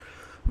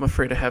I'm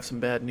afraid I have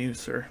some bad news,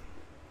 sir.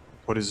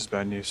 What is this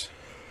bad news?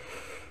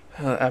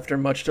 After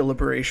much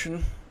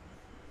deliberation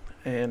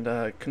and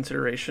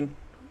consideration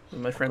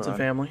with my Oh friends and God.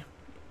 family,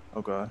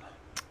 Oh God.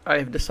 I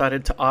have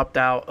decided to opt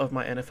out of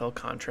my NFL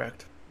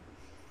contract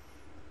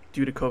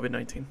due to COVID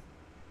 19.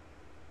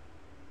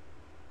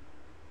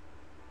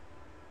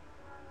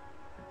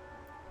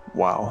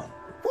 Wow.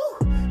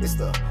 Woo! It's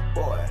the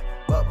boy,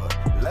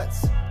 Bubba,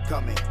 Lutz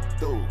coming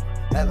through.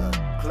 Hella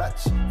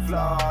clutch,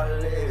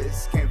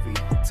 flawless, can't be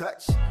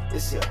touched.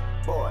 It's your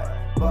boy,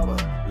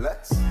 Bubba,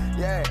 Lutz.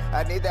 Yeah,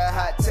 I need that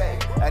hot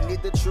take. I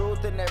need the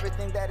truth and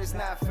everything that is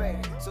not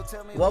fake. So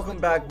tell me. Welcome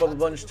back, Bubble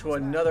Bunch, to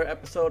another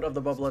episode of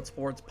the Bubble Let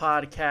Sports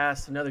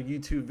podcast, another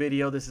YouTube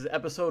video. This is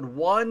episode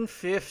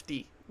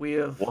 150. We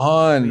have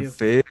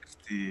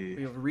 150.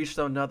 we have reached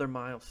another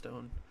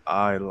milestone.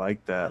 I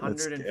like that.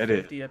 Let's get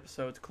 150 it.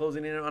 episodes,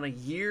 closing in on a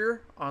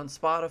year on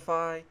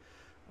Spotify,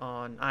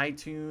 on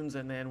iTunes,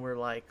 and then we're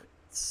like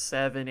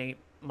 7-8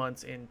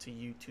 months into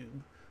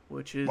YouTube,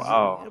 which is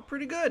Wow.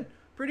 pretty good.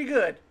 Pretty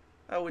good,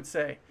 I would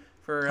say.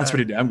 For That's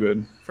pretty damn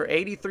good. for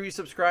 83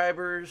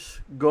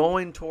 subscribers,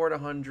 going toward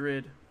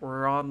 100,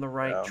 we're on the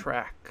right Yeah.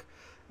 track.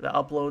 The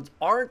uploads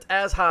aren't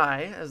as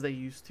high as they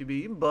used to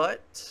be,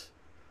 but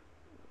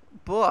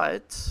I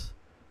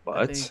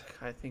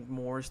think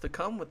more is to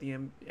come with the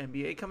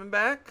NBA coming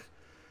back.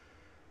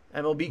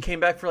 MLB came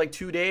back for like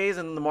 2 days,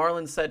 and the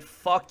Marlins said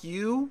 "fuck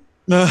you."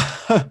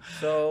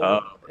 So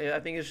I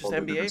think it's just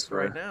well, NBA goodness, for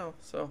right right. now.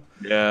 So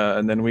yeah,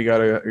 and then we got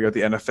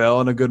the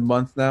NFL in a good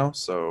month now,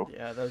 so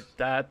yeah,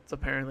 that's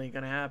apparently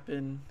gonna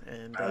happen.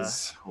 And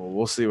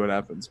we'll see what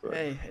happens. But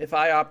hey, if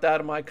I opt out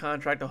of my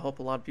contract, I hope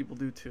a lot of people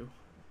do too.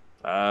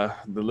 the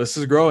list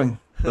is growing.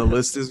 The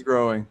list is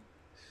growing.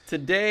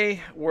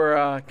 Today,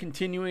 we're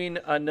continuing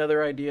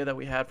another idea that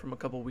we had from a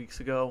couple weeks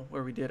ago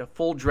where we did a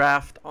full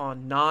draft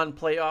on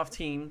non-playoff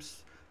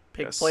teams,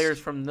 picked Yes. players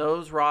from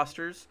those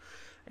rosters,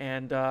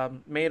 and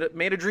made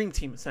a dream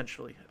team,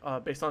 essentially,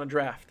 based on a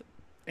draft.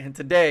 And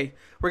today,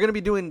 we're going to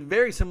be doing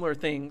very similar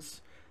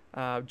things,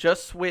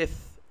 just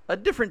with a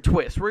different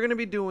twist. We're going to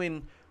be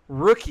doing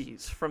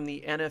rookies from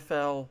the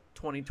NFL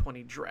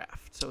 2020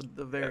 draft, so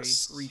the very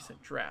Yes.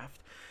 recent draft.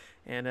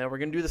 And we're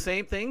going to do the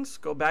same things,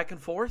 go back and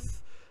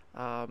forth.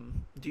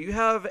 Do you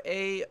have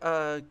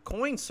a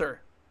coin, sir?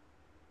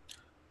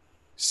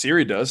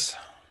 Siri does.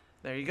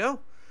 There you go.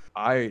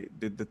 I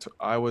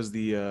was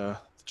the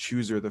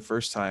chooser the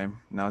first time.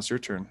 Now it's your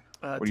turn.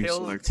 What do you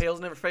select? Tails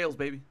never fails,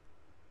 baby.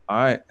 All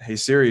right. Hey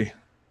Siri.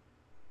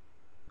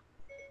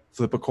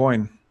 Flip a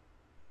coin.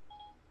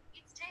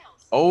 It's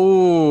tails.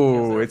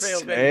 Oh, never it's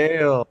fails, baby.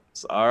 tails.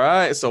 All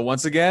right. So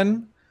once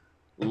again,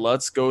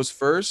 Lutz goes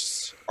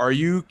first. Are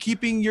you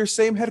keeping your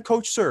same head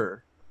coach,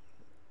 sir?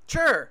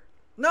 Sure.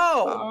 No,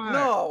 All right.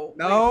 no.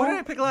 No? Wait, who did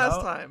I pick last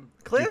No. time?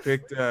 Cliff? You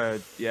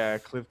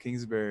picked Cliff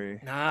Kingsbury.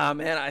 Nah,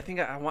 man. I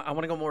think I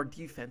want to go more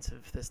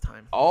defensive this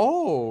time.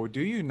 Oh, do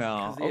you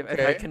now? 'Cause if I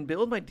Okay. can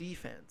build my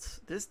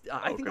defense,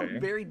 I think Okay.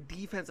 I'm very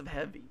defensive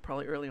heavy,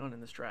 probably early on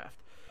in this draft.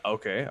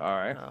 Okay. All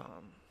right.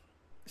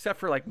 Except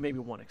for like maybe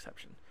one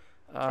exception.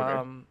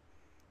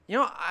 You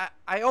know,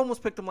 I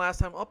almost picked him last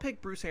time. I'll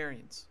pick Bruce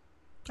Arians.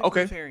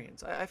 Okay. Bruce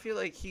Arians. I feel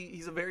like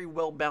he's a very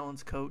well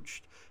balanced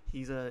coach.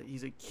 He's a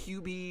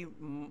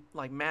QB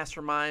like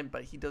mastermind,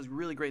 but he does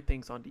really great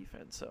things on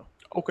defense. So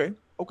Okay.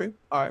 Okay.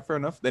 All right. Fair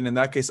enough. Then in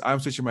that case, I'm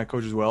switching my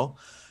coach as well.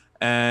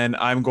 And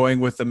I'm going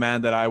with the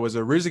man that I was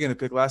originally going to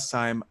pick last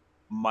time,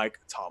 Mike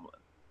Tomlin.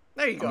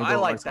 there you go. I'm I gonna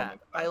go like Mike that. Tomlin.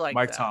 I like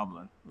Mike that.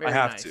 Tomlin. Very I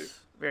have nice. to.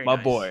 Very My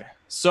nice. boy.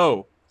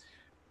 So,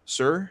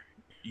 sir,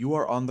 you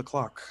are on the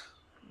clock.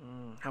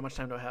 How much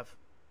time do I have?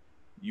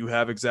 You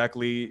have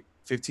exactly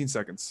 15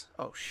 seconds.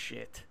 Oh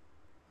shit.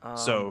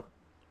 So,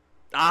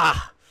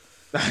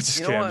 just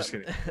You kidding. know I'm just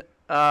what?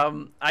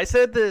 kidding. I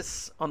said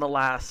this on the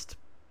last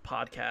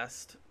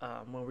podcast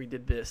when we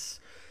did this,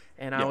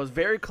 and I Yeah. was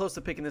very close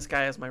to picking this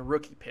guy as my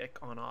rookie pick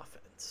on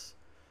offense.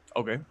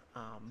 Okay.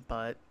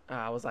 But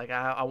I was like,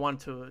 I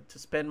wanted to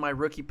spend my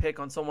rookie pick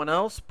on someone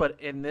else. But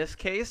in this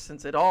case,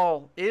 since it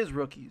all is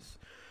rookies,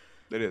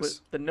 It is.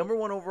 with the number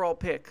one overall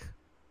pick,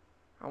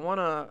 I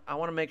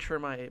wanna make sure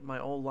my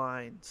O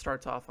line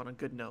starts off on a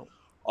good note.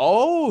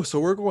 Oh, so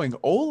we're going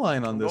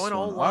O-line on I'm this going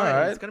one. O line.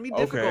 All right. It's gonna be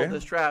difficult Okay.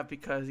 this draft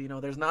because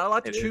there's not a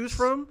lot to It choose is.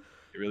 from.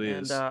 It really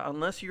And is.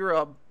 unless you're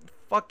a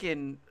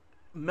fucking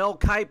Mel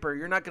Kiper,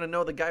 you're not going to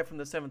know the guy from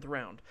the 7th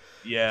round.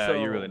 Yeah, so-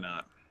 you're really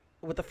not.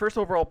 With the first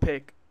overall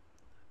pick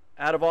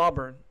not out of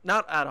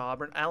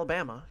Auburn,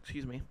 Alabama,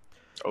 excuse me,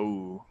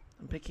 Oh,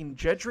 I'm picking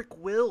Jedrick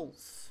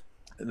Wills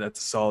that's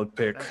a solid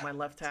pick. as my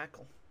left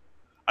tackle.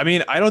 I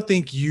mean, I don't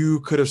think you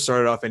could have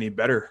started off any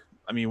better.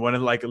 I mean, one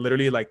of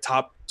literally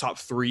top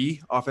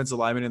 3 offensive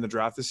linemen in the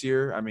draft this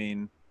year. I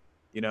mean,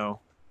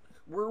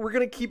 We're going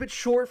to keep it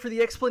short for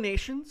the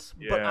explanations,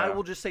 but I Yeah.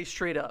 will just say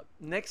straight up.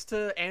 Next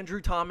to Andrew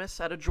Thomas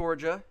out of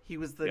Georgia, he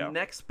was the Yeah.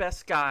 next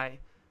best guy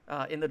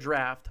in the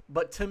draft.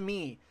 But to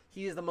me,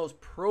 he is the most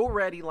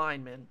pro-ready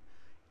lineman,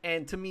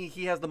 and to me,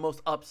 he has the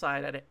most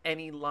upside out of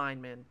any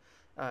lineman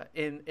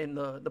in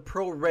the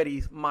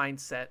pro-ready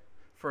mindset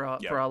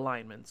for a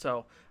lineman.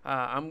 So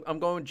I'm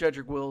going with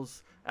Jedrick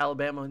Wills,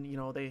 Alabama, and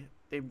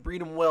they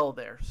breed him well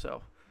there.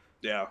 So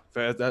Yeah,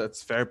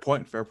 that's fair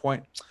point. Fair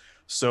point.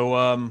 So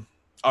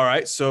all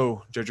right.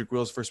 So Jedrick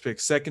Wills first pick,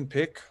 second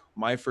pick,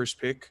 my first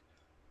pick.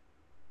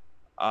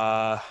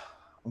 I'm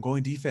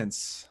going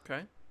defense.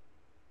 okay.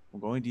 I'm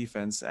going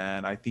defense,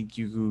 and I think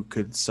you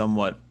could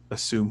somewhat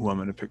assume who I'm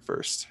going to pick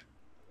first.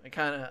 I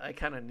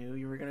kind of knew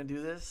you were gonna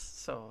do this,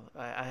 so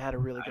I had a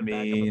really good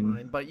backup mean, in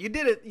mind. But you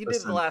did it. You did it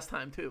listen. the last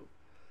time too.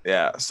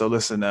 Yeah. So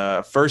listen,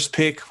 first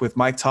pick with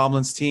Mike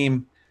Tomlin's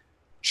team,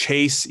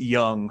 Chase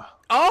Young.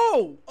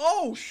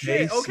 Oh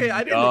shit. Chase Okay,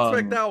 I didn't Young.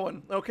 expect that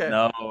one. Okay.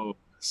 No.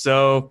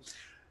 So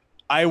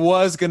I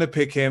was gonna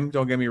pick him.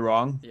 Don't get me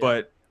wrong, Yeah.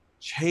 but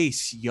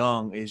Chase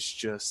Young is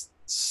just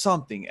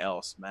something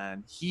else,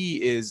 man.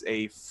 He is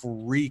a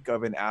freak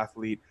of an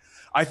athlete.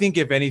 I think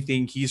if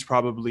anything, he's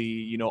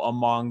probably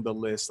among the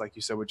list, like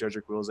you said with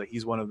Jedrick Wills, that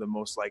he's one of the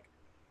most like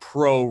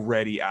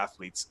pro-ready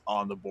athletes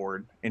on the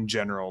board in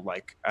general,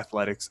 like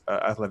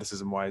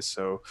athleticism wise.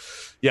 So,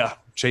 yeah,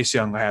 Chase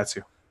Young, I had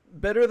to.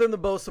 Better than the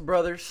Bosa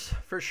brothers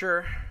for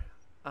sure.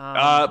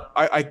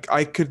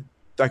 I could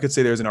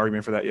say there's an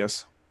argument for that.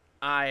 Yes.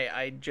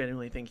 I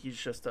genuinely think he's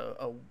just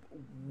a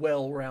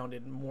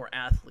well-rounded more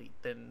athlete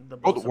than the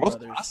Oh, the Bosa world's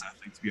brothers. class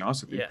athlete, to be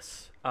honest with you.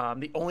 Yes.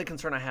 The only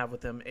concern I have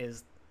with him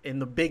is in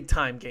the big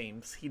time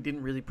games, he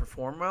didn't really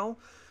perform well.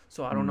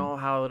 So I don't know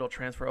how it'll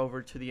transfer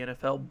over to the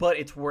NFL, but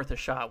it's worth a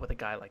shot with a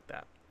guy like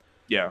that.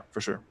 Yeah,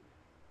 for sure.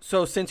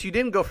 So since you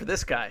didn't go for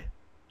this guy,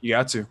 You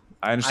got to.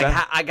 I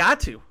understand. I got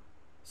to. I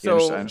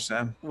So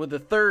understand. with the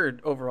third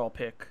overall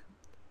pick,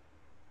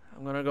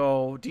 I'm going to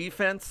go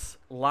defense,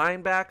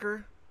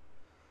 linebacker,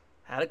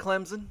 out of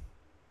Clemson,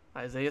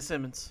 Isaiah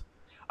Simmons.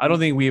 I don't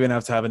think we even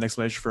have to have an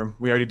explanation for him.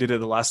 We already did it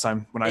the last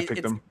time when I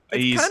picked him.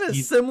 It's kind of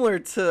he's- similar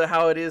to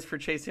how it is for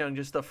Chase Young,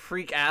 just a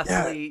freak yeah,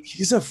 athlete.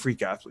 he's a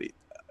freak athlete.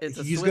 It's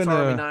a he's Swiss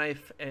gonna- Army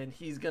knife, and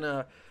he's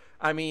gonna.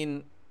 I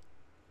mean,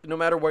 no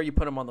matter where you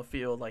put him on the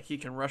field, like he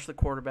can rush the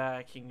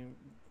quarterback, he can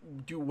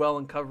do well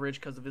in coverage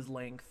because of his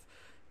length,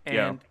 and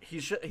Yeah.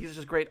 he's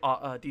just great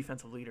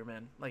defensive leader,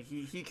 man. Like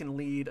he can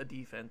lead a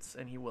defense,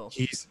 and he will.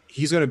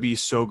 He's gonna be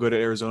so good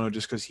at Arizona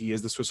just because he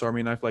is the Swiss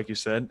Army knife, like you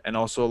said, and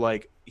also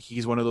like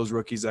he's one of those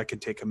rookies that can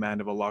take command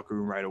of a locker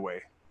room right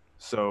away.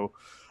 So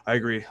I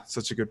agree,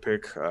 such a good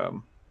pick.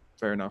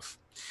 Fair enough.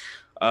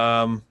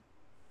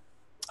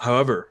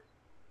 However,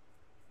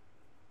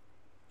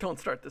 Don't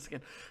start this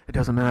again. It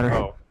doesn't matter.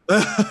 oh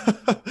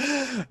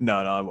no,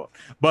 I won't.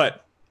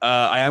 But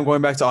I am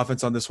going back to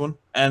offense on this one,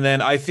 and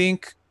then I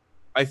think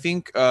I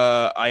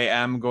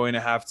am going to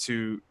have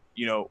to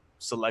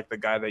select the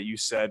guy that you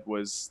said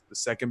was the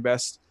second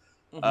best.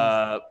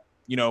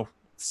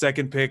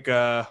 Second pick,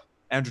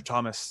 Andrew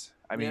Thomas.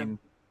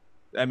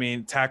 I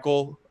mean,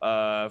 tackle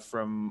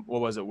from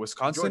what was it,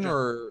 Wisconsin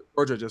Georgia.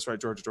 or Georgia? Just right,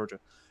 Georgia.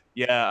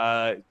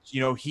 Yeah,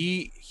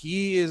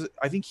 he is.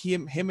 I think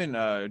him and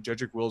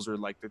Jedrick Wills are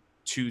like the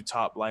two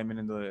top linemen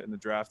in the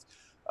draft.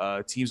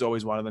 Teams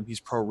always wanted them. He's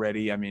pro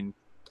ready. I mean,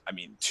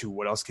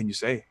 what else can you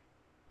say?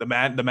 The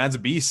man's a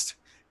beast.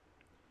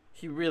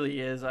 He really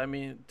is. I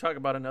mean, talk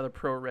about another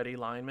pro-ready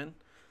lineman,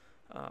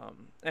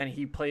 and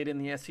he played in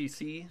the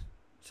SEC.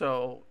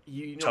 So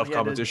Tough he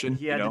competition,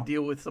 He had to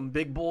deal with some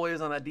big boys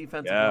on that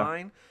defensive Yeah,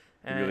 line,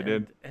 and really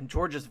did. And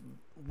Georgia's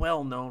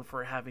well known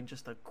for having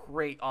just a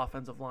great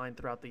offensive line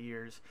throughout the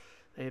years.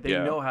 They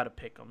Yeah. know how to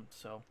pick them.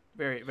 So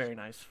very very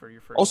nice for your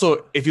first.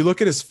 Also, if you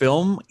look at his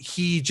film,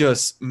 he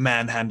just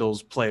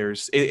manhandles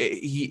players.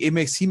 He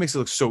makes it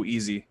look so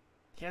easy.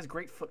 he has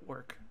great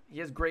footwork. He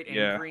has great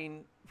Yeah.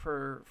 anchoring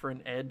for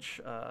an edge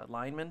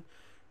lineman,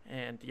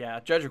 and yeah,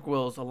 Jedrick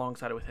Wills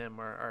alongside with him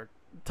are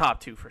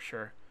top two for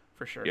sure.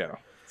 For sure. Yeah,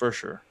 for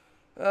sure.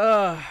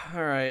 All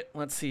right.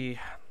 Let's see.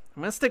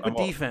 I'm gonna stick with I'm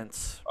all-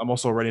 defense. I'm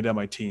also writing down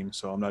my team,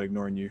 so I'm not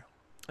ignoring you.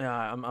 Yeah,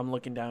 I'm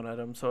looking down at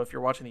him. So if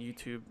you're watching the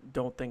YouTube,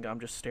 don't think I'm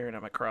just staring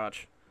at my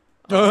crotch.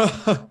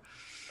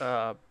 But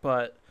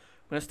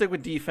I'm gonna stick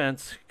with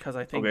defense because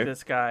I think Okay.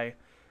 this guy,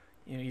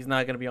 he's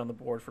not gonna be on the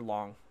board for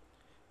long.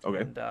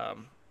 Okay. And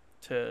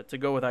to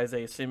go with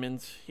Isaiah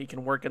Simmons, he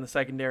can work in the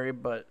secondary,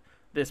 but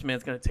this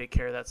man's gonna take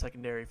care of that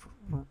secondary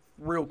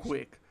real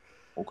quick.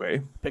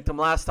 Okay. Picked him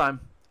last time.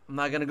 I'm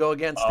not gonna go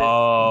against it.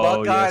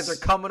 Oh, Buckeyes yes.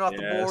 are coming off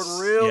the Yes.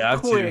 board real You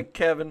have to. quick,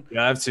 Kevin. You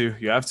have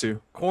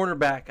to.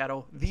 Cornerback at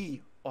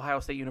the Ohio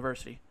State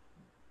University,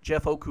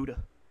 Jeff Okuda.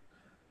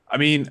 I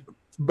mean,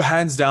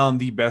 hands down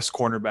the best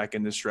cornerback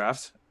in this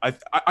draft.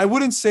 I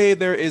wouldn't say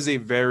there is a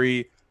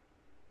very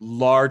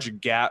large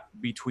gap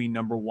between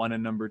number one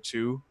and number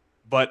two,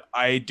 but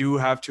I do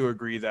have to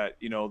agree that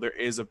there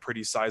is a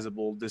pretty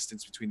sizable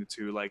distance between the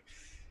two. Like,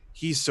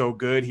 he's so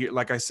good. He,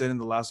 like I said in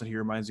the last one, he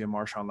reminds me of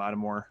Marshawn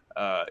Lattimore.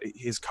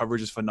 His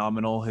coverage is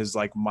phenomenal. His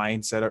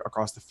mindset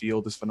across the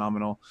field is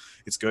phenomenal.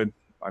 It's good.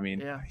 I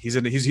mean, Yeah. he's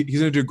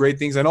gonna do great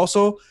things. And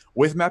also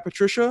with Matt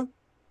Patricia,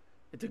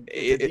 It's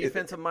a It-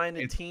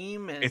 defensive-minded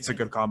team, and it's a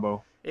good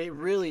combo. It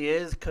really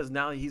is because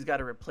now he's got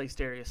to replace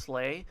Darius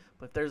Slay.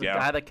 But if there's a Yeah.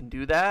 guy that can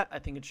do that, I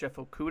think it's Jeff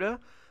Okuda.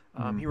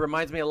 He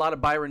reminds me a lot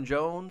of Byron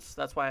Jones.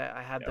 That's why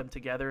I had Yep. them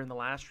together in the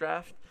last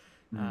draft.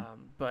 Mhm.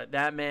 But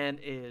that man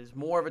is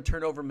more of a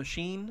turnover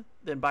machine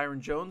than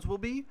Byron Jones will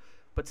be,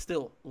 but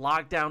still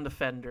lockdown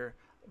defender,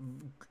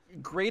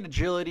 great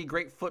agility,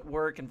 great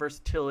footwork and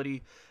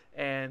versatility,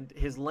 and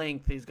his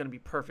length is going to be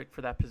perfect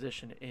for that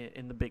position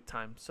in the big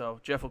time. So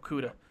Jeff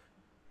Okudah,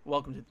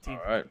 welcome to the team.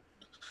 All right.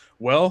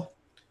 Well,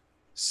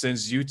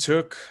 since you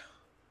took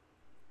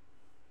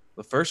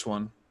the first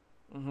one,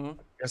 Mm-hmm. I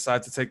guess I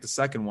had to take the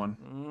second one.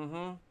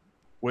 Mm-hmm.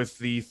 With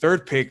the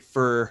third pick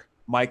for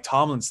Mike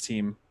Tomlin's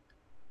team,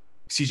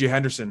 CJ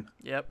Henderson.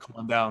 Yep. Come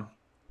on down.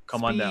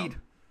 Come on down.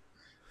 Speed.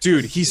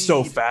 Dude, he's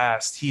so Speed.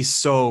 fast. He's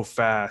so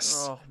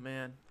fast. Oh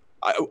man.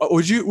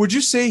 Would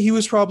you say he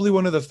was probably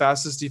one of the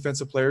fastest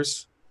defensive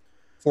players,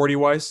 40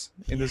 wise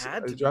in this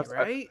Had to be, draft?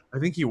 right? I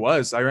think he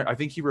was. I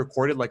think he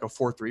recorded like a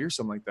 4.3 or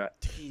something like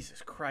that.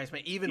 Jesus Christ,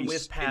 man! Even He's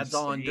with pads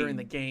on during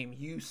the insane. game,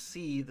 you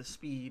see the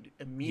speed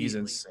immediately. He's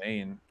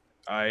insane.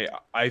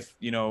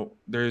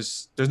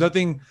 There's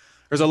nothing.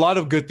 There's a lot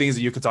of good things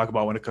that you can talk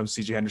about when it comes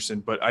to CJ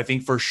Henderson, but I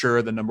think for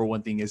sure the number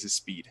one thing is his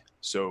speed.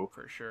 So,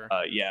 For sure.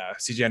 yeah,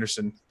 CJ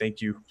Henderson, thank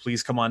you.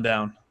 Please come on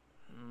down.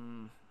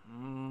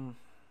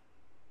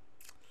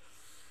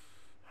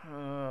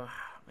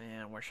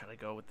 Man, where should I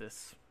go with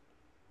this?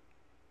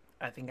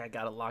 I think I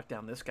gotta lock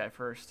down this guy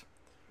first.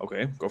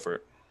 Okay, go for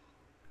it.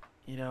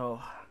 You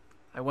know,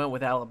 I went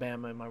with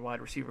Alabama in my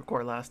wide receiver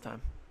core last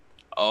time.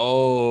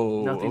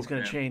 Oh, Nothing's okay.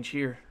 gonna change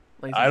here.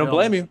 ladies I and don't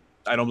blame gentlemen.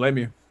 you. I don't blame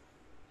you.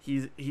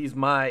 He's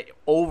my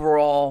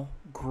overall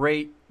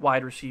great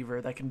wide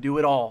receiver that can do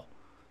it all.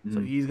 So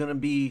Mhm. he's gonna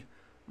be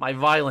my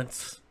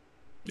violence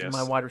in Yes.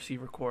 my wide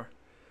receiver core.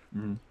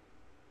 Mhm.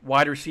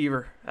 Wide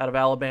receiver out of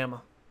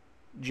Alabama,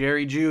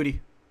 Jerry Jeudy.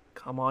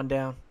 Come on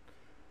down.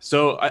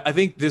 So I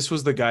think this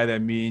was the guy that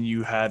me and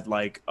you had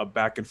like a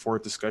back and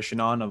forth discussion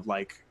on of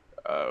like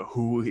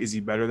who is he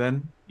better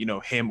than,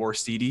 him or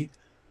CD.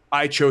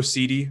 I chose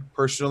CD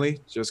personally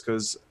just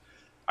because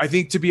I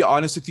think, to be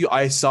honest with you,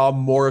 I saw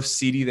more of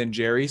CD than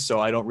Jerry, so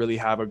I don't really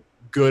have a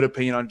good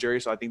opinion on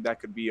Jerry. So I think that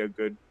could be a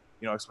good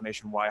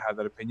explanation why I have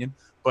that opinion.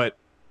 But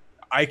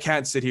I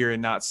can't sit here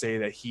and not say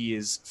that he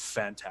is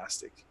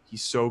fantastic.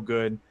 He's so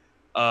good.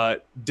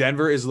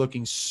 Denver is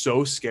looking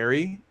so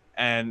scary.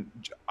 And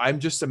I'm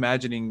just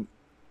imagining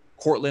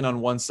Cortland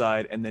on one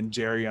side and then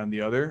Jerry on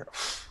the other.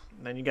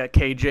 And then you got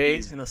KJ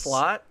in the Jesus.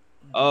 slot.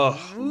 Oh,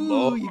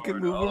 Ooh, you can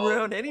Lord. move him Oh, around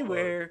Lord.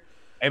 anywhere.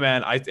 Hey,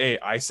 man,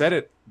 I said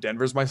it.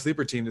 Denver's my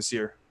sleeper team this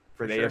year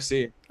for the sure.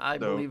 AFC. I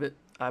So, believe it.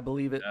 I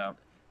believe it.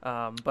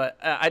 Yeah. But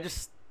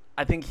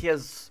I think he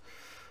has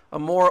a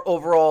more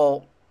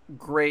overall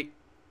great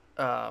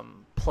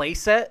play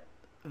set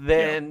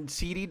than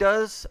CD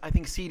does. I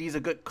think CD's a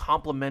good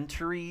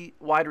complementary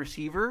wide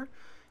receiver.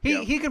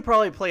 He could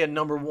probably play a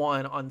number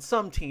one on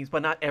some teams,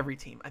 but not every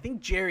team. I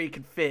think Jerry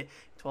can fit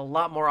into a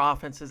lot more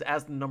offenses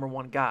as the number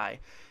one guy.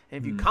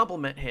 And if you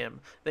complement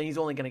him, then he's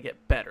only going to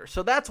get better.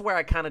 So that's where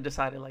I kind of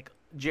decided like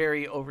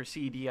Jerry over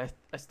CD. I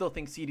still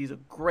think CD's a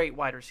great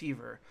wide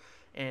receiver.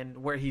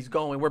 And where he's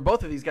going, where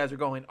both of these guys are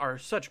going, are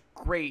such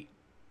great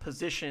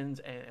positions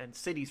and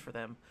cities for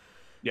them.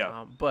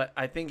 Yeah. But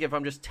I think if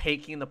I'm just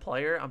taking the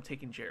player, I'm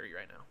taking Jerry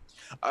right now.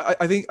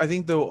 I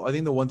think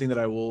the one thing that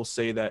I will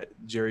say that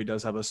Jerry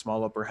does have a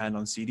small upper hand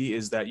on CD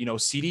is that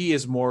CD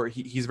is more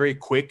he's very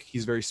quick,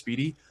 he's very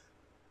speedy,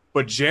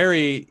 but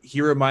Jerry,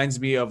 he reminds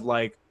me of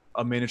like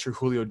a miniature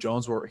Julio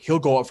Jones where he'll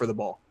go up for the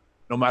ball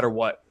no matter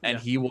what, and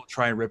he will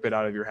try and rip it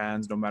out of your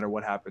hands no matter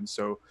what happens.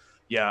 So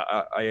yeah,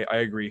 I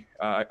agree.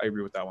 I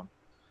agree with that one.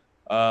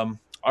 All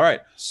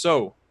right,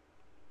 so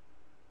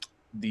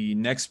the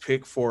next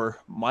pick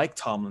for Mike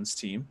Tomlin's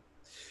team.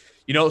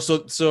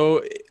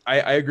 So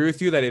I agree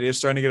with you that it is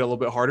starting to get a little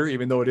bit harder,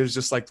 even though it is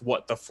just like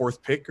the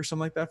fourth pick or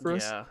something like that for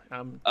us. Yeah,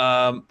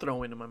 I'm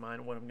throwing in my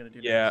mind what I'm gonna do.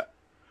 Yeah, next.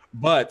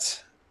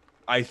 but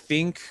I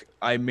think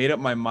I made up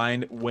my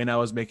mind when I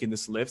was making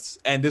this list,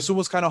 and this one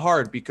was kind of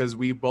hard because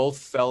we both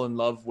fell in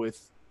love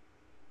with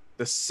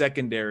the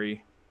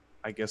secondary,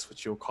 I guess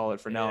what you'll call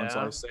it for now until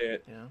I say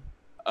it.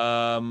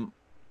 Yeah.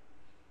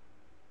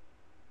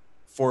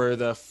 For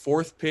the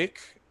fourth pick,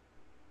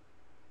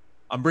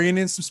 I'm bringing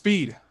in some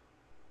speed.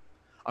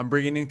 I'm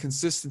bringing in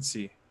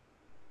consistency.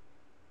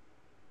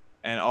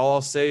 And all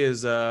I'll say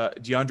is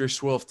DeAndre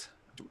Swift.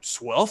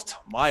 Swift?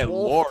 My Swift.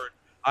 Lord.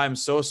 I'm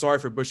so sorry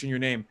for butchering your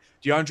name.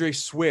 DeAndre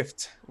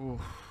Swift. Oof.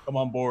 Come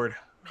on board.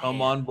 Come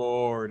Man. on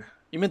board.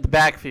 You meant the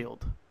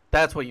backfield.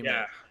 That's what you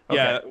meant.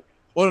 Yeah. Okay. Yeah.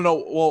 Well,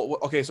 no. Well,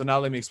 okay. So now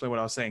let me explain what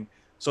I was saying.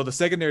 So the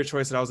secondary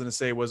choice that I was going to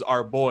say was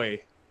our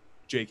boy,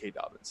 J.K.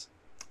 Dobbins.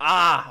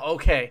 Ah,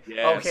 okay.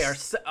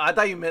 Yes. Okay. I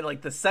thought you meant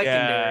like the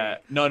secondary. Yeah.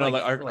 No,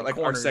 like our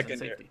corners and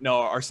secondary. safety. No,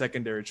 our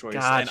secondary choice.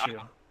 Got And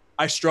you.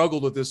 I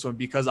struggled with this one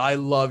because I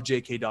love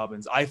J.K.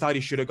 Dobbins. I thought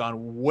he should have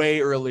gone way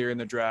earlier in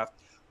the draft,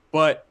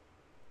 but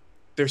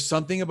there's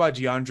something about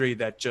DeAndre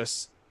that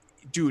just,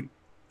 dude,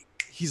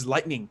 he's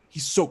lightning.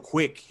 He's so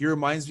quick. He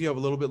reminds me of a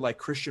little bit like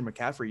Christian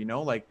McCaffrey,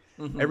 like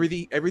Mhm.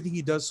 everything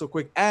he does so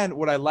quick. And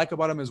what I like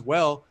about him as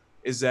well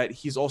is that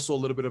he's also a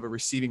little bit of a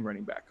receiving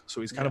running back.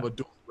 So he's kind of Yeah. a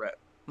dual threat.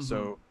 Mhm.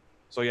 So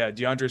So yeah,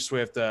 DeAndre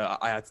Swift, I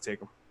had to take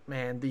him.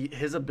 Man,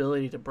 his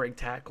ability to break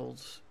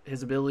tackles,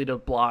 his ability to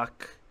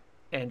block,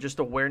 and just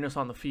awareness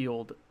on the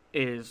field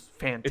is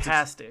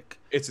fantastic.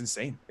 It's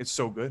insane. It's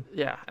so good.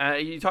 Yeah,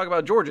 you talk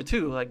about Georgia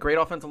too, like great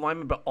offensive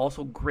linemen, but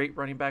also great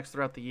running backs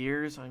throughout the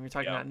years. I mean, you're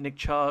talking about Nick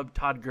Chubb,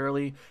 Todd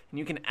Gurley, and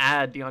you can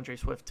add DeAndre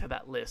Swift to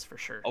that list for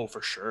sure. Oh,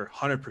 for sure,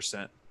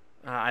 100%.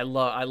 I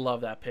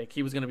love that pick.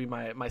 He was going to be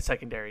my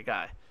secondary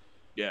guy.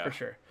 Yeah, for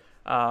sure.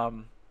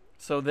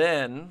 So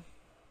then,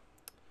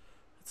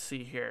 let's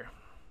see here.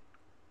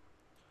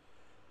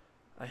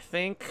 I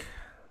think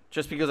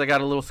just because I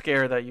got a little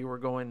scared that you were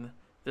going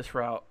this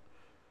route,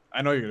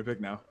 I know you're gonna pick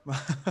now.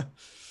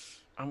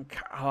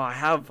 I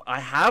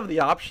have the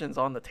options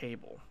on the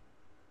table.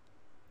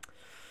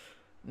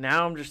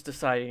 Now I'm just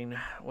deciding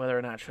whether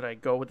or not should I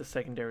go with the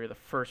secondary or the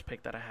first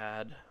pick that I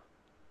had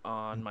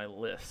on my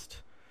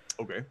list.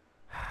 Okay.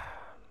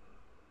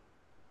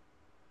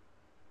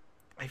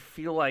 I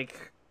feel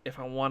like if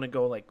I want to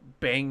go like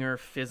banger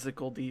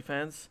physical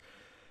defense,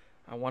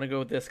 I want to go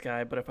with this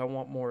guy. But if I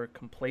want more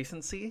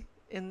complacency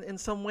in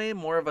some way,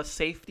 more of a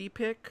safety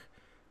pick,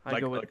 I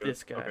go with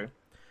this guy. Okay.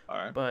 All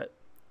right. But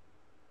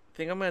I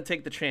think I'm going to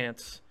take the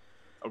chance.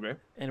 Okay.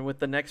 And with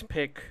the next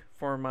pick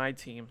for my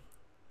team,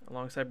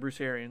 alongside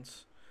Bruce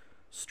Arians,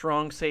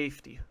 strong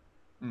safety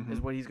is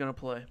what he's going to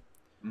play.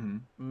 Mm-hmm.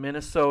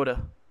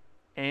 Minnesota,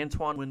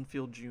 Antoine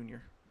Winfield Jr.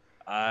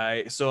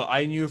 So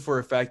I knew for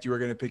a fact you were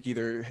going to pick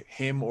either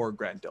him or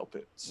Grant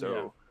Delpit.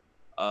 So,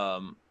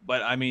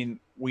 but I mean,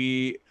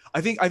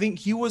 I think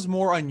he was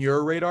more on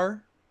your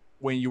radar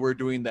when you were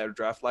doing that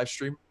draft live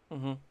stream.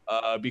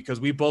 Mm-hmm.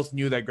 Because we both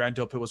knew that Grant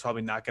Delpit was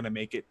probably not going to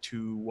make it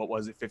to, what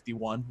was it,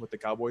 51 with the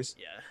Cowboys.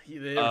 Yeah,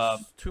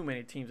 there's too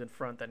many teams in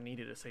front that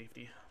needed a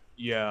safety.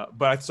 Yeah,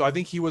 but so I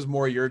think he was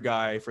more your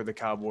guy for the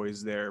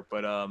Cowboys there,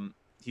 but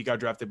he got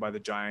drafted by the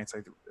Giants,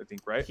 I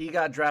think, right? He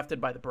got drafted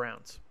by the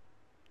Browns.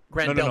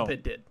 Grant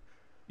Delpit did.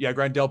 Yeah,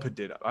 Grant Delpit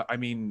did. I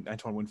mean,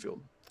 Antoine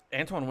Winfield.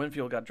 Antoine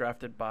Winfield got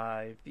drafted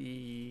by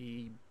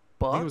the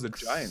Bucks. I think it was the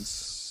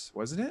Giants,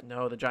 wasn't it?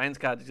 No, the Giants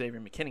got Xavier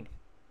McKinney.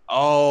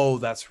 Oh,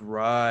 that's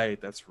right.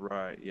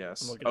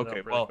 Yes.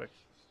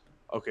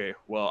 Okay.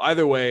 Well,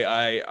 either way,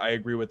 I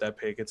agree with that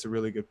pick. It's a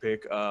really good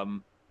pick.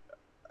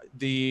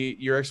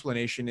 Your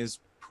explanation is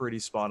pretty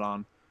spot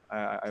on,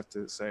 I have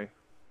to say.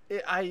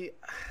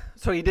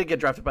 So he did get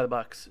drafted by the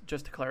Bucks,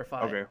 just to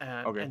clarify.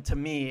 Okay. And to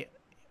me,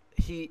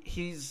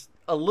 he's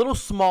a little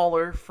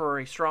smaller for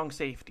a strong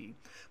safety,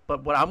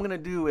 but what I'm going to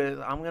do is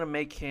I'm going to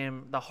make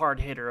him the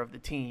hard hitter of the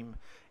team.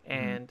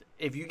 And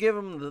if you give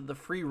him the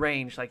free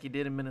range like he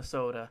did in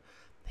Minnesota,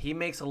 he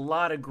makes a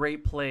lot of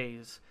great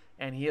plays,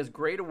 and he has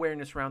great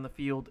awareness around the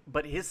field,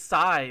 but his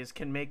size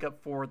can make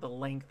up for the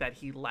length that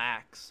he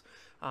lacks.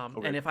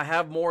 And if I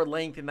have more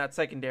length in that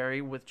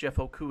secondary with Jeff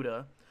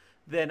Okudah,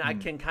 then I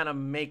can kind of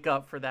make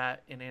up for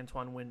that in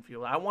Antoine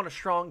Winfield. I want a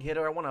strong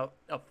hitter. I want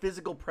a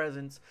physical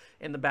presence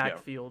in the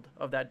backfield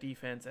of that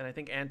defense, and I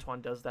think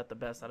Antoine does that the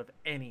best out of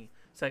any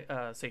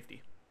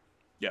safety.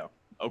 Yeah.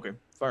 Okay.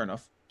 Fair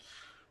enough.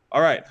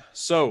 All right.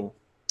 So,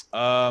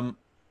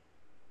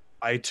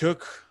 I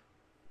took.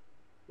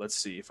 Let's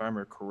see if I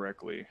remember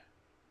correctly.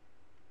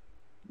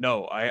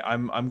 No,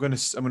 I'm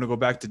gonna go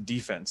back to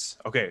defense.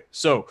 Okay.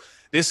 So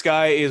this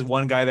guy is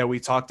one guy that we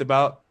talked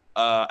about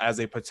as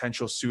a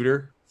potential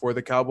suitor for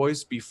the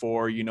Cowboys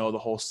before the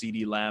whole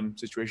CeeDee Lamb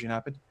situation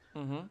happened.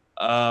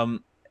 Mm-hmm.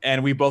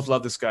 And we both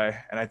love this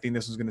guy, and I think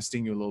this was gonna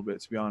sting you a little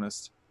bit, to be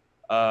honest.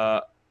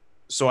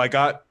 So I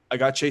got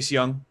Chase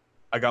Young,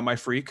 I got my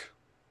freak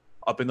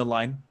up in the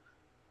line.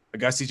 I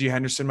got C.J.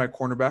 Henderson, my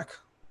cornerback.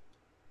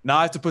 Now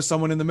I have to put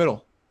someone in the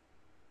middle.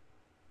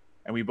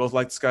 And we both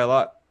like this guy a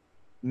lot.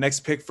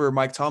 Next pick for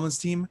Mike Tomlin's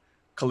team,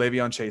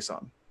 K'Lavon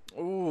Chaisson.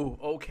 Ooh,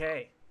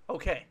 okay.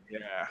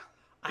 Yeah.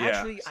 I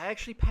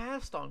actually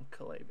passed on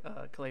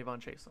K'Lavon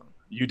Chaisson.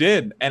 You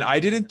did, and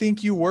I didn't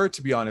think you were,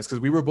 to be honest, because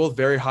we were both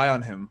very high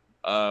on him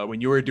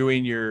when you were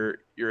doing your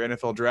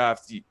NFL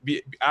draft.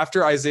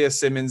 After Isaiah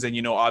Simmons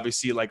and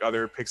obviously like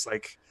other picks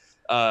like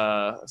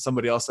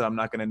somebody else that I'm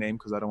not going to name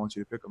because I don't want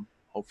you to pick him,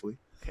 hopefully.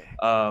 Okay.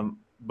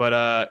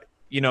 But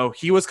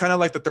he was kind of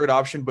like the third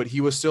option, but he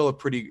was still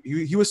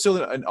he was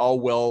still an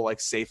all like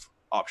safe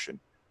option.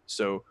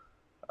 So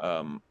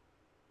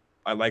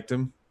I liked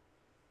him.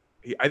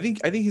 I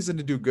think he's going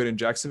to do good in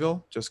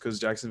Jacksonville just because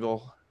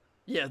Jacksonville.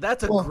 Yeah,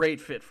 that's a great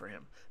fit for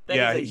him.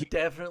 That is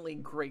definitely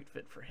great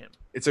fit for him.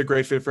 It's a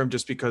great fit for him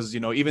just because,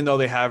 even though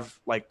they have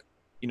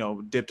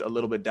dipped a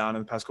little bit down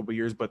in the past couple of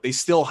years, but they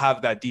still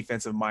have that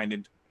defensive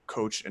minded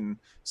coach and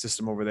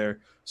system over there.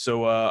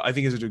 So I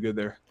think he's going to do good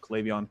there.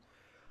 K'Lavon.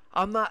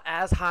 I'm not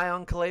as high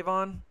on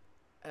K'Lavon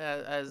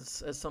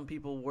as some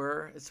people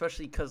were,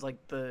 especially because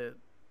the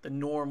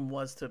norm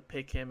was to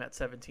pick him at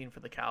 17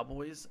 for the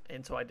Cowboys,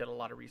 and so I did a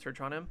lot of research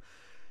on him.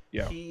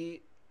 Yeah.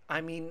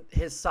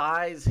 His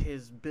size,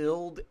 his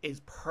build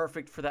is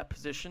perfect for that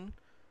position.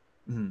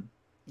 Mm-hmm.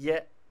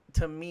 Yet,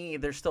 to me,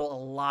 there's still a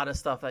lot of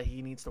stuff that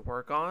he needs to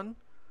work on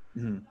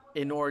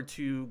in order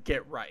to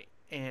get right.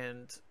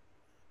 And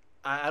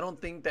I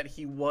don't think that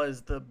he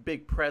was the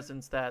big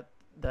presence that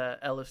the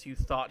LSU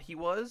thought he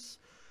was.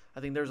 I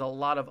think there's a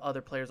lot of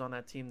other players on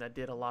that team that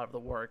did a lot of the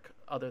work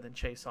other than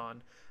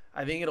Chason.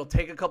 I think it'll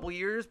take a couple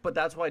years, but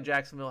that's why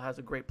Jacksonville has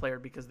a great player,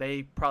 because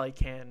they probably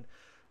can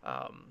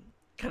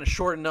kind of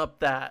shorten up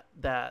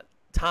that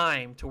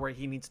time to where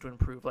he needs to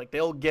improve. Like,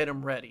 they'll get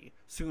him ready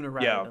sooner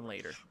rather than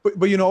later.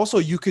 But you know, also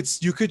you could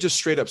just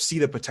straight up see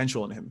the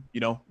potential in him. You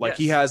know, like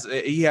Yes.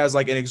 he has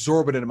like an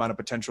exorbitant amount of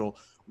potential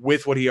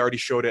with what he already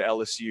showed at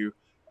LSU,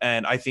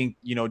 and I think,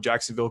 you know,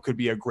 Jacksonville could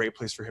be a great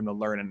place for him to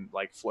learn and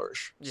like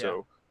flourish. Yeah.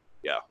 So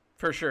yeah.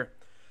 For sure.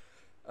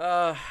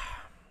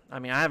 I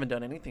mean, I haven't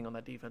done anything on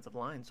that defensive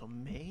line, so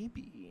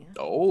maybe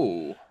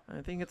Oh,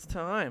 I think it's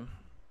time.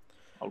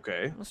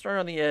 okay. I'm gonna start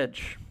on the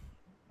edge,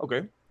 Okay.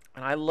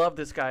 and I love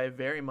this guy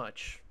very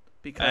much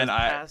because And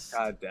past,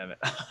 God damn it.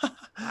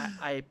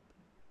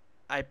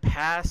 I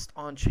passed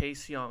on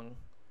Chase Young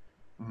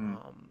Mhm.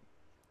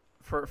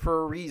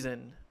 for a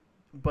reason.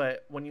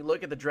 But when you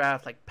look at the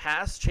draft, like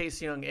past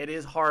Chase Young, it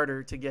is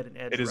harder to get an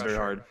edge It is very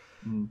rusher. hard.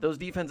 Mhm. Those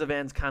defensive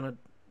ends kind of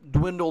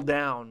dwindle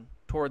down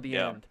toward the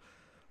Yeah. end.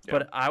 Yeah.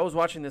 But I was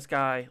watching this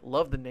guy,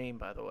 love the name,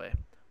 by the way,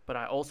 but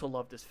I also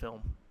love this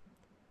film.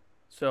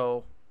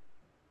 So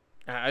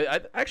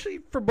I actually,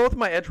 for both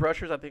my edge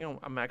rushers, I think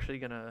I'm actually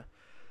going to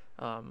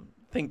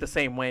think the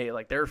same way.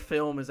 Like, their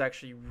film is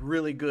actually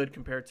really good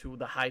compared to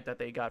the hype that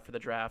they got for the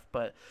draft.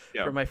 But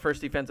Yeah. for my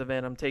first defensive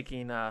end, I'm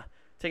taking the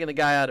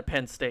guy out of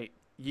Penn State,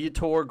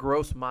 Yetur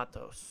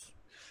Gross-Matos.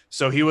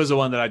 So he was the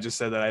one that I just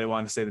said that I didn't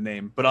want to say the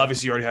name, but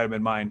obviously you already had him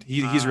in mind.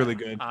 He's really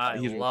good. I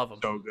He's love him.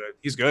 So good.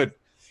 He's good.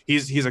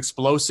 He's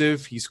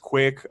explosive. He's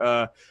quick.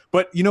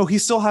 But you know, he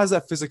still has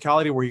that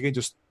physicality where he can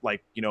just,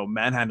 like, you know,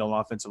 manhandle an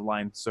offensive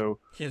line. So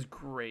He's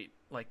great.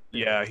 Like,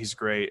 yeah, he's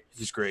great.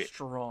 He's great.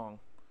 Strong.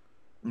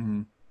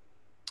 Mm-hmm.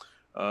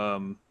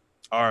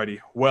 Alrighty.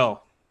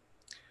 Well,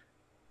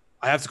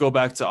 I have to go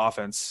back to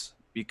offense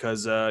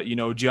because you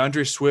know,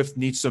 DeAndre Swift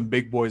needs some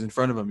big boys in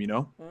front of him. You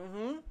know,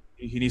 Mm-hmm.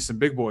 he needs some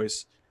big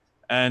boys,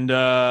 and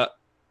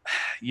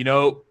you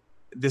know,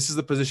 this is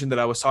the position that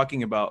I was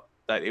talking about.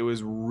 That it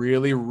was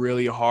really,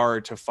 really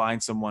hard to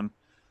find someone.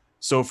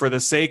 So for the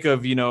sake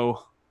of, you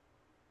know,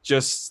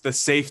 just the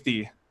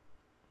safety,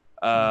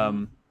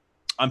 I'm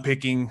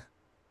picking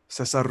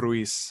Cesar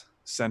Ruiz,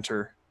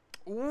 center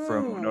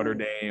from Notre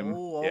Dame.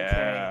 Ooh, okay.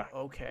 Yeah.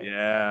 Okay.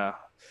 Yeah.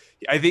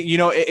 I think, you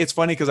know, it's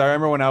funny because I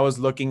remember when I was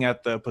looking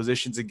at the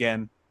positions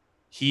again,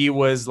 he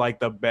was like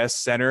the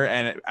best center.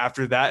 And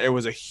after that, it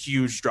was a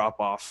huge drop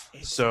off.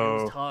 It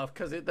So was tough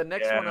because the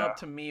next one yeah. up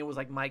to me was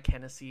like Mike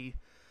Hennessy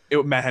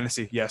Matt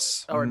Hennessy.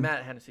 Yes. or Mhm.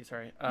 Matt Hennessy,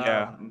 sorry.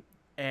 Yeah.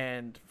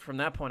 And from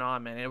that point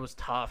on, man, it was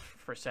tough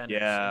for centers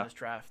Yeah. in this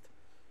draft.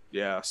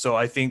 Yeah. So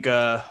I think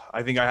I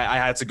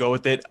had to go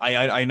with it.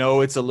 I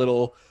know it's a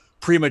little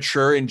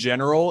premature in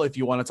general if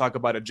you want to talk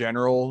about a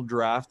general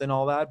draft and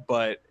all that,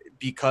 but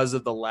because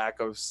of the lack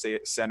of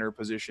center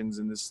positions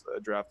in this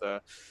draft,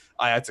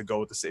 I had to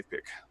go with the safe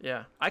pick.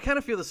 Yeah, I kind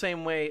of feel the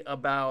same way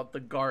about the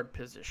guard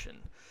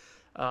position.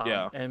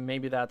 Yeah. And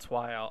maybe that's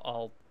why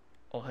I'll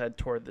head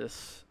toward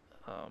this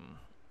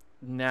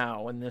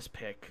now in this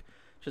pick,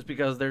 just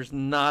because there's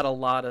not a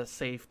lot of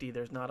safety,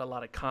 there's not a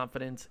lot of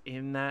confidence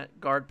in that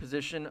guard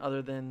position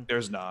other than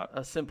There's not.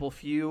 a simple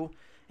few,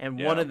 and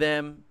Yeah. one of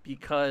them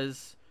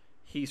because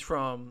he's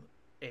from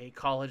a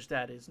college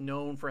that is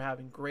known for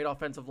having great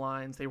offensive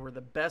lines. They were the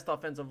best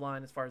offensive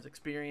line as far as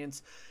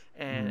experience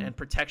and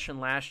protection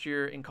last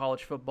year in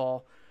college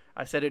football.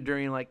 I said it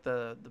during like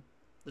the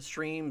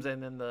streams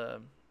and then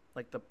the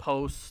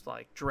post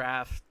like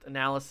draft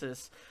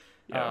analysis.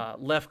 Yeah.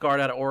 Left guard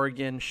out of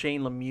Oregon,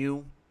 Shane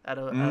Lemieux out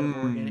of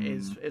Oregon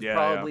is Yeah,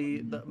 probably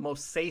yeah. the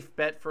most safe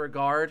bet for a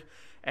guard,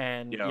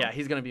 and Yeah. yeah,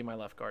 he's gonna be my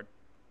left guard.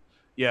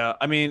 Yeah,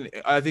 I mean,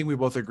 I think we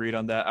both agreed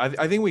on that.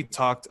 I think we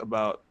talked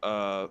about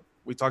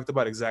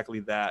exactly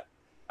that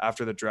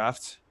after the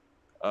draft,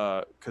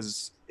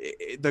 because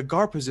the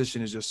guard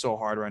position is just so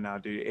hard right now,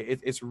 dude.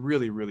 It's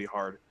really, really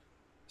hard.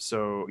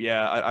 So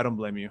yeah, I don't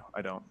blame you.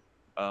 I don't.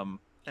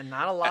 And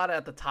not a lot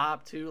at the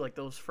top too. Like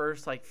those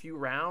first like few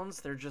rounds,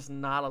 there's just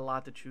not a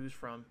lot to choose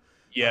from.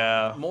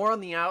 Yeah, More on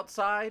the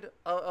outside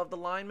of the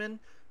linemen,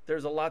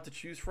 there's a lot to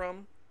choose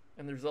from,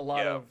 and there's a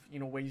lot Yeah.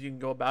 of ways you can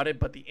go about it.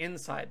 But the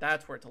inside,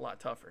 that's where it's a lot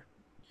tougher.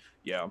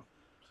 yeah.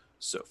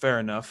 So fair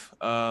enough.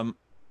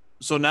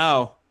 So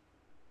now,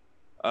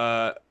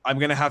 I'm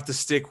gonna have to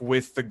stick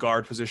with the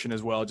guard position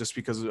as well, just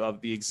because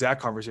of the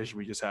exact conversation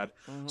we just had.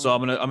 So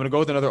I'm gonna go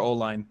with another O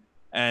line,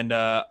 and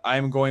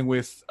I'm going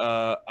with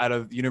out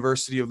of the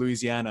University of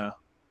Louisiana,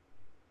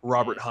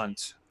 Robert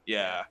Hunt.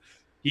 Yeah,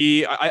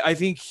 I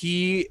think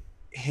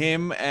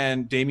him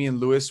and Damian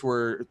Lewis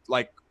were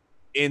like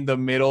in the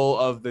middle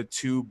of the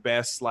two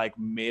best like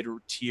mid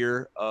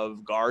tier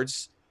of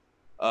guards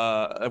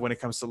when it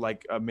comes to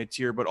like mid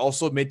tier, but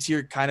also mid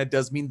tier kind of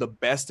does mean the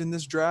best in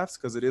this draft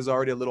because it is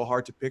already a little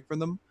hard to pick from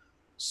them.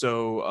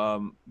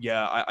 So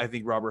yeah, I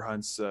think Robert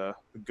Hunt's a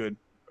good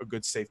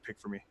safe pick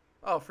for me.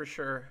 Oh, for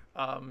sure.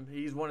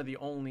 He's one of the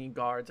only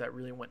guards that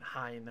really went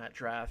high in that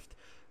draft.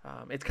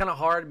 It's kind of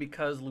hard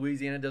because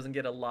Louisiana doesn't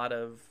get a lot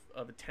of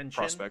attention.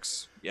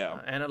 Prospects, yeah.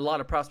 And a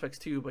lot of prospects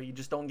too, but you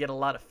just don't get a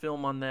lot of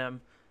film on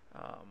them.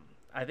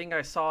 I think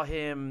I saw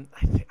him.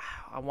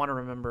 I want to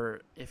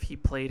remember if he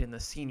played in the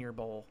Senior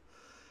Bowl.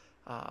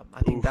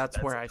 I think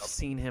that's where I've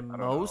seen him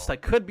most. I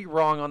could be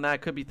wrong on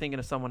that. Could be thinking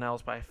of someone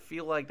else, but I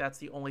feel like that's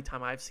the only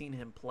time I've seen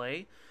him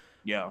play.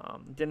 Yeah.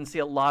 Didn't see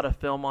a lot of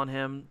film on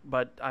him,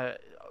 but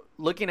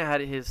looking at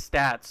his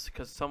stats,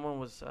 because someone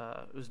was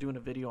doing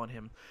a video on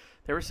him,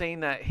 they were saying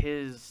that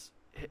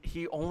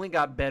he only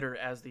got better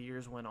as the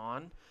years went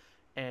on,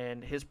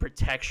 and his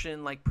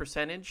protection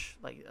percentage,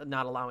 like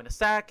not allowing a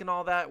sack and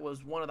all that,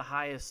 was one of the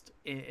highest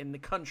in the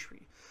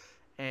country.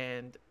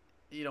 And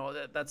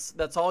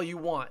that's all you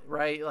want,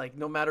 right? Like,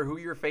 no matter who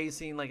you're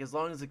facing, like, as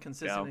long as it's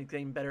consistently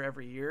getting better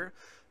every year,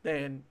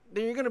 then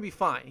you're gonna be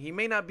fine. He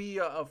may not be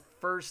a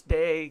first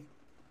day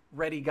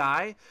ready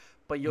guy,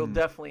 but you'll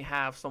definitely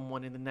have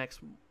someone in the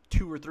next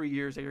 2 or 3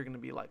 years that you're gonna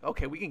be like,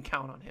 okay, we can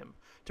count on him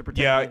to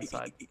protect the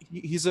inside.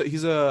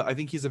 I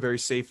think he's a very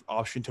safe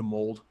option to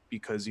mold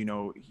because he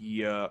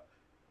just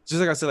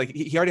like I said, like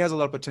he already has a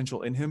lot of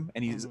potential in him,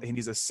 and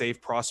he's a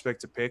safe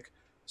prospect to pick.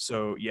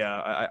 So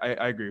yeah,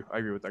 I agree. I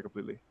agree with that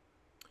completely.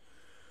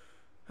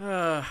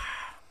 Damn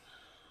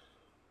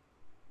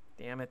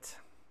it.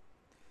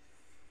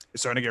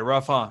 It's starting to get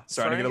rough, huh?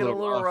 Starting to get a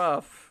little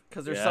rough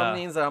because there's some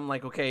names that I'm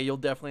like, okay, you're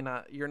definitely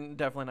not going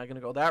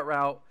to go that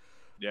route.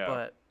 Yeah.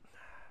 But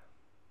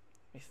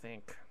let me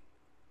think.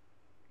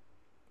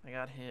 I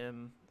got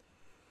him.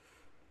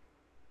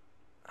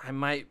 I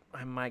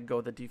might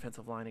go the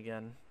defensive line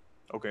again.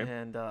 Okay.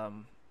 And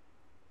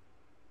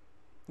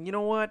you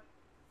know what?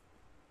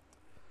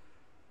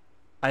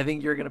 I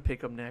think you're going to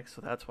pick him next,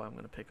 so that's why I'm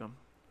going to pick him.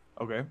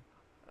 Okay.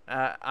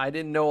 I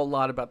didn't know a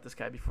lot about this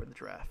guy before the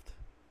draft.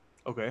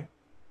 Okay.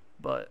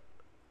 But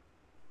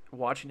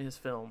watching his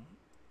film,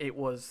 it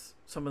was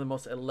some of the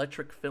most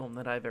electric film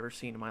that I've ever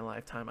seen in my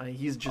lifetime.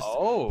 He's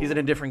in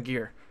a different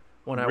gear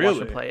when I watch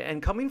him play.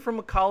 And coming from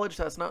a college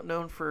that's not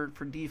known for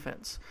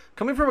defense,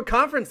 coming from a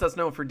conference that's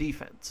known for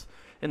defense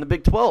in the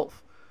Big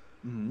 12,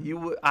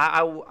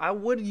 I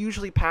would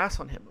usually pass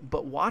on him.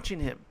 But watching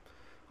him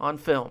on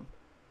film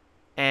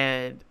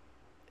and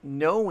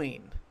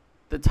knowing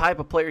the type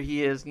of player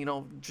he is,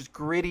 just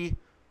gritty,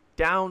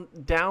 down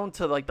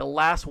to like the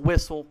last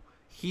whistle,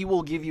 he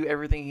will give you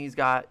everything he's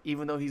got,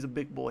 even though he's a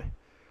big boy.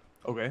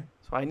 Okay.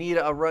 So I need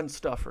a run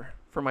stuffer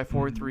for my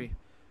 4-3.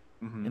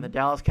 And the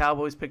Dallas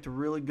Cowboys picked a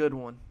really good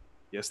one.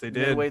 Yes, they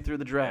did. Midway through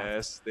the draft.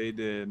 Yes, they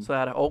did. So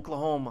out of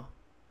Oklahoma,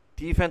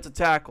 defensive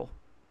tackle,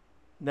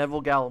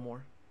 Neville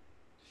Gallimore.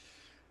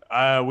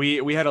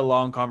 We had a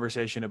long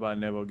conversation about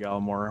Neville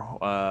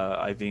Gallimore.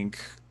 I think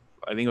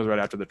it was right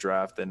after the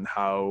draft, and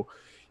how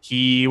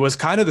he was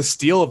kind of the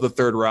steal of the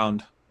third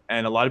round,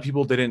 and a lot of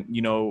people didn't,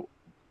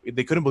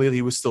 they couldn't believe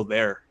he was still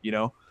there,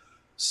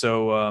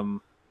 So,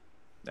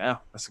 yeah,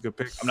 that's a good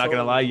pick. I'm not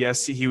gonna lie.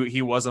 Yes,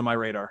 he was on my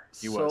radar.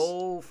 He was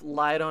so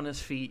light on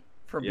his feet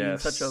for being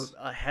such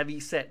a heavy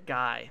set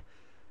guy,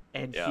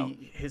 and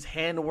his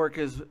handwork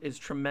is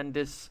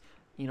tremendous.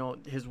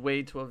 His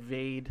way to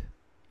evade,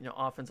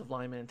 offensive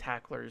linemen and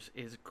tacklers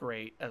is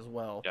great as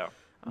well. Yeah.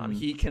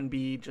 He can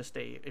be just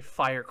a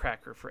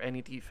firecracker for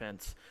any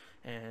defense.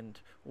 And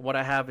what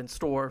I have in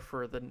store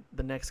for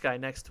the next guy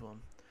next to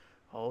him,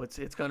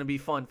 it's going to be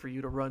fun for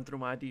you to run through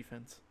my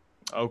defense.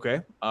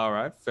 Okay. All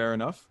right. Fair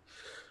enough.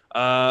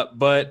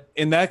 But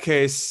in that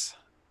case,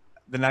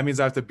 then that means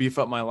I have to beef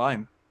up my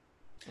line.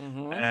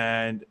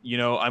 And,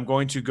 I'm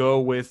going to go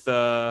with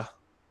I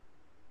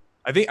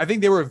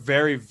think they were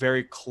very,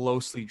 very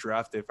closely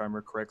drafted, if I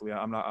remember correctly.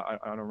 I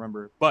don't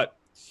remember. But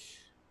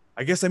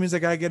I guess that means I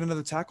got to get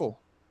another tackle.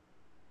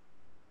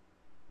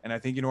 And I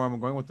think you know where I'm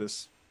going with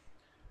this.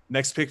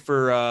 Next pick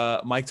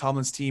for Mike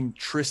Tomlin's team,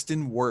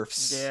 Tristan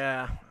Wirfs.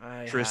 Yeah,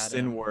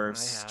 Tristan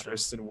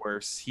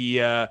Wirfs. He,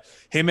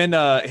 him and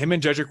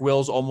Jedrick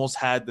Wills almost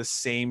had the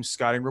same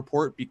scouting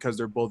report because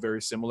they're both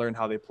very similar in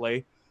how they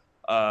play.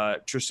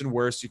 Tristan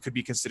Wirfs, you could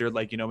be considered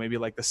maybe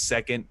the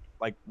second,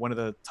 one of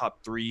the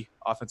top 3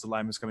 offensive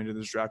linemen coming into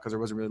this draft because there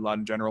wasn't really a lot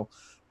in general.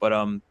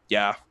 But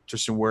yeah,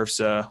 Tristan Wirfs,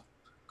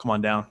 come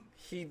on down.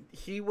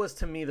 He was,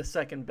 to me, the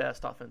second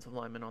best offensive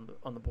lineman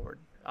on the board.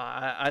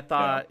 I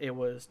thought it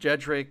was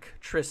Jedrick,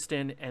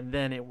 Tristan, and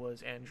then it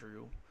was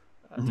Andrew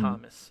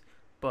Thomas.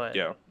 But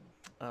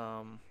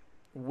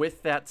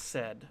with that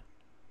said,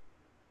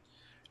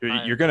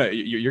 you're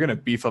gonna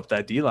beef up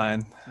that D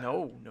line.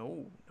 No.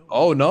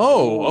 Oh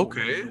no.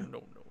 Okay.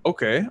 No.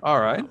 Okay. All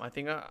right. I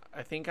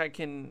think I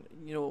can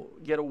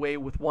get away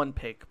with one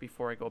pick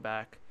before I go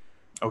back.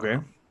 Okay.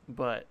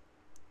 But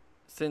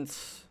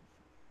since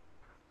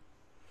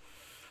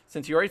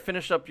you already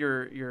finished up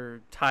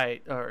your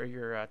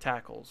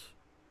tackles,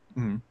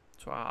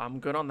 so I'm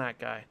good on that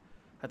guy.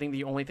 I think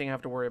the only thing I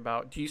have to worry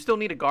about. Do you still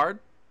need a guard?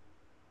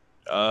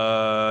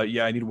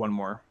 Yeah, I need one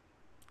more.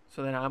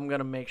 So then I'm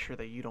gonna make sure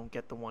that you don't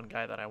get the one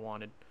guy that I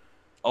wanted.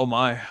 Oh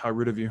my, how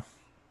rude of you.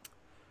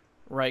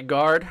 Right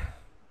guard,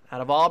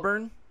 out of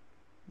Auburn,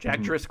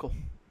 Jack Driscoll.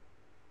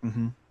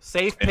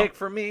 Safe pick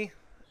for me.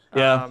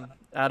 Yeah.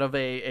 out of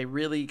a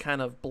really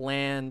kind of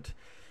bland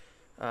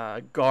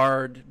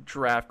guard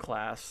draft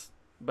class.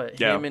 But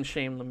Yeah. him and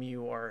Shane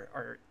Lemieux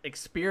are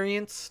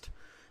experienced.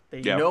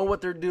 They Yeah. know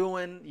what they're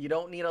doing. You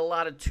don't need a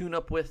lot of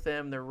tune-up with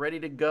them. They're ready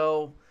to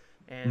go,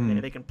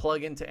 and they can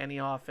plug into any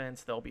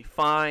offense. They'll be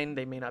fine.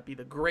 They may not be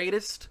the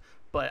greatest,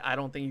 but I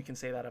don't think you can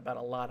say that about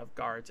a lot of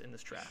guards in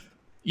this draft.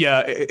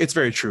 Yeah, it's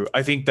very true.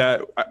 I think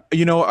that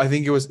I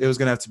think it was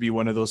gonna have to be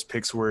one of those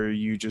picks where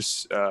you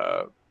just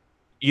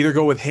either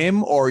go with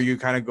him or you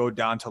kind of go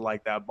down to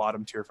like that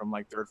bottom tier from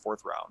like third,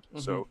 fourth round.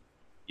 So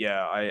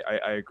yeah,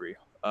 I agree.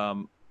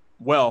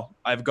 Well,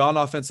 I've gone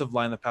offensive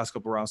line the past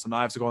couple rounds, so now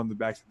I have to go on the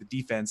back to the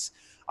defense.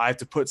 I have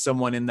to put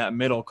someone in that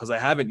middle because I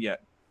haven't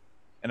yet,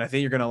 and I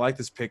think you're gonna like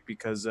this pick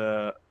because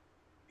I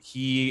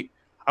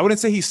wouldn't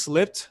say he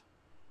slipped,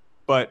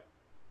 but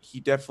he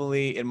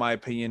definitely, in my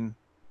opinion,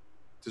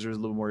 deserves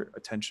a little more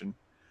attention.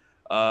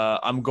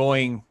 I'm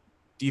going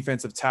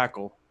defensive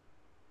tackle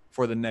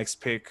for the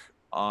next pick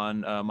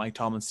on Mike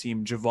Tomlin's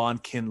team,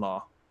 Javon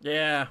Kinlaw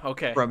Yeah,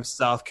 okay. from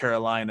South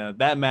Carolina.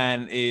 That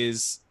man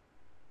is,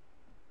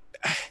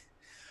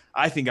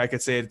 I think I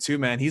could say it too,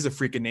 man. He's a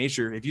freak of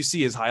nature. If you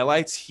see his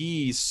highlights,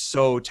 he's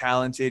so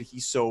talented.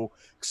 He's so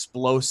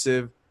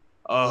explosive.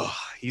 Oh,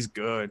 he's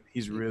good.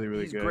 He's really,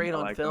 really he's good. great I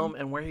on like film,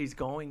 him. and where he's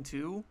going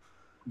to,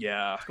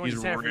 Yeah, going to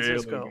he's San really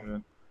Francisco.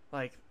 good.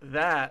 like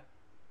that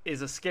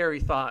is a scary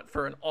thought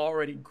for an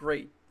already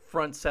great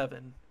front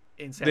seven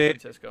in San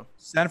Francisco.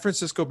 San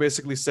Francisco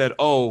basically said,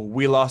 "Oh,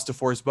 we lost to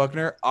Forrest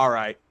Buckner. All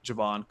right,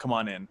 Javon, come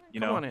on in." You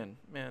Come know, on in,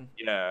 man.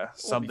 yeah, fine.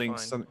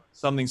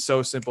 something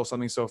so simple,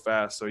 something so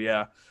fast. So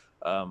yeah,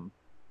 I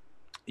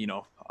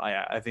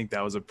think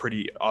that was a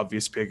pretty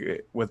obvious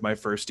pick with my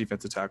first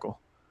defensive tackle.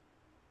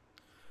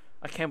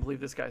 I can't believe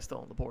this guy's still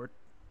on the board.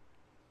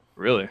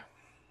 Really?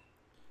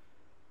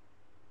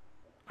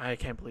 I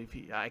can't believe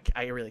I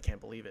really can't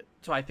believe it.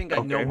 So I think I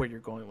know Okay. where you're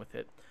going with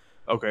it.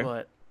 Okay.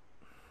 But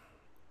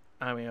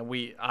I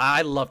mean,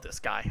 I love this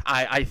guy.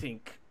 I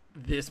think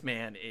this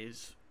man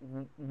is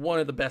one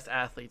of the best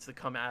athletes to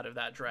come out of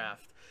that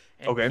draft,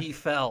 and Okay. he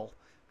fell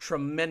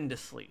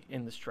tremendously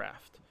in this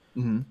draft.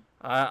 Mm-hmm.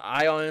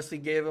 I honestly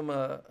gave him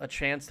a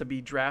chance to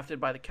be drafted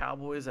by the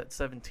Cowboys at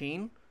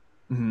 17,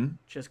 Mm-hmm.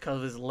 just because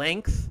of his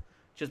length,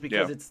 just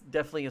because Yeah. it's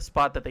definitely a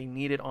spot that they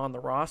needed on the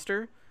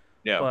roster.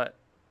 Yeah. But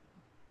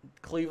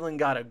Cleveland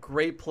got a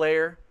great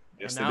player,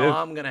 Yes, and they now did.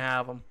 I'm going to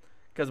have him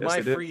because Yes, my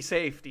they did. free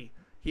safety,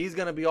 he's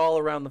going to be all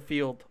around the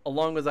field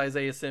along with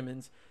Isaiah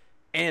Simmons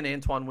and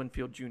Antoine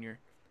Winfield Jr.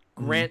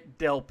 Grant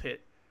Delpit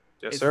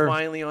Mm-hmm. Yes, is sir.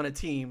 finally on a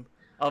team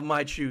of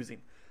my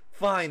choosing.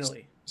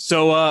 Finally.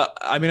 So,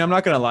 I mean, I'm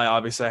not gonna lie.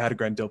 Obviously, I had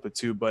Grant Delpit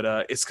too, but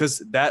it's because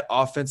that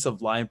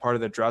offensive line part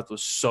of the draft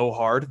was so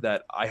hard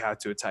that I had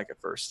to attack it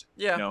first.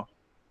 Yeah. You know?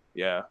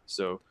 Yeah.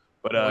 So,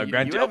 but Well,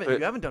 Grant you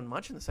Delpit. haven't done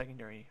much in the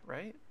secondary,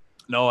 right?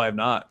 No, I have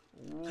not.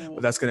 Ooh,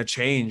 But that's gonna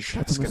change.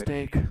 that's a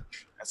mistake.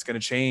 That's gonna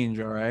change.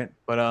 All right.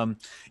 But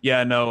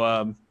yeah,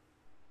 no.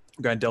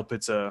 Grant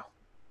Delpit's a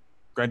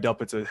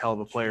hell of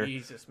a player.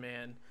 Jesus,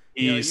 man.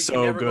 He's you so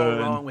can never good.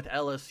 go wrong with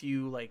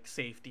LSU like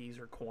safeties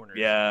or corners.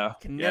 Yeah.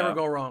 Can yeah. never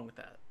go wrong with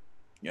that.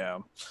 Yeah,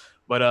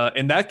 but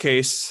in that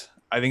case,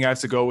 I think I have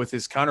to go with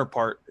his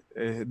counterpart,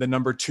 the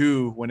number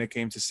 2 when it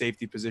came to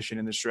safety position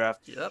in this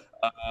draft, Yep.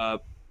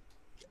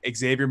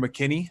 Xavier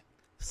McKinney.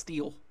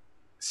 Steal.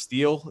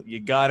 Steele,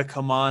 you gotta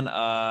come on.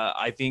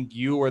 I think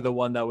you were the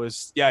one that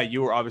was,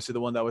 you were obviously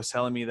the one that was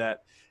telling me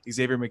that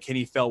Xavier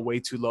McKinney fell way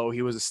too low.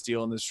 He was a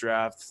steal in this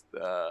draft.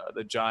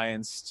 The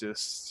Giants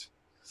just,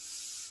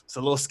 it's a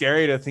little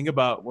scary to think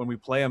about when we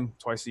play them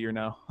twice a year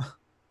now.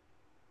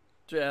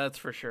 Yeah, that's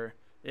for sure.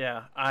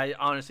 Yeah, I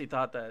honestly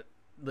thought that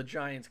the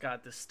Giants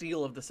got the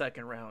steal of the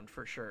second round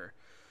for sure,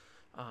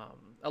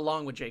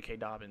 along with J.K.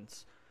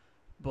 Dobbins.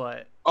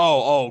 But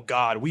Oh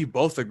God, we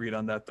both agreed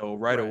on that though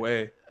right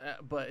away.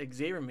 But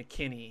Xavier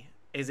McKinney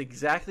is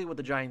exactly what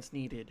the Giants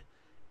needed,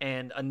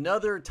 and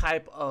another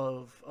type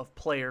of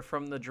player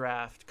from the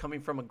draft coming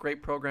from a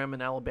great program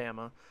in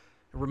Alabama.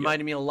 It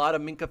reminded me a lot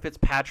of Minkah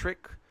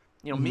Fitzpatrick.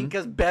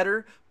 Minka's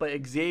better, but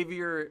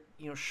Xavier,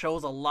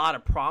 shows a lot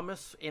of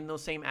promise in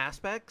those same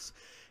aspects.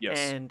 Yes.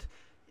 And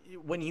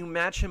when you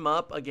match him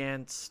up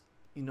against,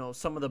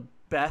 some of the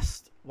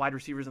best wide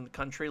receivers in the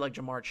country, like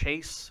Jamar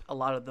Chase, a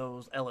lot of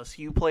those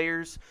LSU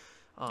players,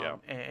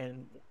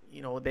 and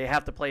they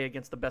have to play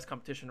against the best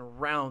competition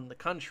around the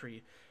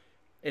country.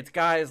 It's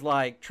guys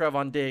like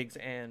Trevon Diggs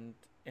and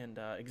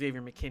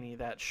Xavier McKinney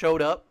that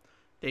showed up.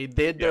 They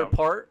did their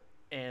part,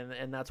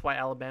 and that's why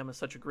Alabama is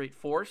such a great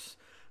force.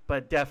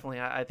 But definitely,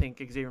 I think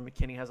Xavier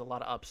McKinney has a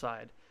lot of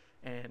upside.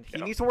 And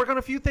he needs to work on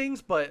a few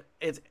things, but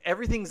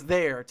everything's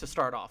there to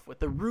start off with.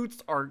 The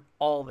roots are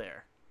all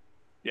there.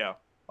 Yeah.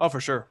 Oh, for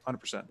sure.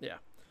 100%. Yeah.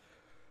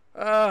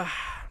 I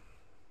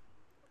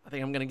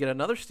think I'm going to get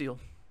another steal.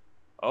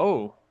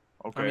 Oh,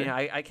 okay. I mean,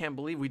 I can't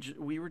believe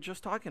we were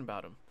just talking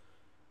about him.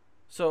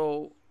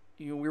 So,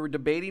 we were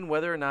debating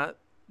whether or not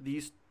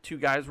these two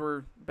guys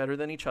were better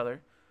than each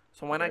other.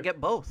 So why not get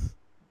both?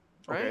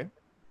 Right?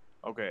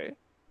 Okay.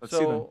 Let's see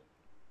then. So,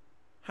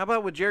 how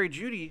about with Jerry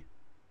Jeudy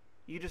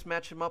you just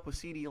match him up with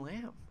CeeDee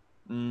Lamb.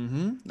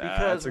 Mm-hmm.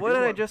 Because what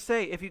did I just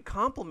say? If you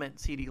complement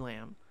CeeDee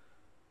Lamb,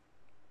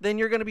 then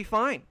you're going to be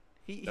fine.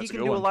 He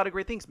can do a lot of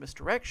great things.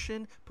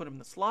 Misdirection, put him in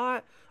the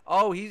slot.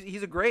 Oh,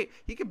 he's a great.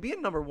 He could be a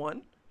number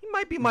one. He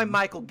might be my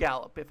Michael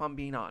Gallup, if I'm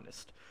being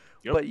honest.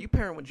 Yep. But you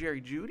pair him with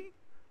Jerry Jeudy?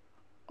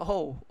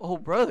 Oh,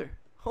 brother.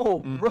 Oh,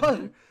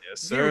 brother.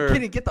 Yes, Jerry sir.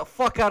 Kinney, get the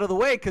fuck out of the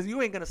way because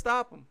you ain't going to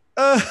stop him.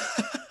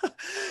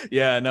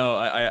 Yeah, no,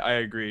 I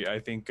agree. I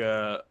think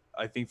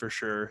for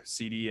sure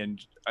CD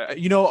and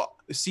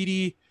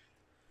CD.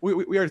 We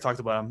already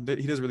talked about him.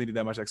 He doesn't really need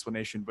that much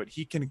explanation, but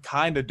he can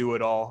kind of do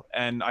it all,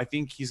 and I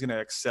think he's gonna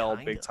excel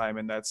big time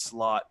in that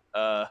slot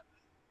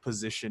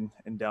position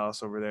in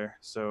Dallas over there.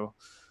 So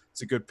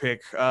it's a good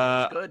pick.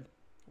 Good.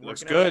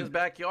 Looks Working out in good. his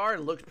backyard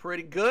looks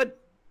pretty good.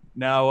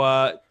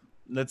 Now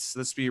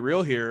let's be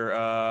real here.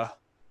 I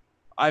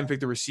haven't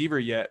picked a receiver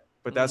yet,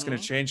 but that's gonna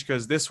change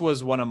because this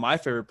was one of my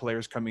favorite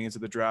players coming into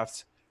the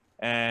draft,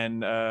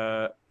 and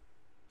I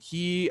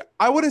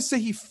wouldn't say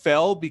he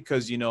fell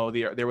because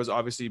there was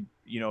obviously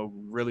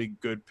really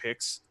good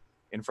picks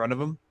in front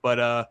of him,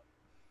 but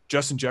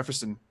Justin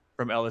Jefferson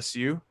from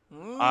LSU,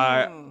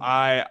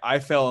 I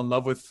fell in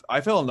love with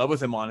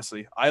him,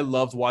 honestly. I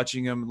loved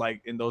watching him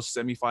like in those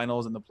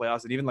semifinals and the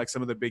playoffs and even like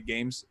some of the big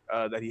games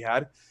that he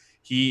had.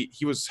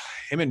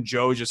 Him and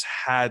Joe just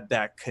had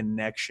that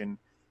connection.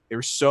 They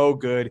were so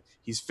good.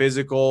 He's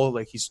physical,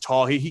 like he's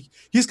tall.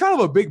 He's kind of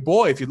a big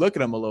boy if you look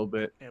at him a little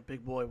bit. Yeah,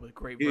 big boy with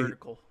great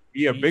vertical.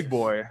 Yeah, Jesus. big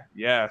boy.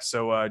 Yeah.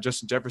 So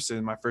Justin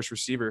Jefferson, my first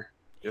receiver.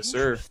 Yes,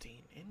 sir.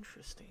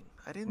 Interesting.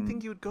 I didn't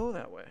think you would go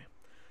that way.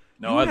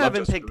 No, you I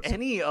haven't picked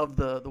any of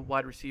the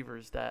wide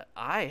receivers that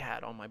I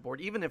had on my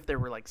board, even if they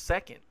were like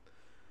second.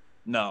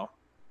 No.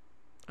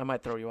 I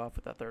might throw you off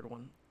with that third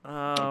one.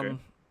 Okay.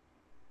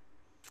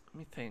 Let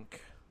me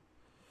think.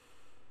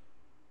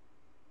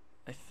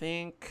 I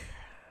think.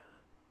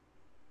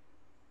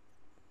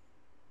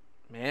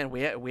 Man,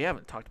 we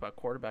haven't talked about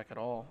quarterback at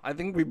all. I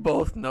think we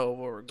both know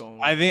where we're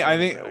going. I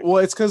think. Well,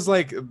 it's because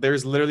like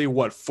there's literally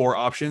 4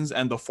 options,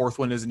 and the fourth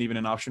one isn't even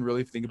an option, really.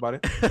 If you think about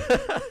it.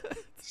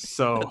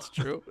 So that's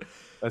true.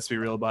 Let's be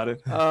real about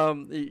it.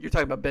 You're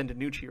talking about Ben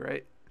DiNucci,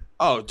 right?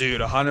 Oh,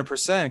 dude,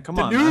 100%. Come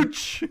on, man.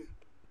 DiNucci.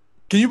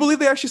 Can you believe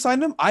they actually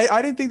signed him?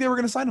 I didn't think they were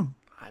going to sign him.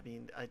 I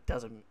mean, it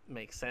doesn't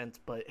make sense,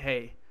 but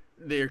hey,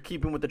 they're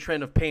keeping with the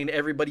trend of paying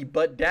everybody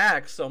but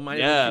Dak, so might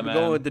as well keep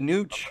going with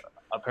DiNucci.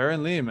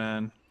 Apparently,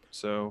 man.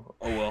 So,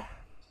 oh well.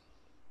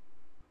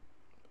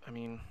 I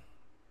mean,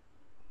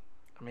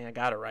 I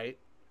got it right.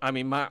 I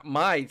mean,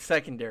 my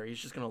secondary is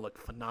just gonna look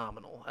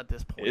phenomenal at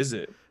this point. Is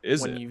it?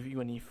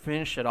 When you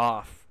finish it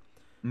off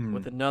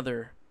with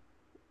another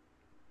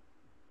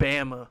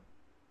Bama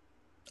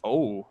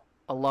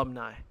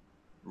alumni.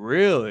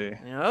 Really?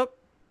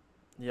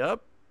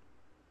 Yep.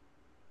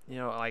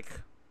 Like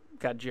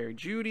got Jerry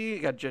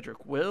Jeudy, got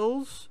Jedrick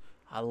Wills.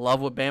 I love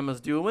what Bama's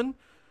doing.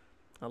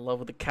 I love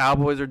what the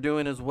Cowboys are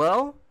doing as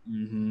well.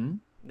 Mm-hmm.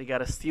 They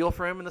got a steal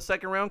for him in the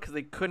second round because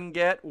they couldn't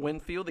get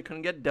Winfield. They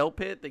couldn't get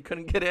Delpit. They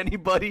couldn't get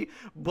anybody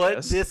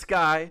but this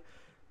guy.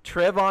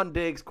 Trevon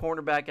Diggs,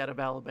 cornerback out of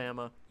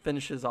Alabama,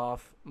 finishes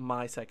off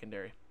my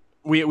secondary.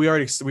 We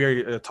already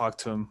talked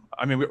to him.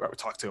 I mean, we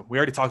talked to him. We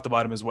already talked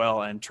about him as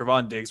well. And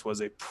Trevon Diggs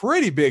was a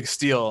pretty big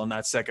steal in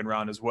that second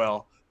round as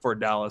well for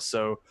Dallas.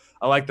 So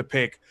I like the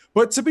pick.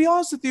 But to be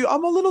honest with you,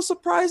 I'm a little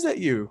surprised at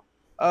you.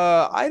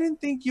 I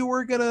didn't think you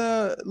were going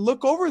to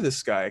look over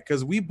this guy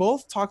because we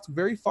both talked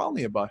very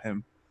fondly about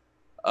him.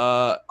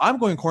 I'm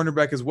going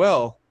cornerback as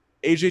well.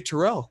 AJ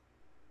Terrell.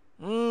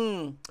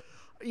 You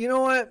know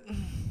what?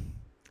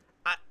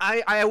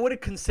 I would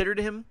have considered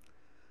him.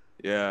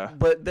 Yeah.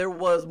 But there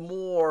was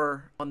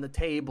more on the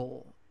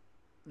table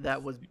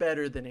that was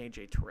better than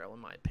AJ Terrell, in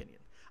my opinion.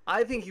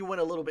 I think he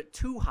went a little bit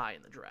too high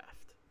in the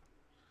draft.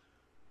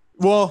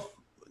 Well,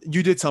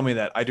 you did tell me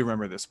that. I do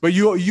remember this. But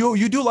you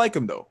do like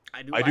him though.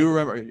 I do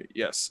remember.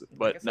 Yes,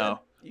 but like no.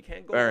 You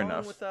can't go Fair wrong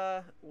enough.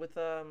 with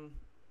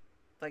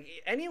like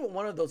any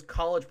one of those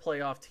college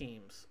playoff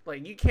teams.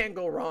 Like you can't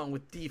go wrong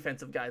with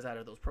defensive guys out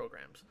of those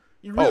programs.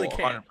 You really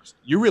can't. 100%.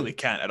 You really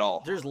can't at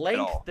all. There's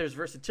length, there's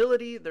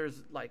versatility,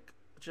 there's like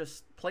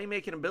just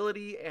playmaking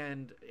ability,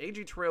 and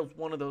AJ Terrell's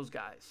one of those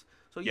guys.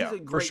 So he's a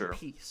great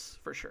piece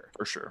for sure.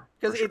 For sure.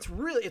 Because it's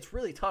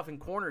really tough in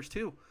corners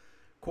too.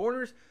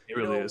 Corners, it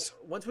really is.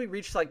 Once we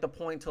reached like the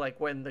point to like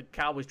when the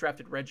Cowboys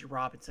drafted Reggie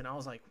Robinson, I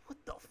was like, what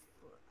the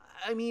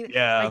I mean,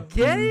 I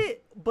get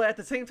it, but at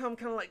the same time, I'm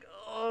kind of like,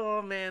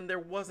 oh man, there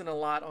wasn't a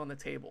lot on the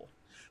table.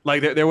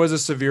 Like there was a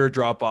severe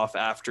drop off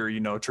after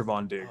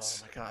Trevon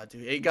Diggs. Oh my god,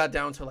 dude! It got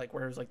down to like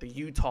where it was like the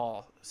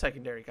Utah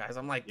secondary guys.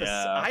 I'm like,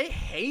 I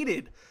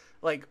hated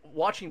like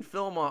watching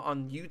film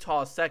on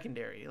Utah's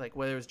secondary, like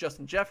whether it was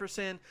Justin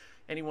Jefferson,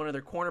 any one of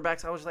their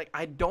cornerbacks. I was like,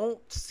 I don't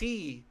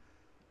see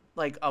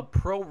like a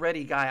pro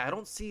ready guy. I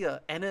don't see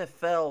a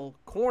NFL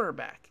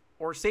cornerback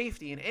or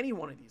safety in any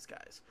one of these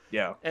guys.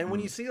 Yeah. And when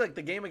you see like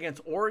the game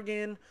against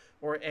Oregon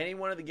or any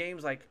one of the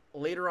games like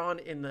later on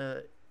in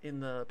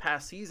the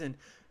past season,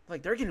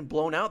 like they're getting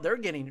blown out. They're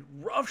getting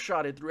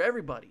roughshotted through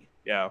everybody.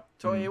 Yeah.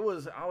 So I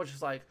was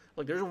just like,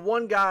 look, there's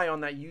one guy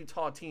on that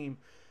Utah team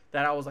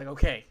that I was like,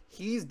 okay,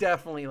 he's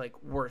definitely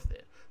like worth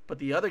it. But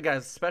the other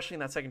guys, especially in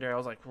that secondary, I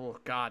was like, oh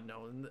God,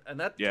 no. And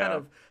that's kind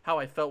of how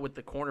I felt with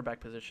the cornerback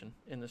position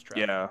in this draft.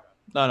 Yeah.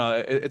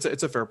 No, it's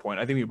a fair point.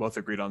 I think we both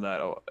agreed on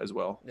that as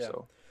well. Yeah.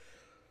 So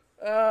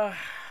Let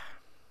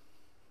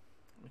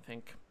me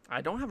think.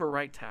 I don't have a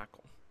right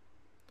tackle.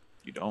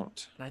 you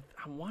don't. And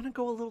I want to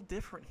go a little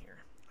different here.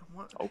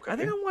 Okay. I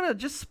think I want to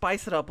just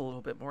spice it up a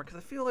little bit more because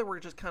I feel like we're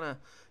just kind of,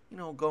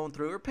 going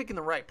through. We're picking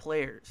the right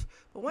players.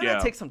 But why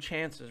not take some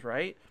chances,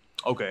 right?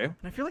 Okay. And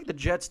I feel like the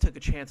Jets took a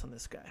chance on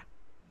this guy.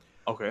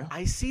 Okay.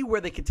 I see where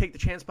they could take the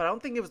chance, but I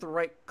don't think it was the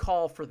right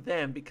call for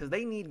them because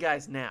they need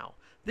guys now.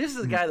 This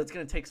is a guy that's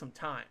going to take some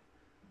time.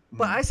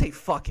 But I say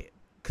fuck it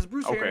because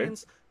Bruce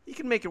Arians, he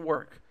can make it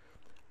work.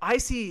 I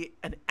see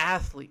an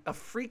athlete, a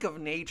freak of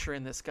nature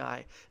in this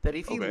guy that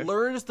if he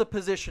learns the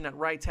position at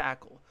right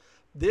tackle,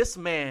 this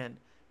man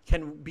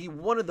can be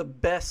one of the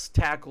best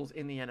tackles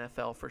in the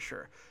NFL for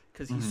sure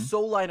because he's so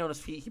light on his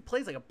feet. He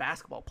plays like a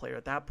basketball player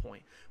at that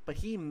point, but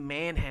he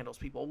manhandles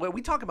people. When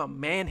we talk about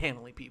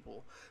manhandling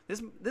people,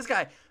 this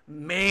guy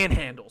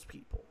manhandles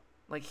people.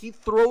 Like he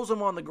throws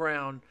them on the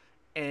ground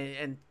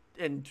and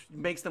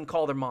makes them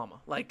call their mama.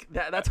 Like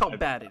that's how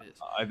bad it is.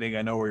 I think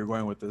I know where you're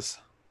going with this.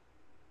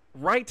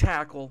 Right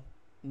tackle,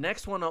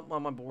 next one up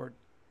on my board,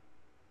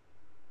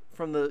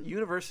 from the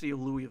University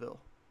of Louisville.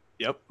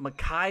 Yep.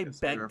 Mekhi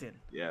Becton.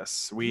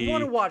 Yes. You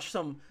want to watch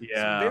some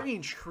very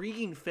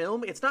intriguing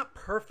film. It's not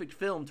perfect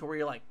film to where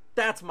you're like,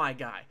 that's my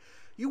guy.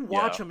 You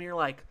watch him and you're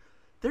like,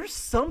 there's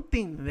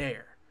something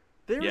there.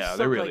 There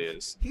really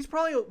is. He's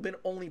probably been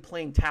only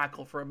playing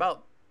tackle for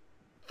about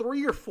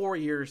 3 or 4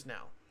 years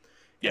now.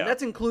 And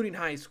that's including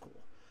high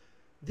school.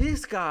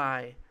 This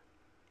guy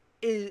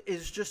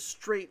is just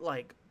straight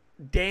like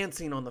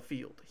dancing on the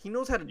field. He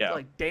knows how to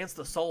like dance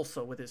the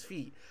salsa with his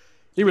feet.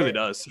 He really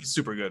does. He's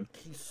super good.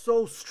 He's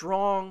so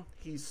strong.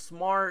 He's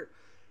smart.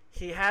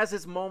 He has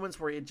his moments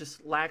where it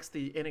just lacks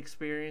the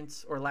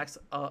inexperience or lacks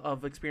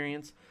of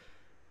experience.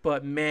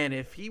 But, man,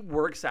 if he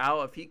works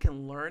out, if he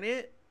can learn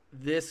it,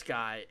 this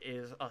guy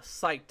is a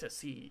sight to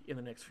see in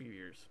the next few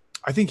years.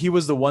 I think he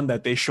was the one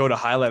that they showed a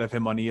highlight of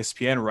him on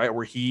ESPN, right?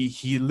 Where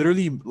he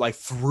literally like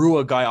threw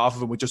a guy off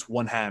of him with just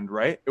one hand,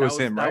 right? It was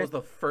him, right? That was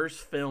the first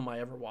film I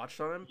ever watched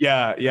on him.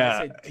 Yeah.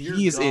 Said,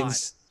 he is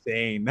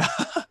insane.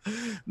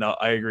 No,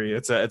 I agree.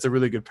 It's a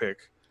really good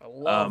pick. I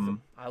love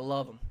him. I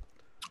love him.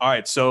 All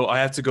right, so I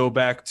have to go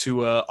back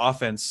to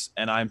offense,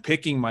 and I'm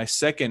picking my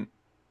second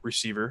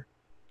receiver.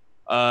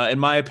 In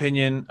my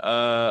opinion,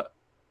 I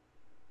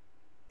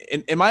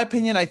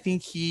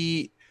think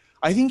he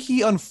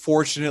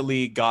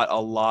unfortunately got a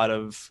lot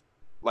of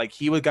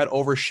got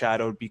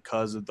overshadowed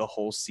because of the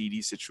whole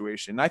CD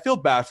situation. And I feel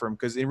bad for him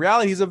because in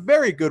reality he's a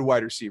very good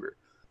wide receiver.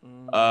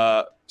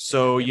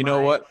 So you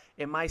know what?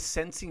 Am I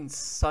sensing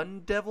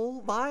Sun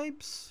Devil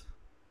vibes?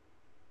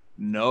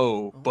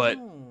 No, but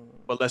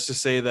let's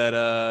just say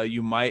that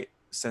you might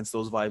sense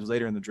those vibes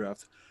later in the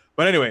draft.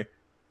 But anyway,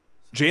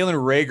 Jalen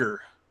Reagor.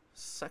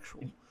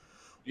 Sexual.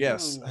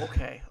 Yes. Ooh,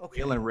 okay.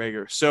 Jalen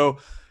Reagor. So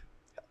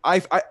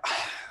I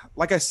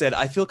like I said,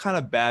 I feel kind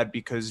of bad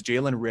because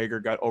Jalen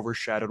Reagor got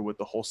overshadowed with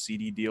the whole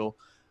CD deal.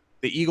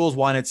 The Eagles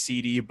wanted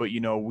CD, but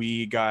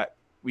we got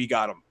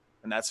him,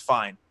 and that's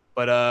fine.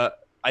 But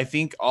I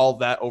think all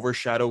that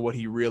overshadowed what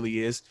he really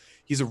is.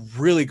 He's a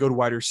really good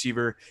wide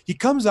receiver. He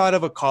comes out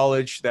of a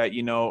college that,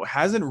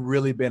 hasn't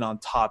really been on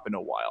top in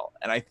a while.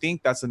 And I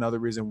think that's another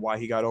reason why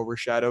he got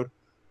overshadowed.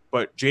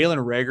 But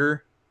Jalen Reagor,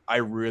 I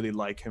really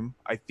like him.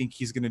 I think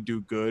he's going to do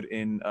good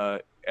in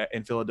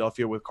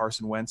Philadelphia with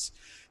Carson Wentz.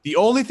 The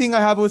only thing I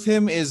have with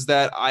him is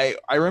that I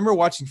remember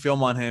watching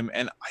film on him,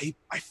 and I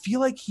feel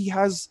like he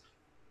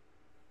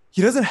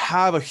doesn't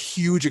have a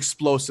huge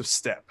explosive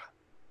step.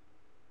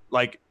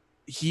 Like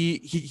he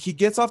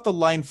gets off the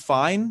line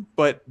fine,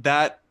 but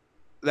that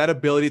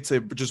ability to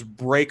just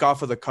break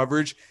off of the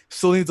coverage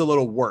still needs a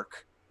little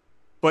work.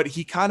 But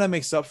he kind of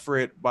makes up for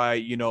it by,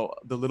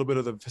 the little bit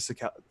of the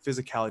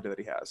physicality that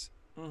he has.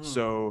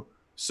 Mm-hmm.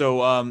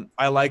 So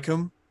I like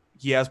him.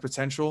 He has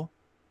potential,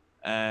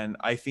 and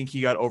I think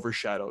he got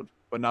overshadowed,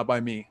 but not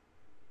by me.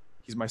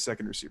 He's my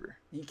second receiver.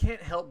 You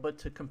can't help but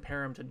to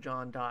compare him to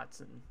John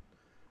Dotson.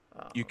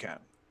 You can.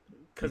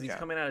 Because he's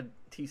coming out of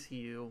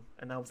TCU,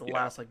 and that was the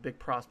last big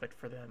prospect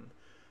for them.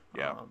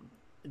 Yeah.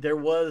 There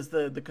was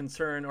the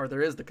concern, or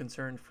there is the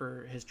concern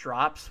for his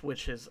drops,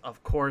 which is,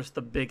 of course,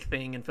 the big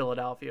thing in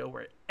Philadelphia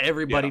where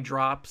everybody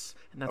drops,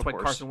 and that's why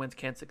Carson Wentz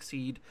can't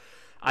succeed.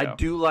 I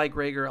do like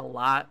Reagor a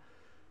lot.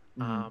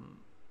 Mm-hmm.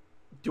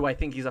 Do I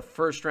think he's a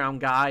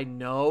first-round guy?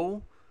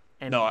 No.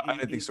 And no, I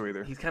didn't think so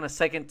either. He's kind of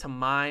second to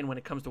mine when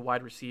it comes to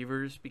wide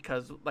receivers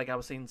because, like I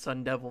was saying,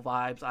 Sun Devil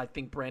vibes. I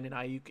think Brandon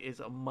Ayuk is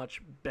a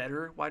much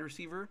better wide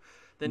receiver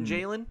than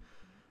Jalen.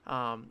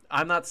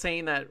 I'm not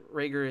saying that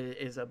Reagor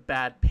is a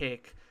bad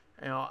pick.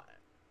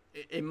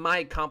 It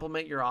might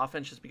complement your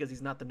offense just because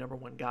he's not the number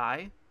one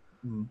guy.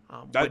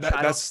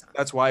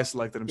 That's why I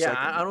selected him second.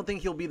 I don't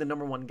think he'll be the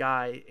number one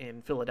guy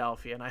in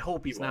Philadelphia, and I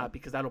hope he's not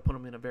because that'll put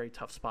him in a very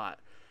tough spot.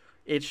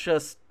 It's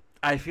just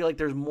I feel like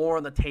there's more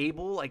on the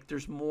table, like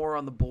there's more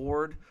on the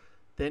board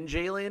than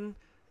Jalen.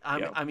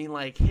 I mean,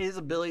 like his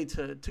ability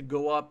to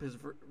go up, his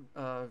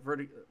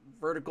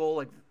vertical,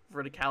 like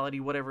verticality,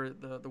 whatever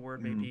the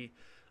word may be.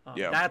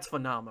 That's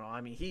phenomenal.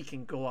 I mean, he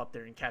can go up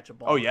there and catch a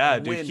ball. Oh yeah,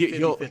 and dude. win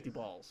He'll 50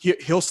 balls.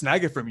 He'll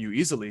snag it from you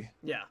easily.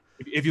 Yeah,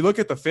 If you look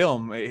at the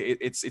film,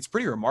 it's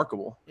pretty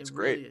remarkable. It's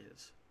great. Really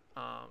is.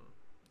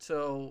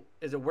 So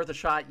is it worth a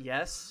shot?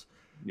 Yes.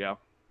 Yeah.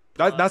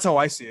 That's how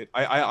I see it.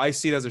 I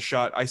see it as a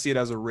shot. I see it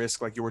as a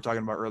risk, like you were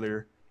talking about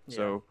earlier. Yeah.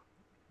 So,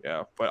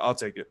 yeah, but I'll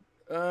take it.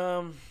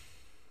 I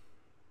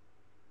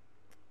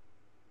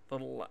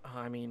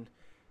mean,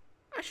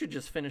 I should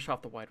just finish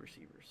off the wide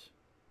receivers.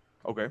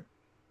 Okay.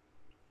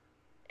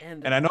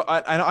 And I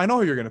know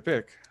who you're gonna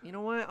pick. You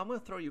know what? I'm gonna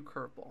throw you a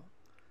curveball.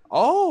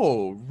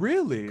 Oh,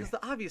 really? Because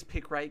the obvious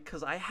pick, right?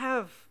 Because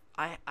I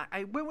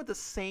went with the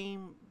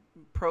same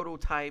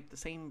prototype, the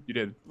same You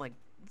did. like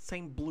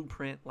same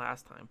blueprint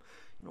last time.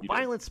 You did.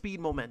 Violent speed,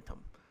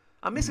 momentum.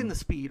 I'm missing the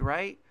speed,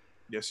 right?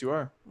 Yes, you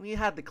are. We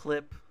had the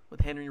clip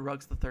with Henry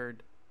Ruggs III,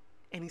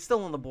 and he's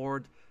still on the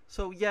board.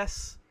 So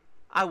yes,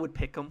 I would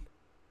pick him,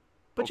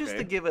 but just to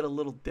Okay. give it a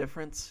little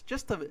difference,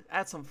 just to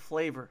add some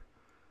flavor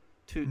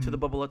to the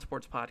Bubba Lutz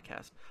Sports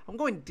podcast, I'm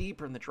going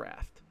deeper in the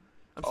draft.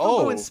 I'm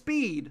still going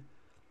speed,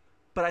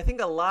 but I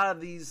think a lot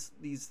of these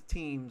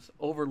teams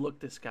overlook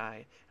this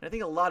guy, and I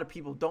think a lot of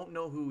people don't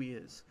know who he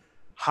is.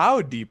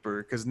 How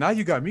deeper? Because now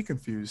you got me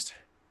confused.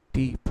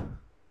 Deep,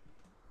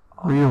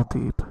 real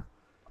deep.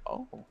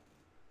 Oh,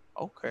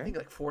 I okay. think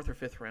like 4th or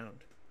 5th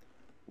round.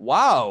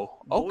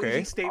 Wow. Okay.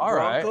 Boise State All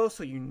right. Broncos,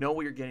 so you know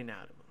what you're getting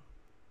out of him.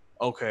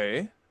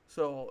 Okay.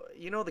 So,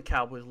 you know the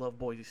Cowboys love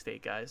Boise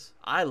State guys.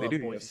 I love do,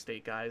 Boise yes.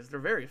 State guys. They're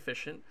very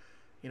efficient.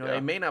 You know, Yeah. they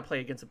may not play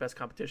against the best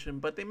competition,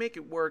 but they make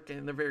it work,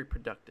 and they're very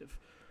productive.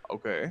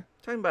 Okay.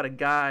 Talking about a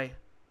guy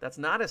that's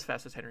not as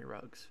fast as Henry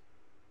Ruggs,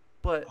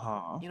 but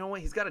Huh. you know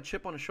what? He's got a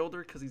chip on his shoulder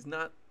because he's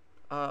not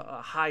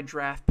a high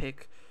draft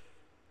pick.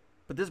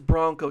 But this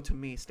Bronco, to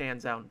me,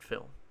 stands out in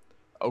film.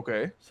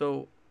 Okay.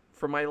 So,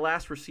 for my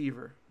last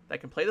receiver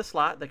that can play the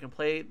slot, that can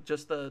play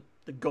just the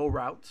go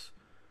routes,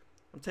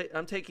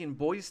 I'm taking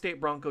Boise State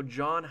Bronco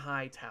John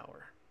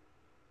Hightower.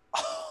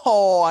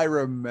 Oh, I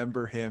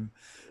remember him.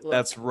 Look,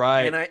 That's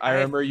right. and I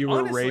remember you were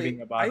honestly,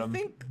 raving about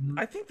him.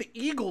 I think the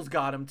Eagles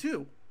got him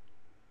too.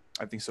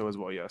 I think so as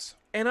well. Yes.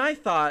 And I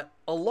thought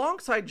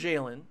alongside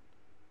Jalen,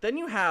 then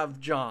you have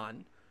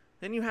John,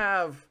 then you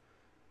have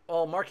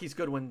Marquise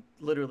Goodwin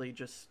literally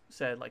just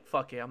said like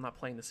fuck it, I'm not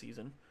playing the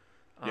season.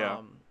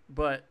 Yeah.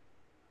 But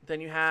then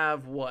you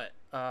have what?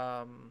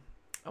 I'm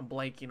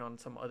blanking on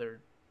some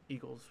other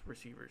Eagles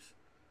receivers.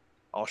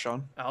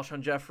 Alshon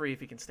Jeffrey, if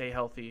he can stay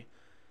healthy.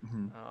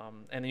 And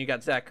then you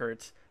got Zach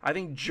Ertz. I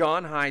think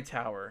John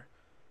Hightower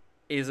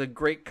is a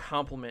great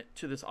complement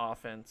to this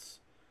offense.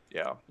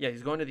 Yeah. Yeah,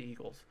 he's going to the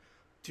Eagles.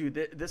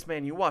 Dude, this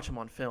man, you watch him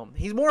on film.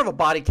 He's more of a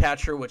body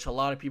catcher, which a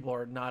lot of people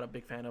are not a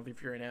big fan of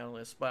if you're an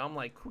analyst. But I'm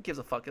like, who gives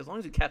a fuck as long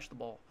as you catch the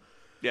ball?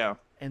 Yeah.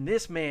 And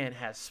this man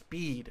has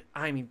speed.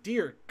 I mean,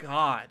 dear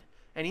God.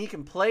 And he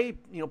can play,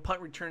 punt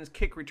returns,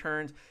 kick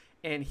returns,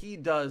 and he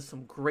does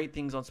some great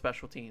things on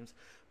special teams.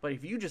 But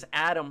if you just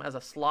add him as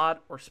a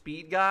slot or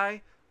speed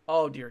guy,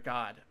 oh, dear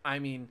God. I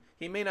mean,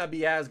 he may not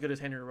be as good as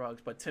Henry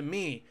Ruggs, but to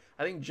me,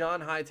 I think John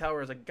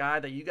Hightower is a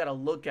guy that you got to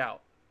look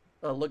out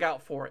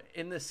for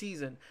in the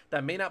season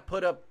that may not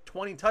put up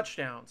 20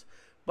 touchdowns,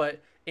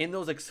 but in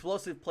those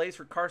explosive plays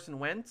for Carson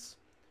Wentz,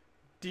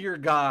 dear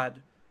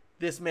God,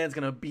 this man's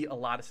going to beat a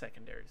lot of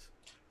secondaries.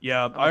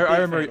 Yeah. I'm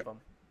a big fan of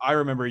him. I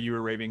remember you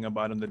were raving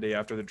about him the day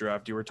after the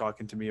draft. You were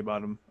talking to me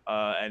about him.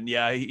 And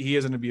yeah, he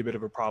is going to be a bit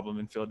of a problem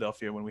in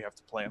Philadelphia when we have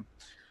to play him.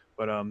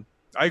 But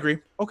I agree.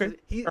 Okay.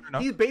 Fair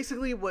enough. He's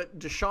basically what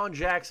Deshaun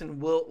Jackson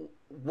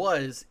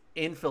was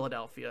in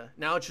Philadelphia.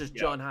 Now it's just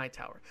John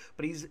Hightower.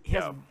 But he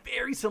has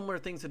very similar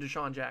things to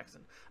Deshaun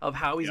Jackson of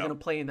how he's going to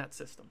play in that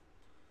system.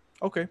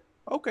 Okay.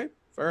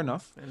 Fair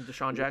enough. And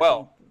Deshaun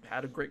Jackson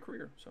had a great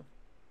career. So.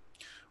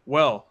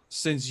 Well,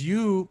 since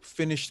you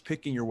finished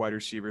picking your wide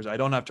receivers, I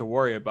don't have to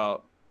worry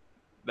about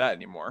that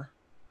anymore.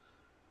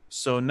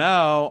 So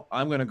now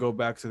I'm going to go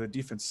back to the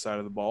defensive side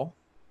of the ball.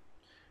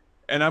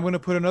 And I'm going to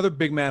put another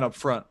big man up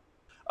front.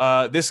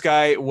 This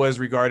guy was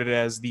regarded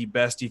as the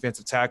best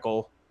defensive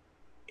tackle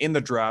in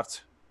the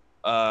draft,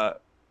 right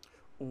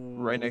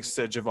next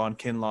to Javon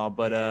Kinlaw.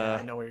 But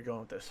I know where you're going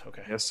with this.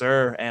 Okay. Yes,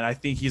 sir. And I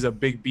think he's a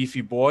big,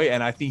 beefy boy,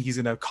 and I think he's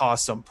going to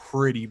cause some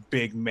pretty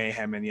big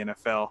mayhem in the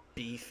NFL.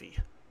 Beefy.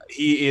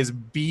 He is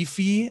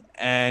beefy,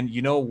 and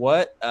you know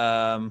what?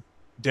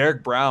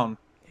 Derek Brown.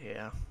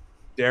 Yeah.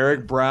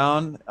 Derek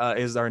Brown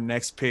is our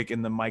next pick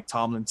in the Mike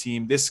Tomlin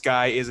team. This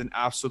guy is an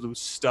absolute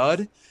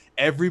stud.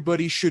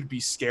 Everybody should be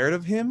scared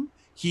of him.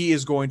 He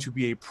is going to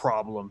be a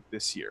problem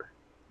this year.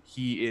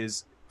 He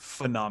is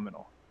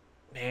phenomenal.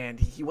 Man,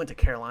 he went to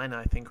Carolina,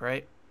 I think,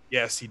 right?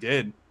 Yes, he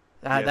did.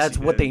 That's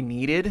what they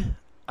needed.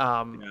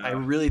 I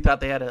really thought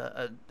they had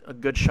a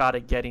good shot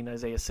at getting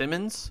Isaiah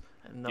Simmons,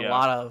 and a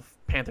lot of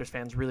Panthers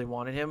fans really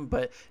wanted him.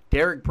 But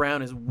Derek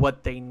Brown is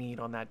what they need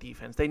on that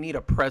defense. They need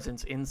a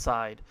presence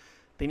inside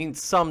They need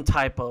some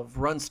type of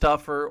run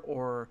stuffer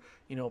or,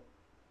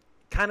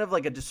 kind of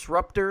like a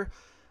disruptor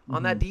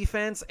on that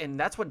defense, and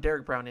that's what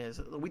Derek Brown is.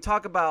 We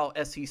talk about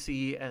SEC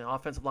and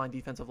offensive line,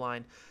 defensive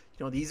line.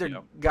 These are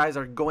guys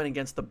are going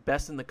against the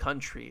best in the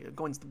country,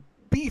 going against the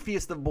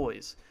beefiest of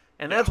boys,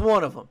 and that's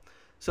one of them.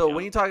 So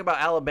when you talk about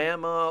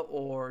Alabama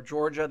or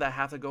Georgia that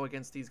have to go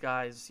against these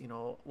guys,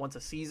 once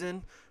a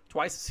season,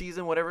 twice a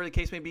season, whatever the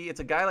case may be, it's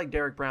a guy like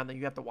Derek Brown that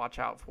you have to watch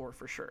out for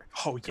sure.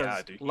 Oh,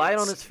 yeah, dude. Light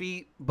on his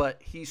feet,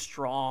 but he's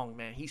strong,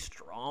 man. He's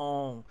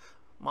strong.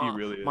 He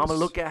really is. Mama,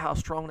 look at how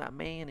strong that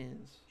man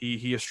is.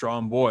 He a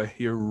strong boy.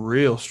 He a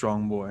real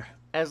strong boy.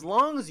 As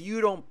long as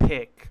you don't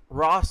pick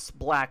Ross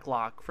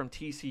Blacklock from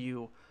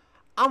TCU,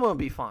 I'm going to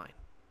be fine.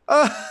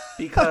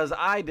 Because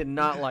I did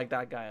not like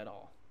that guy at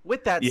all.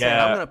 With that said,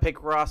 I'm going to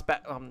pick Ross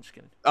back. Oh, I'm just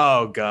kidding.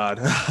 Oh, God.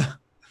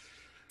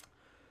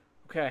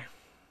 Okay.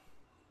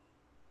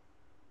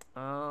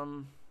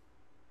 You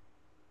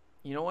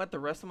know what? The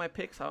rest of my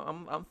picks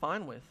I'm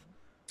fine with.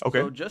 Okay.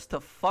 So just to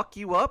fuck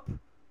you up.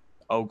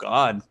 Oh,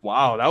 God.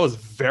 Wow, that was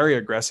very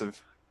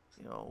aggressive.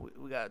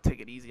 We got to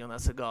take it easy on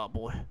that cigar,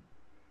 boy.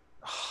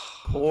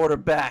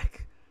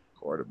 Quarterback.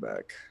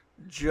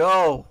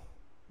 Joe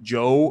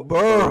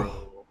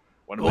Burrow.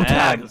 What a Go man.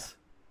 Tigers.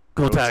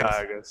 Go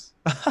Tigers.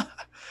 Tigers.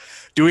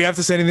 Do we have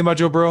to say anything about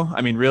Joe Burrow?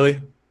 I mean,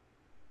 really?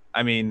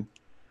 I mean,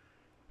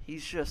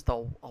 he's just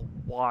a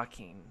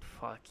walking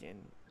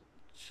fucking.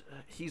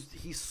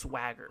 He's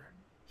swagger.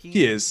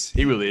 He is.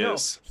 He really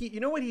is. You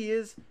know what he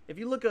is? If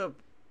you look up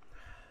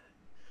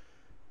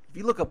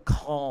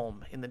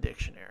calm in the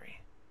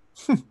dictionary,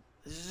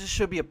 this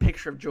should be a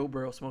picture of Joe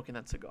Burrow smoking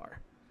that cigar.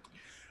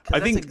 I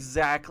think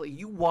exactly.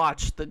 You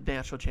watch the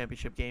national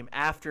championship game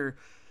after,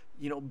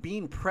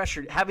 being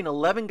pressured, having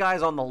 11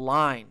 guys on the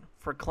line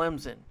for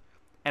Clemson,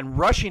 and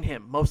rushing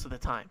him most of the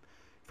time.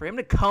 For him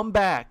to come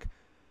back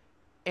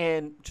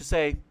and just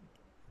say,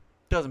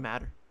 doesn't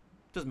matter.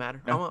 Yeah.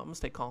 I'm gonna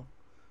stay calm,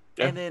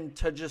 and then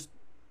to just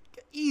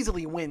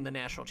easily win the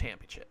national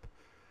championship,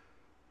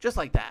 just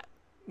like that.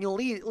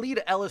 Lead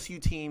an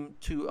LSU team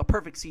to a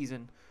perfect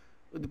season,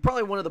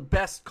 probably one of the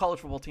best college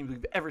football teams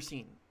we've ever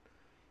seen.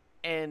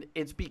 And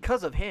it's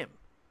because of him.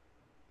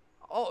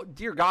 Oh,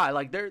 dear God.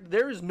 Like,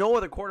 there is no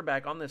other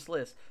quarterback on this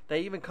list that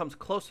even comes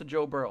close to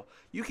Joe Burrow.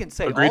 You can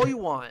say all you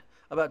want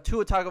about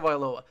Tua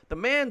Tagovailoa. The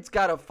man's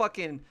got a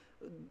fucking,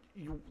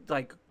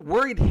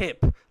 worried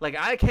hip. Like,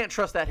 I can't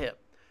trust that hip.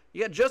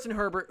 You got Justin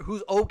Herbert,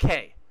 who's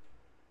okay.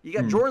 You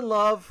got Jordan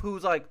Love,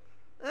 who's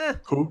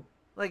Who?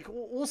 Like,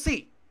 we'll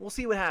see. We'll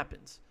see what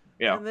happens.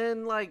 Yeah. And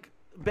then,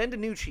 Ben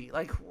DiNucci.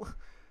 Like,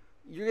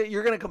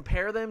 you're going to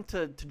compare them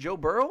to Joe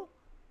Burrow?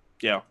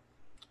 Yeah.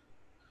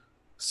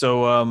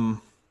 So,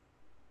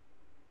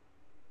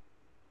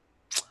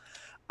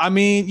 I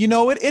mean,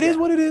 it is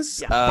what it is.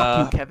 Yeah,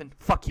 fuck you, Kevin.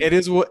 Fuck you. It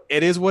is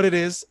what it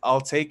is.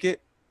 I'll take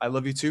it. I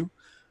love you too.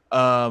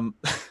 But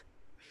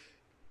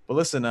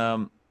listen,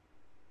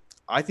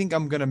 I think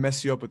I'm gonna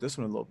mess you up with this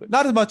one a little bit.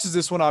 Not as much as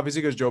this one,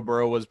 obviously, because Joe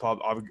Burrow was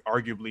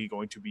arguably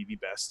going to be the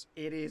best.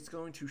 It is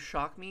going to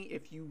shock me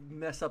if you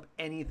mess up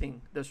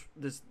anything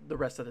the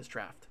rest of this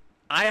draft.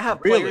 I have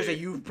players that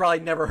you've probably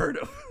never heard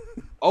of.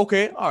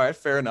 Okay, all right,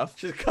 fair enough.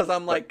 Just because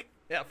I'm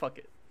fuck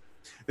it.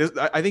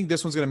 I think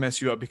this one's gonna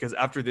mess you up because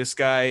after this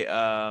guy,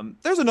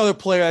 there's another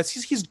player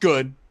he's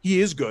good.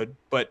 He is good,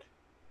 but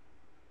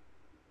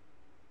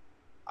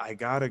I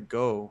gotta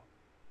go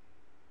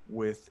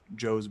with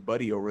Joe's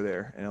buddy over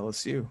there in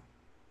LSU.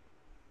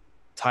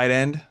 Tight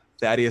end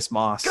Thaddeus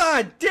Moss.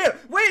 God damn!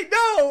 Wait,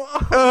 no!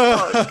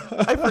 Oh,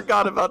 I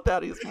forgot about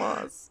Thaddeus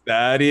Moss.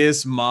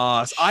 Thaddeus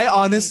Moss. I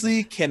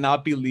honestly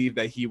cannot believe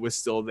that he was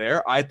still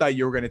there. I thought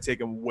you were going to take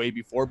him way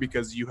before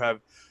because you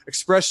have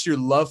expressed your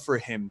love for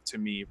him to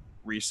me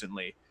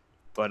recently.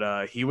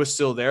 But he was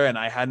still there, and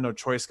I had no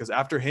choice because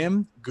after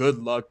him, good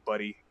luck,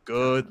 buddy.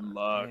 Good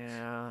luck.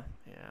 Yeah.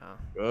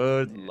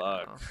 Good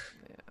luck.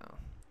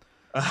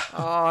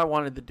 I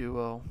wanted the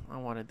duo.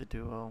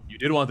 You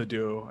did want the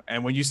duo,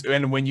 and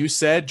when you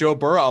said Joe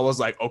Burrow, I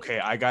was like, okay,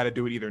 I got to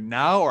do it either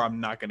now or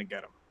I'm not gonna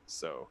get him.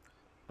 So,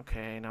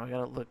 okay, now I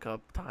gotta look up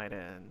tight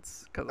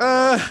ends because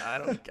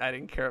I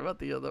didn't care about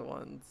the other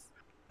ones.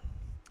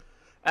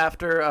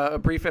 After a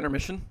brief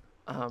intermission,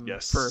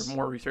 for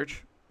more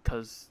research,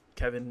 because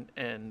Kevin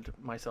and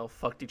myself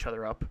fucked each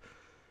other up.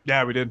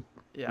 Yeah, we did.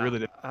 Yeah, we really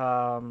did.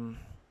 Let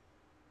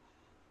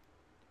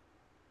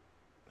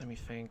me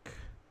think.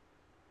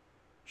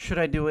 Should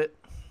I do it?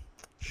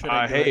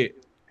 Hey,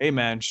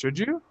 man, should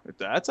you?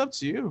 That's up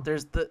to you.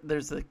 There's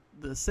the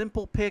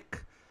simple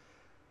pick,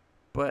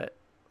 but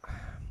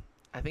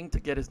I think to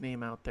get his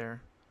name out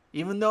there,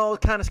 even though I'm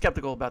kind of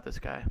skeptical about this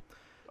guy.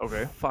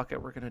 Okay. Fuck it,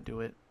 we're gonna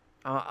do it.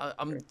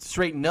 I'm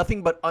straight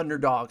nothing but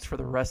underdogs for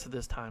the rest of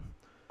this time.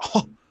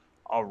 Oh,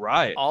 all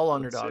right. All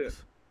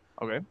underdogs.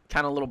 Okay.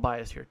 Kind of a little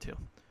biased here too.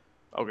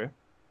 Okay.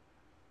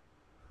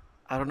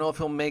 I don't know if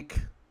he'll make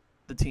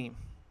the team.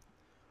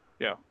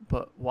 Yeah.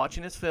 But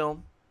watching his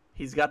film,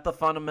 he's got the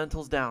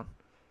fundamentals down.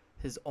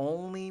 His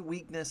only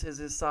weakness is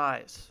his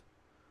size.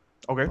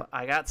 Okay. But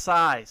I got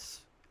size.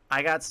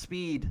 I got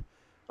speed.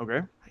 Okay.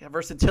 I got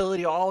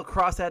versatility all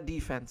across that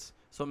defense.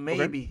 So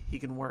maybe he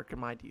can work in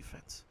my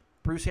defense.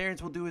 Bruce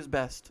Arians will do his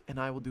best, and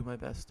I will do my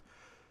best.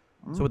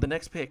 So with the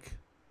next pick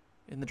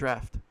in the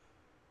draft,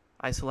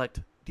 I select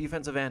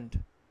defensive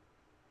end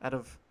out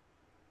of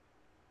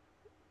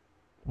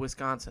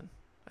Wisconsin,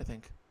 I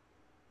think.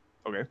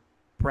 Okay.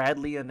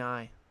 Bradley and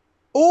I.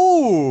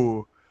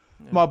 Oh,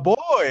 Yeah. my boy.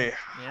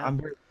 Yeah.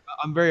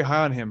 I'm very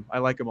high on him. I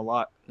like him a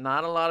lot.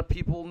 Not a lot of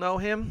people know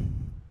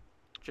him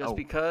just Oh.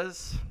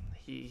 because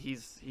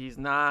he's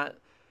not,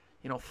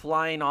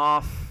 flying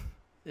off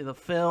in the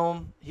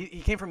film.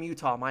 He came from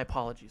Utah. My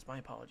apologies.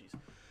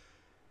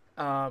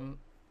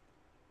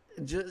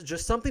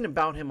 Just something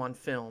about him on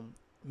film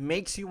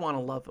makes you want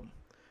to love him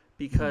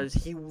because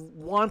he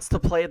wants to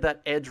play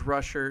that edge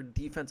rusher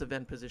defensive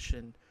end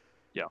position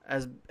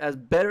as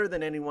better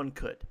than anyone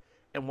could.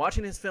 And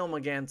watching his film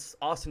against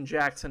Austin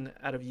Jackson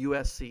out of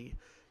USC,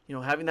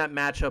 having that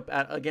matchup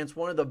against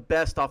one of the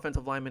best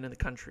offensive linemen in the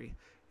country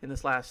in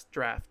this last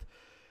draft,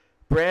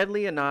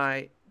 Bradley and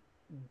I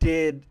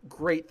did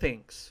great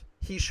things.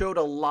 He showed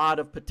a lot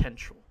of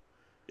potential.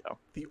 Yeah.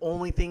 The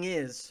only thing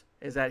is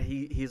that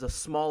he's a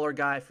smaller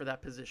guy for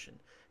that position.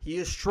 He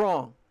is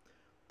strong,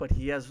 but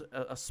he has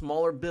a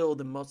smaller build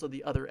than most of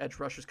the other edge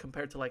rushers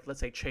compared to, like, let's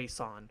say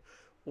Chason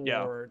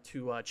or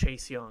to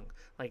Chase Young.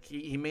 Like,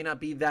 he may not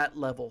be that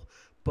level,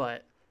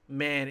 but,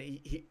 man,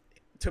 he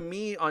to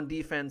me on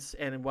defense,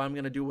 and what I'm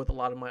going to do with a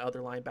lot of my other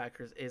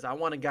linebackers is I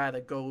want a guy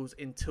that goes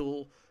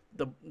until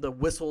the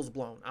whistle's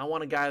blown. I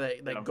want a guy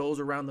that goes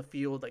around the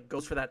field, that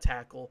goes for that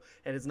tackle,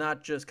 and is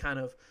not just kind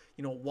of,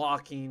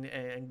 walking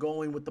and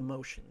going with the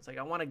motions. Like,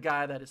 I want a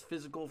guy that is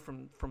physical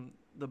from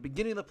the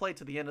beginning of the play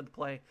to the end of the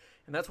play,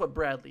 and that's what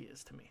Bradley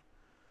is to me.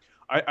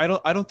 I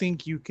don't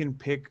think you can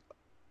pick,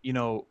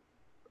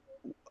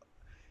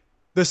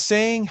 the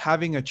saying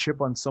having a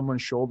chip on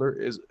someone's shoulder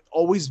is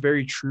always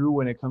very true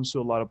when it comes to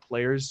a lot of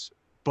players,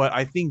 but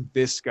I think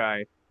this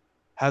guy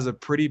has a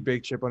pretty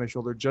big chip on his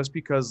shoulder just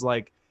because,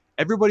 like,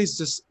 everybody's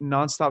just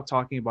nonstop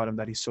talking about him,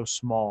 that he's so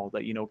small,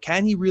 that,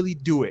 can he really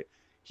do it?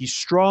 He's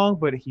strong,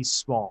 but he's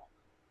small.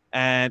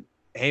 And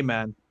hey,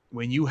 man,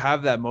 when you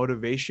have that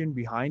motivation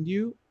behind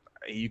you,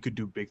 you could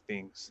do big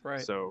things.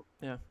 Right. So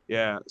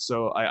yeah.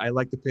 So I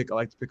like to pick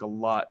a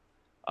lot.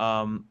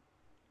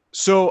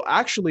 So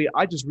actually,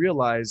 I just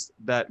realized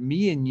that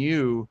me and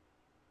you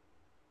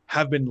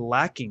have been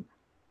lacking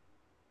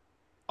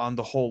on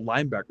the whole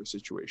linebacker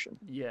situation.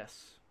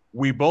 Yes.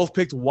 We both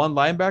picked one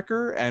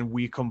linebacker and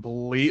we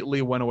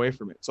completely went away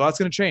from it. So that's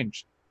going to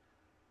change.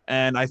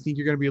 And I think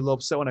you're going to be a little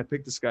upset when I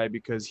pick this guy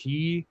because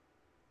the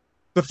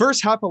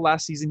first half of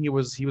last season, he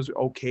was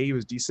okay. He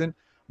was decent.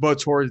 But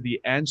towards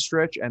the end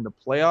stretch and the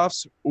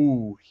playoffs,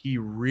 he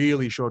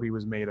really showed he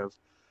was made of.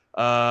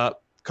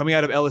 Coming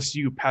out of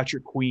LSU,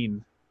 Patrick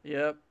Queen.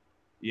 Yep.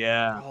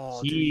 Yeah.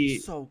 Oh, dude,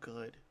 he's so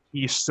good.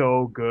 He's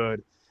so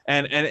good.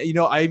 And I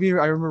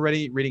remember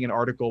reading an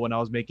article when I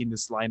was making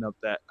this lineup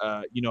that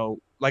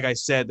like I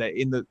said,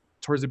 that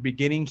towards the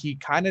beginning he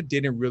kind of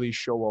didn't really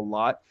show a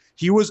lot.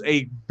 He was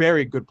a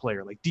very good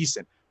player, like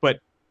decent, but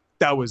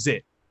that was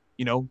it.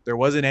 There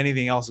wasn't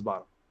anything else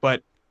about him.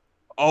 But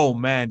oh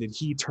man, did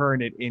he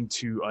turn it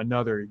into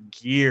another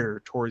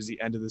gear towards the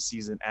end of the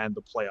season and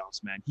the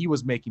playoffs, man. He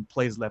was making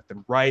plays left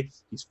and right.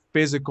 He's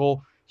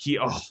physical.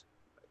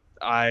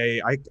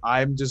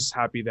 I'm just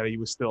happy that he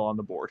was still on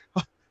the board,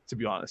 to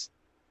be honest.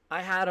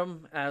 I had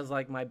him as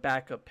like my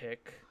backup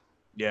pick.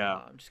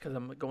 Yeah. Just because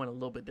I'm going a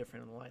little bit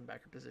different in the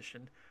linebacker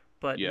position.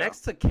 But Yeah.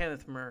 next to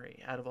Kenneth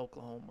Murray out of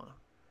Oklahoma,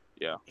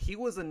 Yeah. he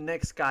was the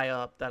next guy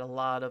up that a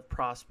lot of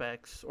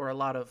prospects or a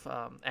lot of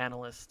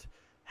analysts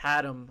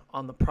had him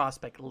on the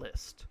prospect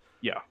list.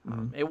 Yeah.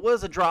 It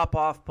was a drop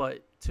off,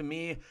 but to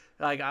me,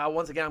 like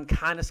once again, I'm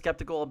kind of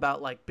skeptical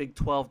about like Big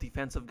 12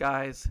 defensive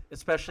guys,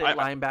 especially at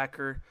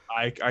linebacker.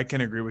 I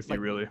can agree with you, Like,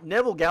 really.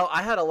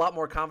 I had a lot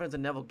more confidence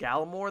in Neville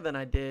Gallimore than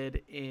I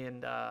did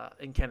in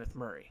Kenneth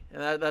Murray,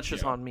 and that's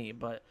just on me.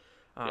 But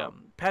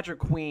Patrick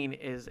Queen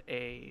is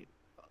a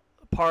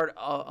part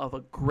of a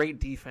great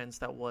defense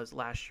that was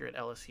last year at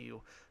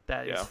LSU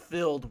that is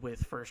filled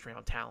with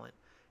first-round talent,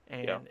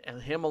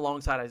 and him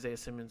alongside Isaiah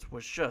Simmons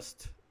was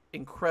just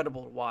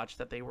incredible to watch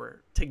that they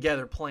were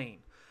together playing.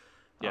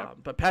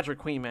 But Patrick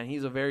Queen, man,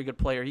 he's a very good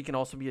player. He can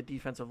also be a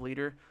defensive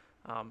leader.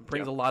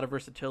 Brings a lot of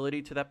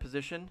versatility to that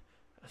position.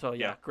 So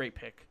great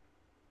pick.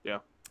 Yeah.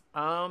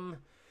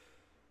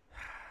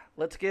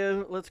 Let's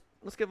give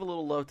a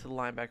little love to the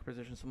linebacker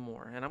position some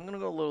more, and I'm gonna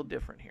go a little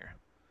different here.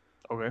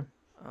 Okay.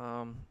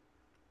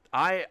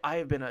 I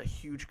have been a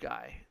huge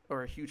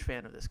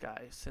fan of this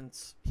guy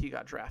since he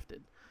got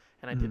drafted,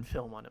 and I did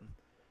film on him.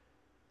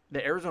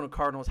 The Arizona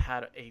Cardinals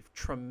had a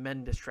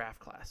tremendous draft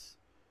class.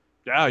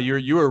 Yeah,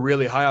 you were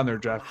really high on their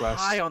draft class.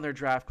 High on their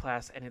draft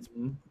class, and it's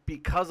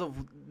because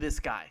of this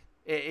guy.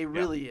 It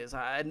really is.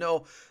 I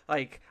know,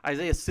 like,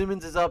 Isaiah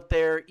Simmons is up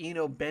there.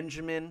 Eno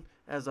Benjamin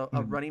as a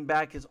running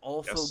back is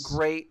also Yes.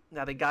 great.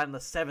 Now they got in the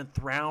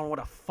 7th round. What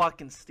a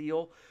fucking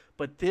steal.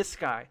 But this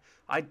guy,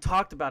 I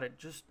talked about it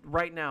just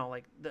right now.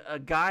 Like a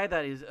guy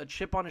that is a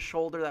chip on his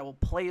shoulder that will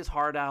play his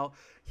heart out.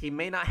 He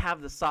may not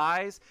have the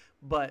size,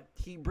 but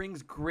he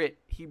brings grit.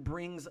 He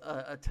brings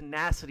a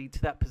tenacity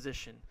to that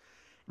position.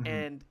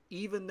 And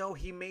even though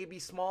he may be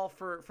small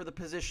for the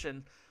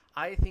position,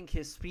 I think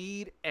his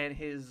speed and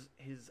his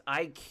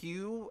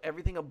IQ,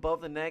 everything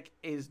above the neck,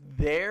 is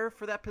there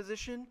for that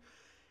position.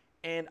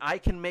 And I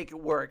can make it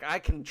work. I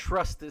can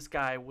trust this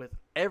guy with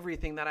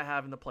everything that I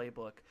have in the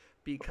playbook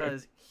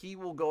because he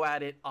will go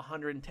at it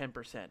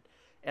 110%.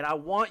 And I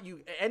want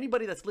you,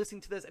 anybody that's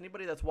listening to this,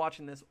 anybody that's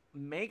watching this,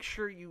 make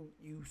sure you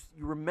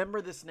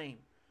remember this name.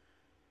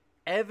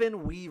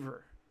 Evan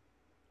Weaver,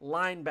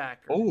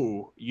 linebacker.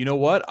 Oh, you know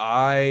what?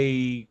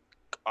 I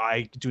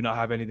do not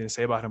have anything to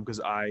say about him because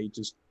I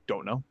just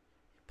don't know.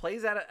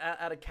 Plays at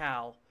a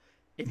Cal.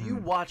 If you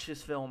watch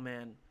this film,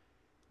 man,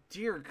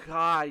 dear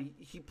God,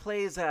 he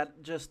plays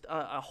at just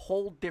a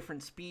whole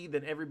different speed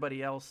than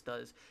everybody else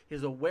does.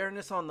 His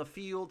awareness on the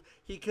field,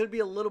 he could be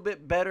a little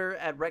bit better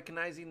at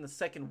recognizing the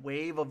second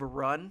wave of a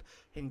run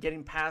and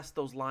getting past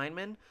those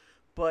linemen.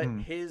 But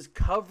his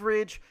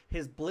coverage,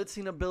 his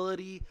blitzing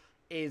ability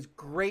is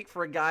great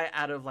for a guy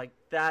out of like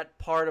that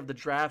part of the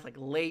draft, like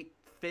late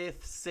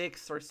 5th,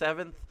 6th, or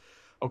 7th.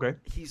 Okay.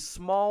 He's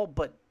small,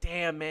 but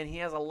damn, man, he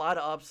has a lot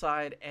of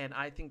upside, and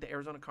I think the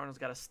Arizona Cardinals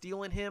got a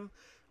steal in him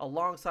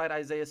alongside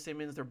Isaiah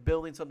Simmons. They're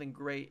building something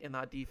great in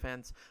that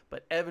defense.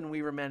 But Evan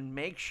Weaver, man,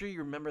 make sure you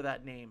remember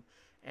that name.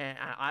 And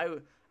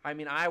I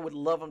mean, I would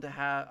love to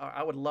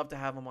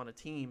have him on a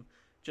team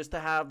just to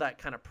have that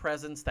kind of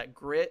presence, that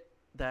grit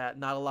that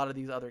not a lot of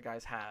these other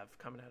guys have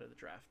coming out of the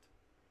draft.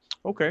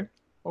 Okay.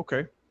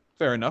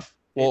 Fair enough.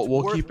 Well, It's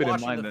we'll worth keep it in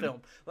watching mind the then.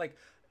 film.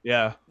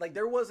 Yeah. Like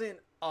there wasn't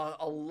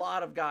a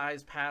lot of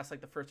guys past like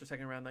the 1st or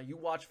 2nd round that you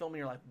watch film and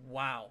you're like,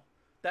 wow,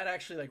 that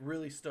actually like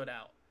really stood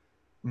out.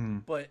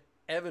 But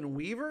Evan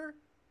Weaver,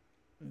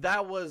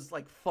 that was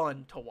like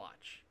fun to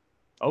watch.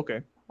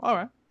 Okay. All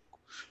right.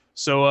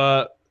 So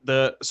I'm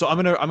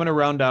gonna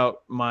round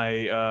out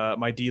my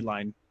my D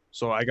line.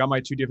 So I got my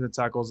 2 defensive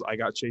tackles. I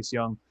got Chase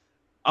Young.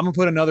 I'm gonna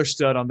put another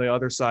stud on the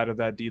other side of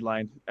that D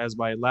line as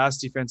my last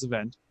defensive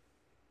end.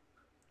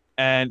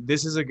 And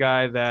this is a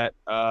guy that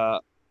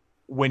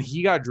when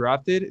he got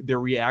drafted, the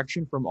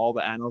reaction from all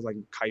the analysts like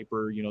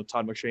Kuiper,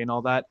 Todd McShay and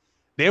all that,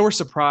 they were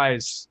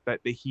surprised that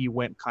he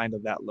went kind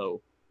of that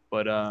low.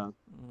 But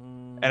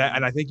and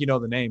I think you know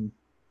the name.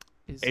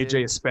 Is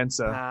AJ it-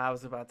 Spencer. I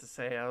was about to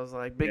say, I was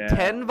like, Big Yeah.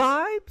 Ten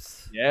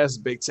vibes? Yes,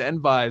 Big Ten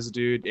vibes,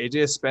 dude.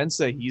 AJ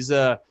Spencer, he's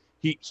a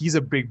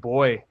big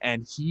boy,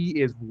 and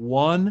he is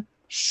one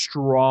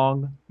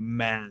strong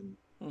man.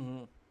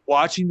 Mm-hmm.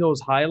 Watching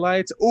those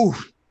highlights,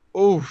 oof.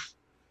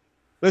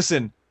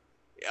 Listen,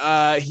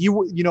 he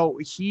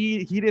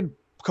didn't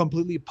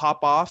completely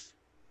pop off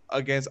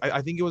against.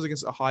 I think it was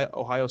against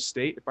Ohio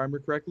State, if I remember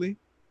correctly.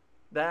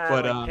 That,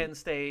 But, like, Penn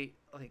State.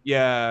 Like,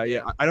 Yeah.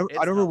 I don't It's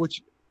remember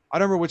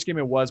tough. which game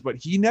it was, but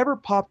he never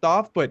popped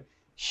off, but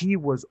he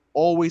was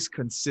always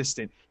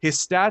consistent. His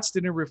stats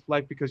didn't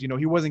reflect because he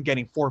wasn't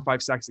getting 4 or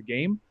 5 sacks a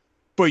game,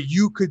 but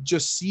you could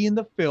just see in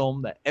the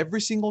film that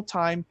every single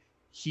time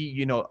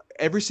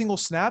every single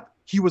snap,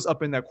 he was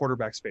up in that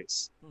quarterback's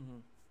face.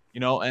 mhm.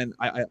 And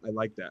I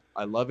like that.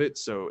 I love it.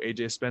 So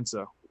AJ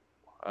Spencer.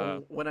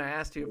 Well, when I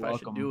asked you if I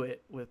should welcome. do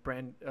it with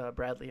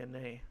Bradley and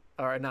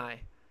I,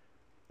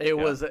 it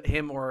was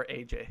him or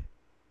AJ.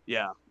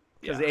 Yeah.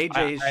 'Cause yeah.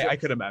 AJ is I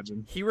could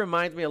imagine. He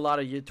reminds me a lot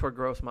of Yetur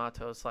Gross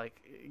Matos,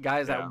 like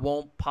guys Yeah. that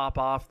won't pop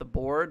off the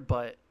board,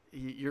 but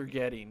you're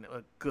getting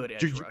a good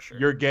edge rusher.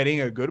 You're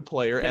getting a good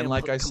player, Getting and a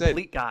like I said,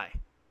 complete guy.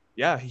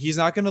 yeah, he's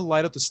not going to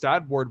light up the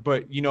stat board,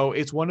 but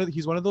he's one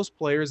of those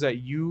players that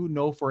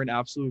for an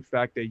absolute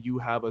fact that you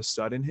have a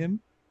stud in him,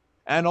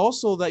 and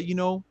also that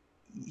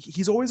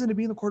he's always going to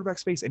be in the quarterback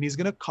space and he's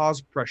going to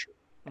cause pressure,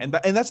 and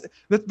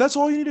that's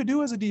all you need to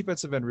do as a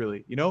defensive end,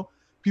 really.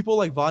 People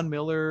like Von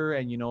Miller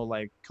and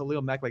like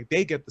Khalil Mack, like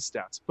they get the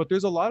stats, but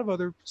there's a lot of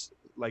other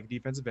like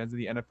defensive ends in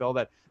the NFL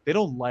that they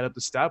don't light up the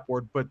stat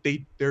board, but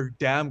they're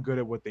damn good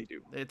at what they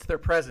do. It's their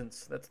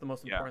presence. That's the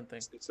most Yeah, important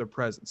thing. it's their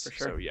presence. For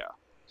sure. So yeah.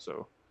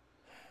 So,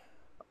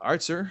 all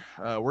right, sir.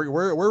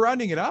 We're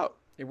rounding it out.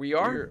 Here we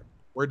are.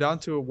 We're down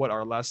to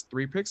our last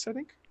 3 picks, I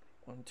think.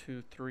 1,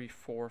 2, 3,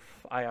 4.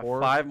 I have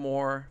 4. 5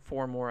 more,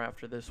 4 more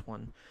after this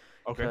one.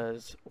 Okay.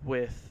 Because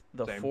with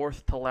the Same.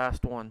 4th to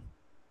last one,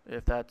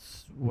 if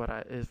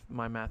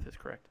my math is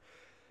correct,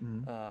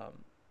 Mhm.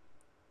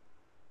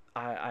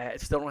 I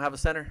still don't have a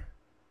center.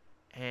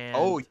 And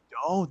Oh, you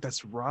don't.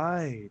 That's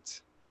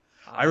right.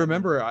 I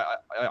remember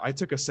I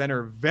took a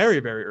center very,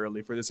 very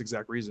early for this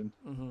exact reason.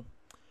 Mhm.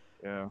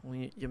 Yeah.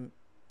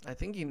 I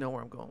think you know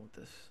where I'm going with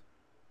this.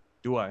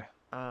 Do I?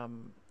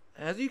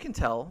 As you can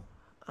tell,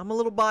 I'm a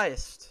little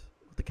biased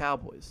with the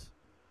Cowboys.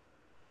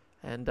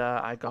 And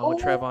I've gone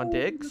with Trevon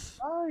Diggs.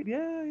 Right.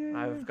 Yeah.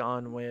 I've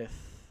gone with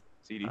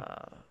CD.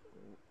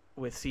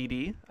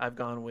 CD. I've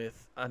gone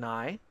with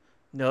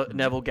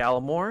Neville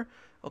Gallimore.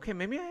 Okay,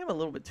 maybe I am a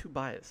little bit too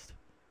biased.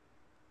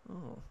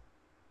 Oh.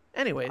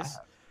 Anyways,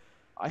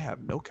 I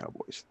have no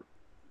Cowboys.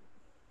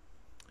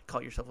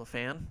 call yourself a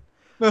fan.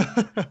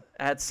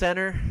 At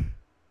center,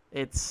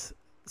 it's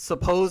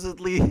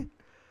supposedly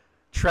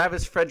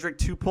Travis Frederick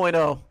 2.0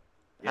 out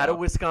Yeah. of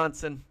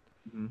Wisconsin.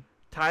 Mhm.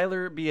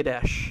 Tyler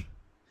Biadasz.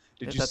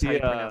 Did if you that's see? how you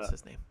pronounce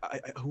his name.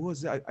 Who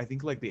was it? I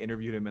think like they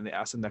interviewed him and they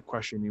asked him that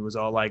question. He was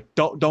all like,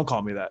 "Don't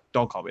call me that.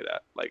 Don't call me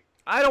that." Like,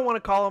 I don't want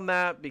to call him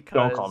that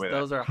because call me that.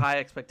 those are high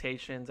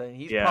expectations, and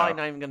he's Yeah. probably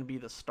not even going to be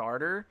the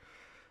starter.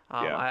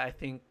 Yeah. I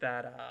think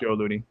that Joe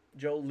Looney.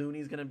 Joe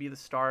Looney's going to be the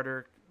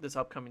starter this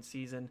upcoming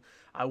season.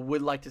 I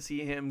would like to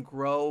see him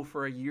grow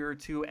for a year or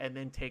two and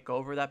then take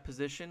over that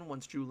position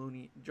once Joe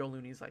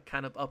Looney's like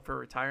kind of up for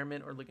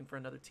retirement or looking for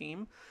another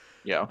team.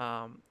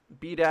 Yeah.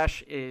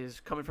 B-Dash is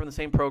coming from the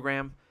same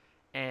program,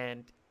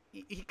 and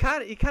he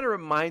kind of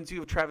reminds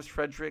you of Travis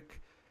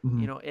Frederick,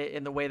 Mhm. you know,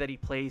 in the way that he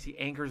plays. He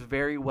anchors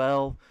very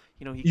well.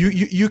 You know,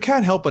 You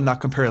can't help but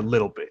not compare a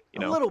little bit. You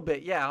a know. little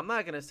bit, yeah. I'm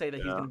not gonna say that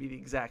he's Yeah. gonna be the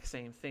exact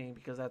same thing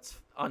because that's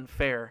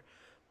unfair,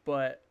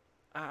 but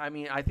I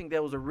mean, I think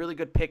that was a really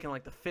good pick in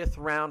like the 5th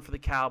round for the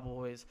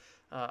Cowboys.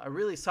 A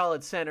really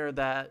solid center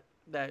that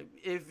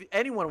if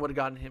anyone would have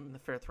gotten him in the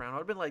 5th round, I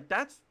would have been like,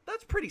 that's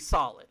pretty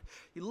solid.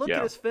 You look Yeah.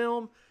 at his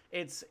film,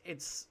 it's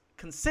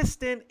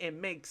consistent, it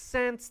makes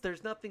sense.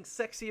 There's nothing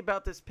sexy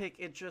about this pick.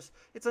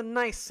 It's a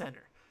nice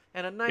center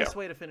and a nice Yeah.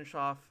 way to finish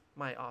off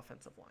my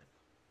offensive line.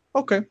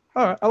 Okay.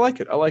 All right. I like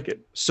it.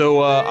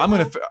 So I'm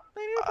gonna.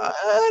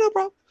 No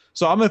problem.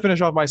 So I'm gonna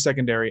finish off my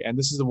secondary, and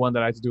this is the one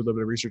that I had to do a little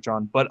bit of research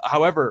on. But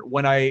however,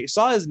 when I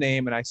saw his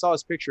name and I saw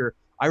his picture,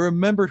 I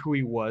remembered who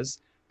he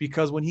was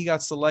because when he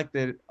got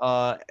selected,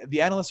 the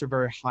analysts are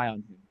very high on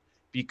him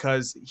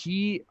because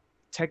he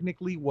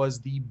technically was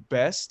the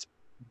best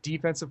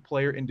defensive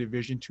player in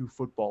Division II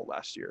football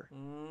last year.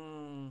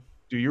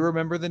 Do you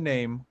remember the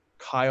name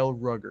Kyle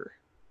Rugger?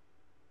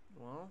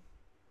 Well,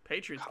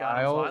 Patriots got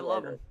him, so I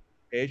love him.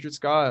 Patriots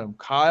got him.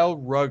 Kyle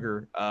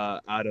Rugger,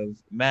 out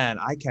of, man,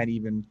 I can't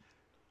even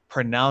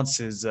pronounce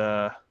his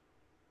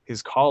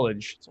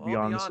college, to be Well,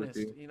 I'll honest be with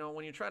honest. you. You know,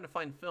 when you're trying to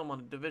find film on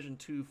a Division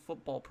II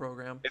football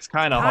program, It's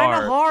kind of kind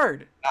of hard.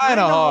 hard. Kind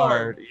of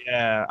hard.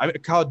 Yeah.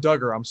 Kyle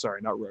Duggar. I'm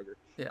sorry, not Rugger.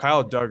 Yeah.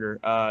 Kyle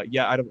Duggar.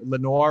 Yeah, out of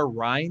Lenoir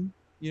Rhine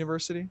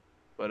University.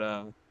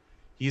 But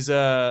he's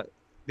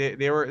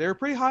they were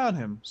pretty high on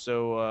him.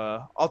 So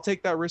I'll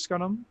take that risk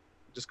on him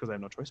just because I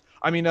have no choice.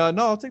 I mean, no,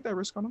 I'll take that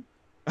risk on him.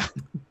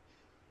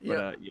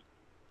 Yeah. Yeah.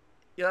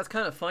 Yeah, that's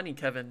kind of funny,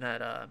 Kevin,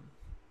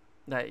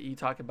 that you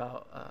talk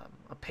about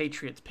a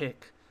Patriots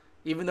pick,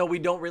 even though we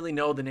don't really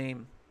know the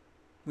name.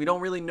 We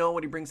don't really know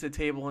what he brings to the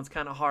table, and it's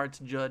kind of hard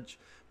to judge.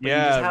 But you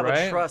just have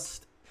a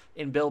trust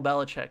in Bill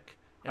Belichick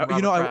and Robert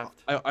You know,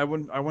 Kraft.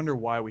 I wonder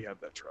why we have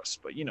that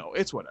trust, but you know,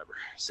 it's whatever.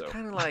 So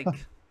Kind of like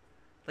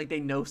they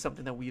know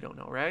something that we don't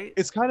know, right?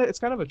 it's kind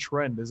of a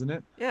trend, isn't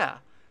it? Yeah.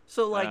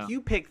 So, like, Yeah.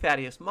 you pick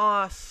Thaddeus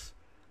Moss.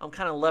 I'm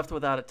kind of left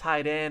without a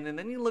tight end. And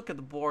then you look at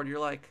the board, you're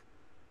like,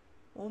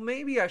 well,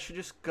 maybe I should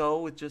just go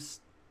with just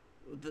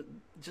the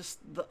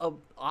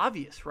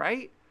obvious,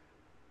 right?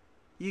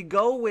 You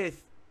go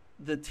with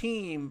the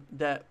team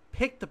that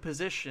picked the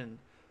position.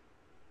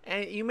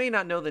 And you may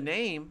not know the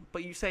name,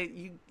 but you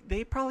say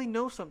they probably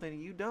know something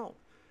and you don't.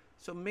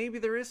 So maybe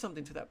there is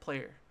something to that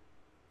player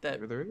that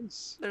Maybe there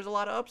is. there's a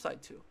lot of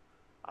upside to.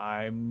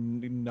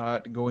 I'm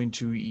not going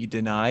to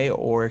deny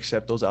or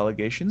accept those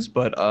allegations,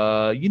 but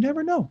you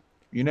never know.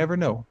 You never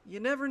know. You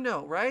never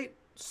know, right? You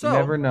So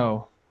never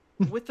know.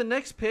 with the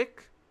next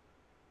pick,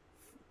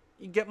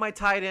 you get my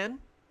tight end.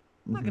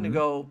 I'm not Mhm.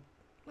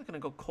 gonna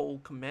go Cole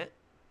Kmet.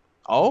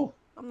 Oh,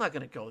 I'm not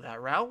gonna go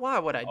that route. Why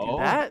would I do Oh,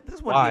 that?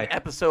 This wouldn't be why? an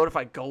episode if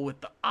I go with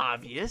the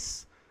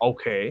obvious.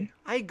 okay.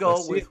 I go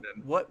Let's see with it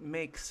then. what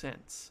makes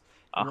sense.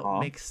 And Uh-huh. what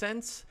makes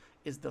sense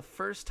is the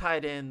first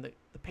tight end that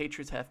the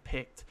Patriots have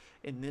picked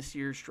in this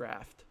year's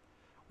draft,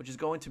 which is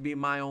going to be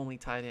my only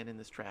tight end in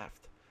this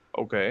draft.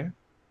 Okay.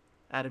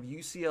 Out of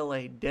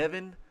UCLA,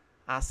 Devin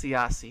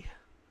Asiasi.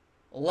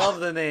 Love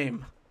the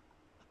name.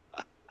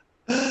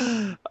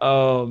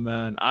 Oh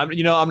man, I'm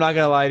not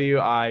gonna lie to you.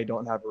 I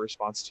don't have a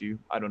response to you.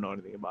 I don't know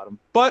anything about him,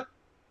 but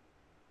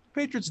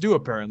Patriots do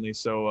apparently.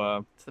 So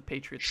It's the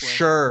Patriots way.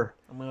 sure,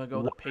 I'm gonna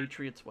go the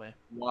Patriots way.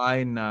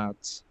 why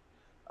not?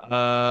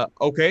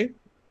 Okay,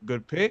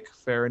 good pick.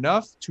 Fair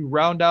enough. To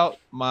round out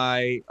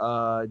my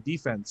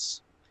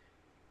defense,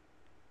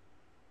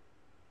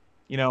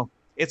 you know,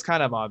 it's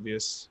kind of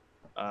obvious.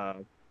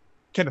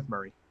 Kenneth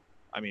Murray.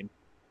 I mean,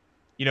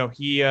 you know,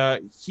 he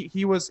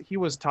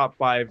was top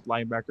 5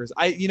 linebackers.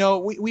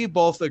 We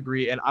both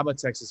agree, and I'm a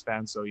Texas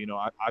fan, so you know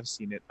I've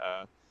seen it.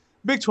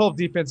 Big 12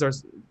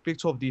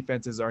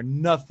 defenses are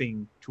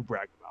nothing to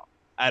brag about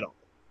at all.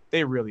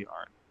 They really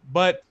aren't.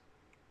 But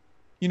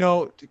you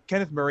know,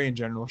 Kenneth Murray in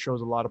general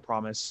shows a lot of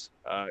promise.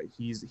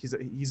 He's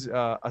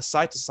a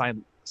side to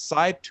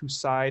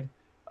side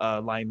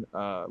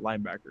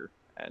linebacker,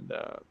 and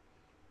I'm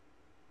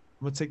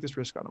gonna take this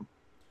risk on him.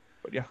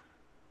 But yeah.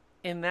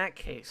 In that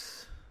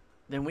case,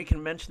 then we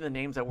can mention the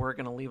names that we're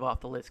going to leave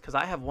off the list because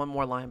I have one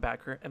more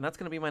linebacker, and that's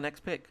going to be my next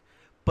pick.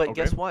 But Okay.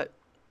 guess what?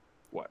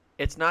 What?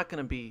 It's not going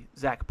to be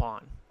Zach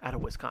Bond out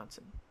of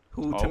Wisconsin,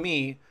 who to Oh.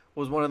 me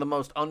was one of the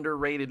most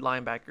underrated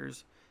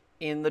linebackers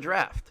in the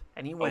draft,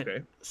 and he went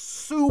Okay.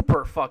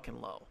 super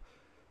fucking low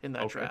in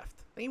that Okay.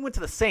 draft. And he went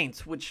to the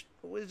Saints, which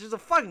is a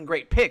fucking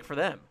great pick for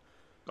them.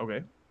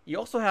 Okay. You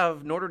also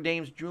have Notre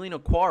Dame's Julian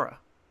Okwara,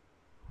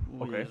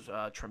 who Okay. is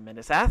a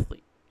tremendous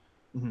athlete.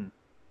 Hmm.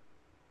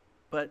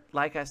 But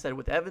like I said,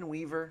 with Evan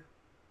Weaver,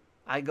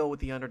 I go with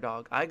the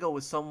underdog. I go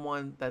with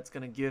someone that's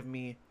going to give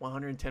me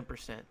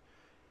 110%.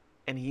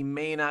 And he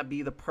may not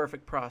be the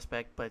perfect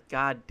prospect, but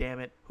god damn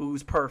it,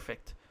 who's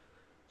perfect?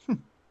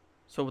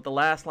 So with the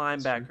last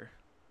linebacker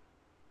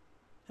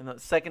and the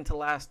second to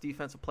last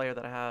defensive player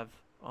that I have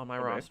on my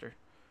Okay. roster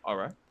All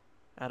right.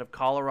 out of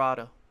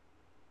Colorado,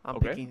 I'm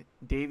Okay. picking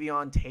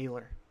Davion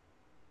Taylor.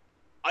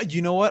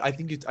 You know what? I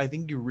think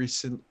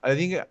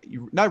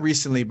not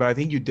recently, but I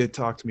think you did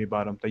talk to me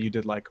about him. That you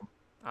did like him.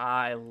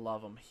 I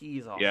love him.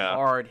 He's a Yeah.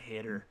 hard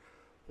hitter.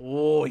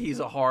 Oh, he's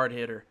a hard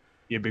hitter.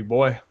 Yeah, big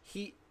boy.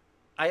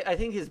 I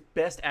think his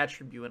best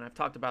attribute, and I've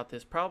talked about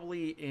this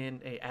probably in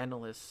a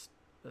analysis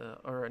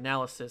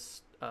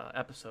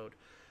episode,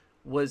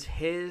 was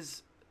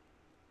his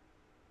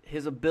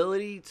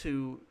ability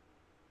to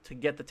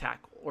get the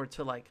tackle, or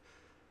to like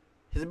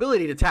his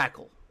ability to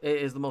tackle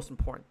is the most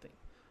important thing.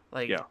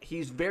 Like, Yeah.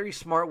 he's very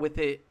smart with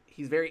it.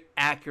 He's very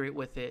accurate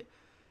with it,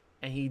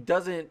 and he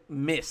doesn't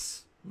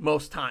miss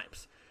most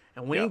times.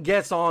 And when Yeah. he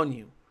gets on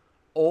you,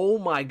 oh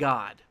my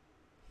God,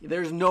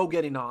 there's no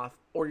getting off,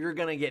 or you're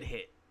gonna get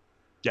hit.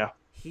 Yeah.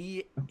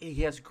 He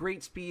has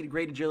great speed,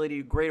 great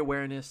agility, great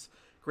awareness,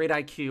 great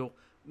IQ.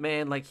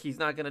 Man, like, he's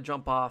not gonna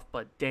jump off,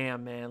 but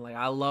damn, man, like,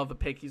 I love the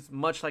pick. He's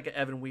much like an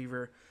Evan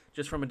Weaver,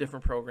 just from a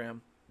different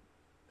program.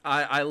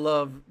 I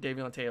love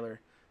Davion Taylor,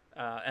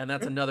 and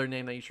that's another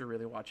name that you should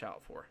really watch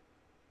out for.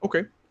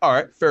 Okay. All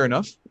right. Fair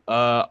enough.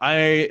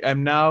 I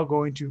am now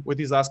going to, with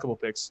these last couple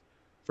picks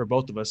for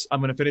both of us, I'm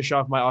going to finish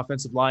off my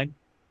offensive line.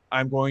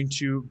 I'm going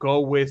to go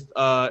with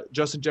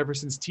Justin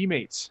Jefferson's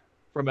teammates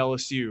from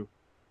LSU,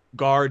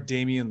 guard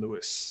Damian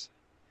Lewis.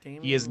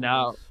 He is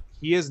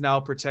now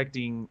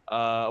protecting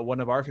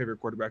one of our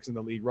favorite quarterbacks in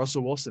the league,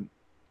 Russell Wilson.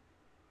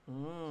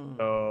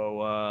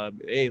 So,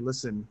 hey,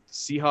 listen,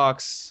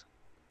 Seahawks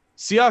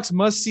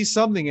must see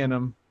something in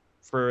him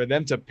for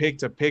them to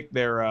protect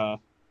their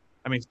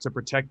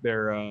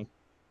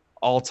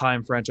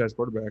all-time franchise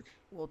quarterback.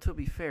 Well, to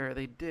be fair,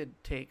 they did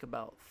take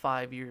about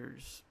 5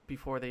 years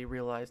before they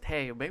realized,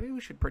 hey, maybe we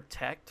should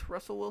protect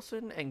Russell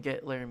Wilson and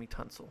get Laramie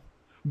Tunsil.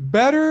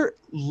 Better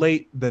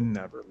late than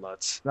never,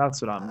 Lutz.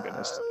 That's what I'm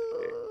gonna say.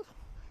 Uh,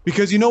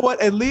 Because you know what?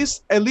 At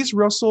least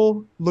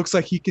Russell looks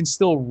like he can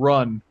still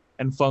run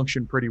and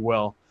function pretty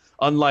well.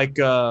 Unlike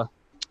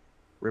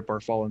rip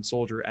our fallen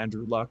soldier,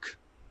 Andrew Luck.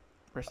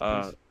 Rest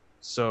in peace.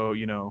 So,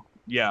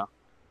 yeah.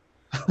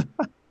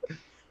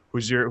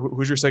 Who's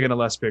your second to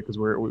last pick? Because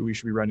we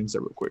should be running this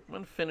up real quick. I'm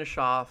going to finish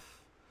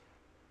off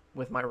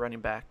with my running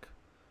back.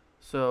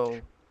 So,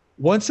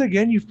 Once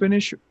again, you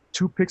finish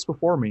 2 picks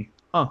before me.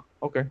 Huh.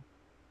 Okay.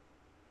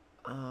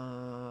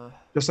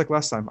 Just like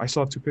last time. I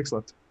still have 2 picks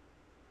left.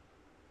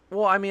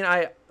 well, I mean,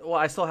 I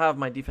still have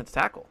my defense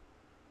tackle.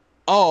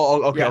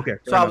 Oh, okay, Yeah. okay.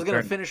 So I was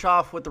going to finish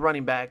off with the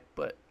running back,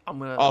 but I'm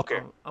going to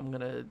Okay. I'm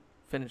going to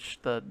finish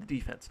the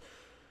defense.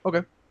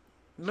 Okay.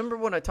 Remember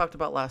when I talked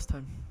about last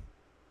time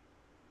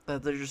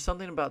that there's just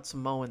something about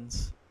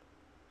Samoans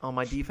on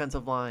my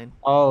defensive line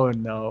Oh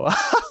no.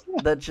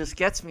 that just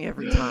gets me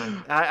every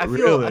time. I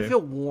Really?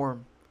 feel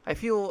warm. I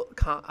feel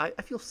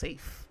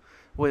safe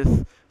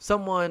with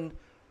someone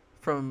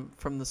from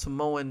the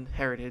Samoan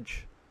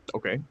heritage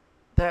Okay.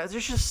 that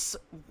there's just,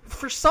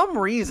 for some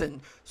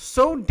reason,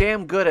 so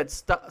damn good at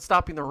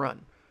stopping the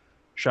run.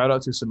 Shout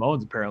out to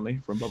Samoans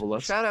apparently from Bubble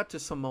Lust. Shout out to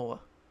Samoa.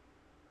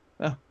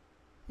 Yeah.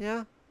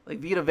 Yeah, like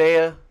Vita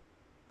Vea.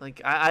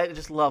 Like, I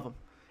just love him.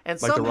 And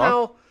Like The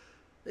somehow,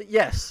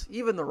 yes,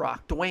 even The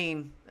Rock,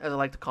 Dwayne, as I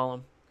like to call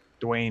him,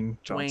 Dwayne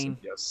Johnson. Dwayne.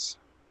 Yes.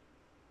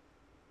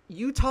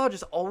 Utah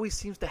just always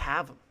seems to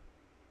have him.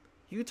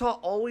 Utah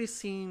always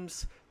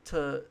seems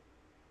to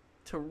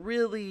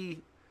really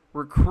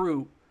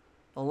recruit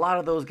a lot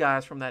of those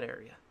guys from that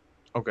area.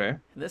 Okay. And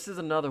this is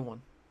another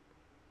one.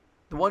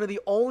 One of the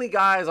only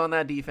guys on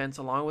that defense,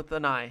 along with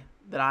Anai,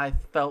 that I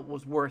felt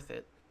was worth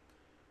it.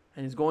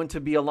 And he's going to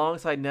be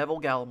alongside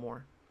Neville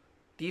Gallimore.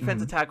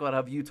 Defensive tackle out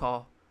of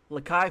Utah,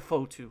 Lakai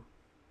Fotu.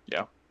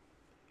 Yeah.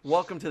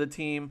 Welcome to the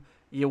team.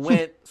 You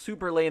went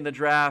super late in the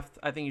draft.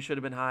 I think you should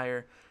have been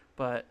higher,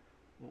 but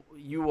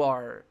you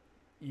are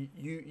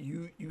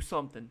you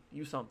something.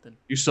 You something.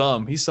 You saw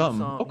him. He's something.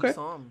 Some, Okay.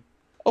 some.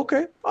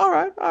 Okay. All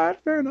right.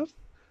 Fair enough.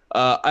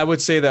 I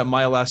would say that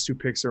my last 2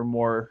 picks are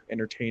more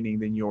entertaining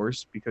than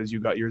yours because you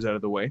got yours out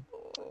of the way.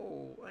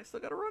 Oh, I still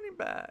got a running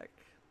back.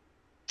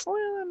 Well,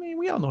 I mean,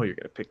 we all know who you're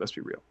gonna pick. Let's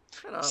be real.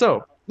 Shut up.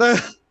 So,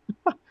 but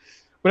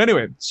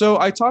anyway, so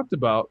I talked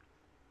about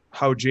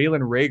how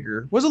Jalen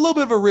Rager was a little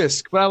bit of a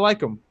risk, but I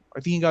like him. I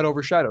think he got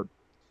overshadowed.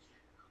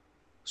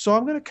 So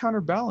I'm gonna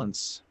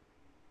counterbalance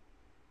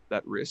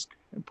that risk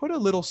and put a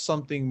little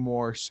something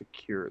more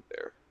secure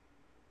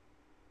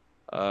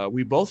there.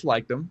 We both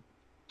liked him.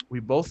 we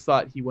both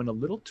thought he went a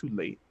little too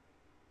late.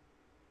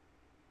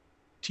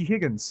 T.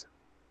 Higgins.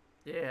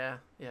 Yeah.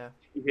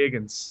 T.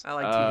 Higgins. I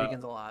like T.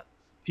 Higgins a lot.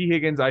 T.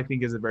 Higgins, I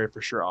think, is a very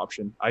for sure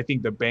option. I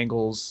think the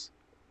Bengals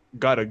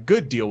got a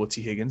good deal with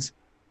T. Higgins.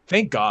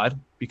 Thank God,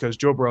 because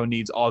Joe Burrow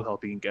needs all the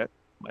help he can get,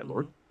 my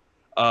lord.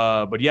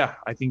 But yeah,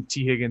 I think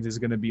T. Higgins is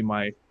going to be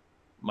my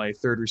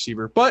third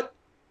receiver. But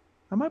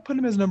I might put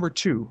him as number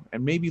 2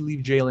 and maybe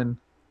leave Jalen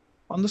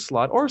on the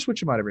slot or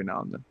switch him out every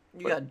now and then.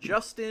 You got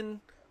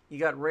Justin, you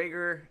got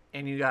Rager,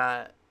 and you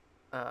got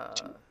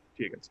T.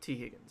 Higgins. T.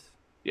 Higgins.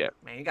 Yeah.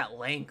 Man, you got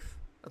length.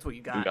 That's what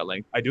you got. I do got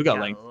length. I do got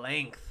length.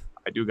 Length.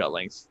 I do got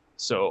length.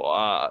 So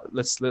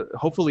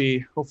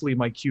hopefully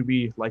my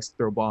QB likes to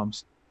throw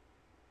bombs.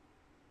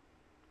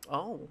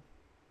 Oh,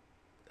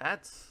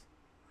 that's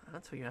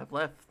what you have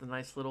left. The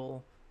nice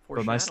little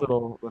The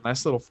foreshadowing.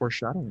 nice little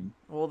foreshadowing.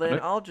 Well, then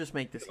Okay. I'll just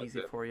make this Like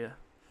easy that. for you.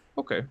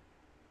 Okay.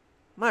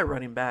 My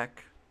running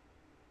back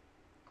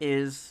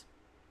is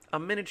a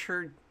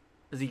miniature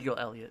Ezekiel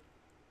Elliott.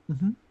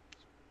 Mhm.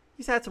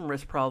 He's had some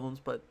wrist problems,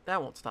 but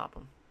that won't stop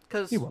him.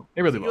 Because He won't.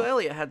 It really Ezekiel won't.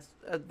 Elliott had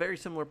very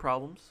similar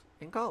problems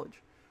in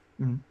college.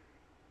 Mhm.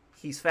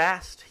 He's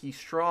fast. He's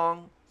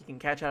strong. He can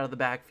catch out of the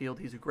backfield.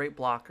 He's a great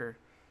blocker.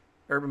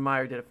 Urban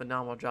Meyer did a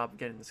phenomenal job of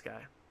getting this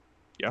guy.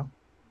 Yeah.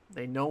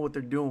 They know what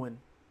they're doing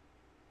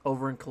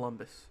over in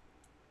Columbus.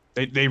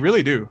 They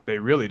really do. They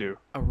really do.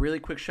 A really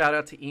quick shout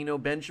out to Eno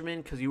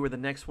Benjamin because you were the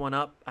next one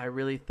up. I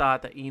really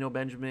thought that Eno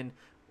Benjamin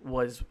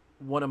was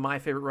one of my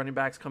favorite running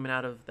backs coming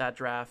out of that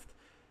draft.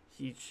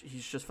 He's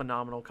just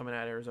phenomenal coming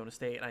out of Arizona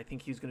State, and I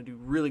think he's going to do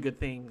really good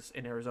things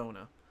in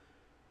Arizona.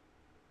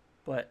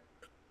 But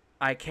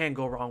I can't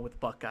go wrong with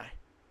Buckeye.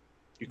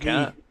 You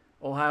can't.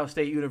 The Ohio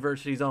State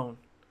University's own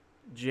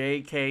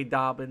J.K.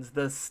 Dobbins,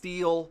 the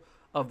steal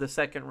of the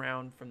second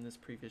round from this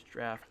previous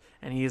draft,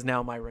 and he is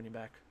now my running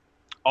back.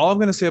 All I'm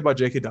gonna say about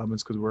J.K.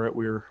 Dobbins, because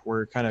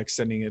we're kind of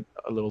extending it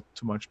a little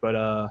too much, but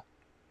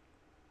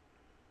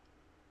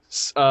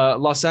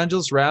Los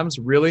Angeles Rams,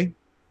 really,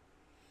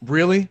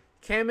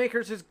 Cam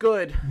Akers is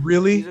good.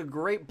 really, He's a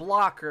great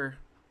blocker,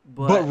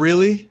 but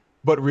really,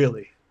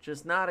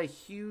 just not a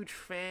huge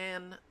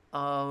fan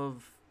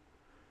of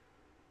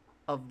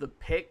the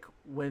pick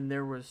when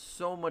there was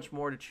so much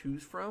more to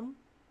choose from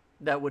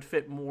that would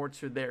fit more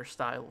to their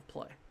style of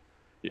play.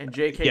 And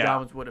J.K. Yeah.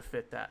 Dobbins would have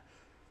fit that.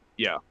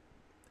 yeah.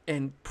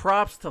 And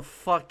props to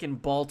fucking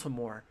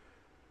Baltimore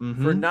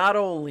Mhm. for not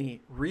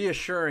only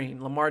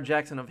reassuring Lamar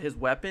Jackson of his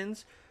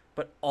weapons,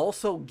 but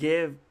also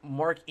give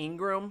Mark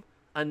Ingram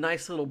a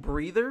nice little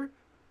breather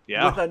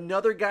Yeah. with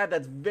another guy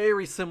that's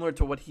very similar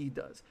to what he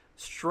does.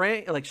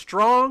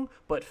 Strong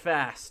but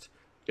fast.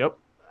 Yep.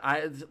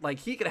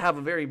 He could have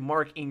a very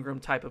Mark Ingram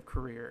type of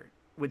career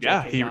with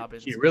Yeah, J.K.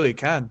 Dobbins. he really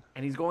can.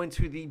 And he's going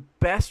to the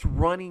best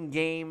running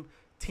game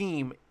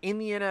team in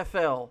the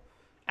NFL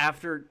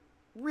after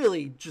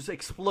really just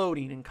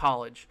exploding in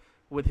college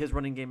with his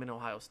running game in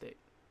Ohio State.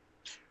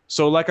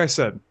 So, like I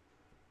said,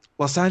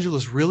 Los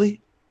Angeles, really.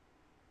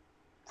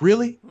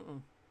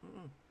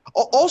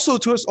 Also,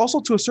 to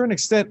a certain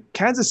extent,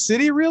 Kansas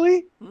City,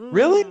 really. Mm.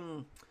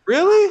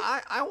 Really?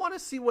 I want to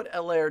see what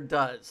Allaire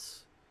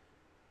does.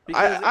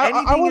 I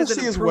wanna is an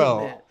see as well.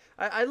 improvement.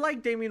 I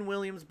like Damian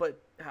Williams,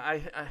 but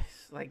I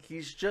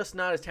he's just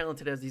not as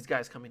talented as these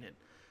guys coming in.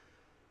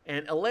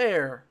 And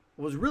Allaire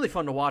was really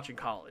fun to watch in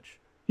college.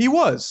 He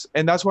was,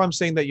 and that's why I'm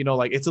saying that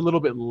it's a little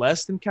bit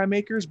less than Cam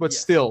Akers, but Yes.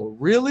 still,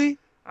 really.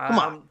 Come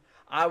on.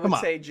 I would Come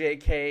on. say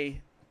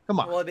J.K. Come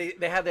on. Well, they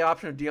had the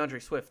option of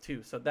DeAndre Swift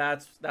too, so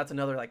that's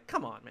another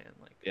come on, man.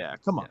 Yeah,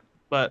 come on.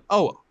 But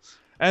oh well.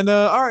 And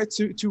all right,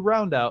 to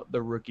round out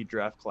the rookie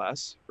draft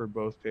class for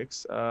both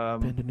picks,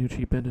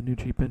 Benvenucci.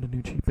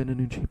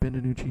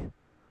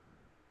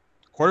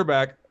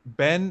 quarterback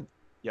Ben.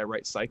 Yeah,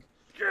 right. Psych.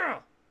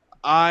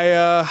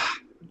 Yeah.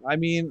 I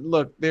mean,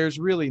 look, there's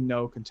really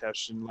no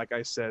contention. Like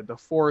I said, the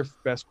fourth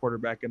best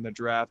quarterback in the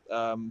draft.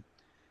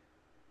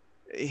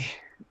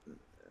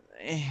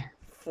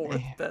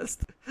 Fourth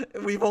best.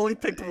 We've only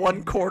picked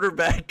one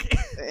quarterback.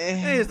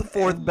 He's the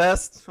fourth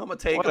best. I'm gonna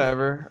take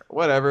him.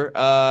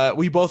 Whatever.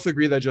 We both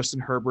agree that Justin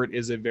Herbert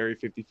is a very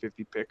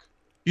 50-50 pick.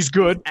 He's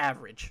good.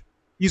 Average.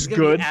 He's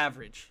gonna be good.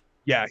 average.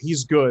 Yeah,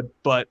 he's good.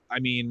 But I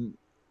mean,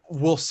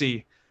 we'll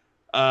see.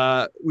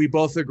 We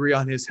both agree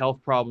on his health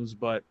problems,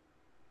 but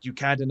you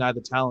can't deny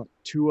the talent.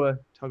 Tua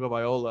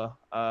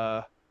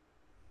Tagovailoa.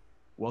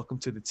 Welcome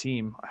to the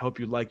team. I hope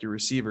you like your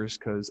receivers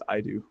because I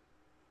do.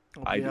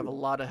 Hope you have a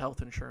lot of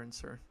health insurance,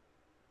 sir.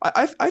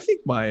 I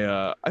think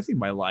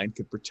my line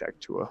could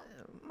protect Tua.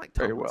 Mike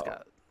Very Tomlin's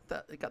well.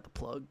 got the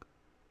plug.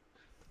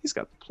 He's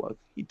got the plug.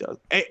 He does.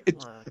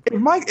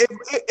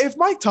 If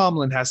Mike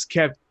Tomlin has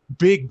kept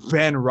Big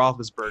Ben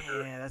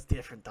Roethlisberger Yeah, that's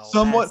different though.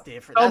 Somewhat- that's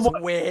different. That's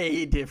somewhat-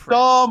 way different.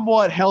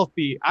 somewhat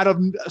healthy,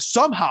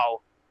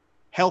 somehow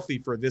healthy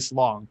for this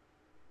long,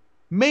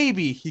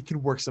 maybe he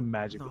can work some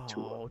magic with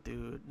Tua. No,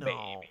 dude. No.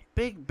 Maybe.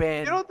 Big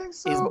Ben You don't think is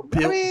so?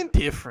 built I mean,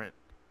 different.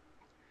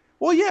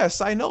 well,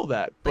 yes, I know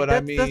that, but Like,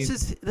 I mean,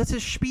 that's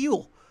his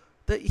spiel.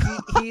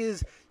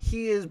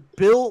 He is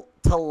built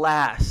to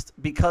last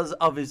because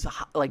of his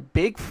like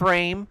big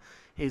frame,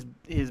 his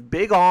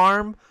big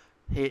arm.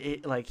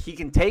 Like he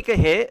can take a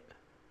hit.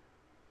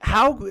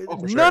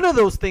 None of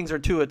those things are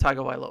Tua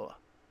Tagovailoa.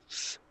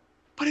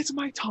 But it's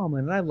Mike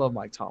Tomlin, and I love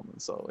Mike Tomlin,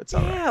 so it's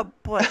all right. Yeah,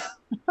 but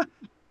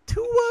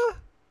Tua.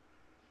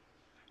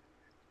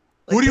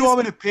 Who do you want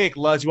me to pick,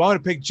 Luz? You want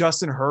me to pick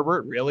Justin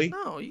Herbert? Really?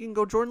 No, you can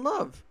go Jordan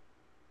Love.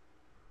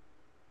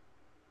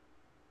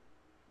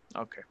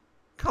 Okay.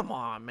 Come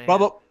on, man.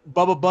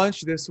 Bubba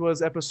Bunch. This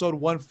was episode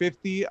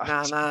 150.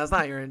 Nah, that's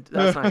not your outro.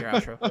 That's not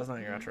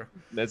your outro.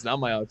 That's not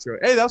my outro.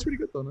 Hey, that was pretty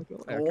good though.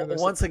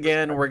 Once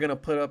again, we're gonna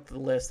put up the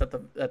list at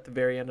the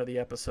very end of the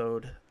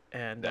episode.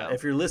 And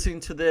if you're listening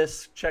to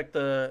this, check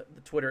the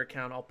Twitter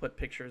account. I'll put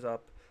pictures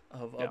up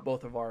of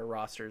both of our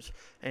rosters,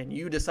 and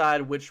you decide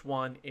which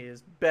one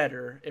is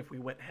better if we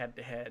went head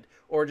to head,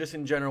 or just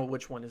in general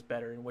which one is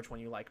better and which one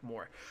you like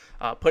more.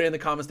 Put it in the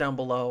comments down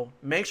below.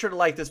 Make sure to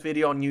like this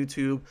video on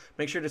YouTube.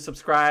 Make sure to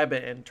subscribe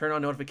and turn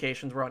on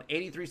notifications. We're on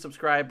 83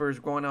 subscribers,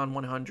 going on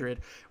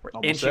 100. We're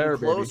almost inching there,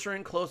 closer baby.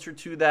 and closer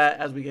to that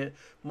as we get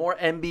more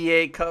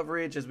NBA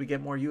coverage, as we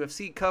get more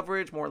UFC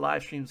coverage, more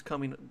live streams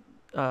coming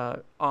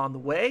on the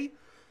way.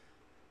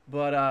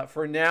 But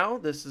for now,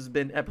 this has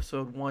been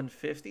episode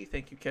 150.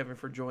 Thank you, Kevin,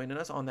 for joining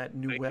us on that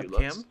new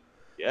webcam.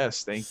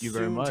 Yes, thank you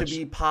very much. Soon to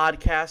be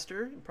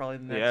podcaster, probably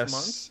the next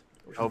month,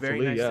 which hopefully,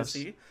 is very nice to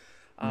see.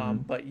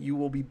 But you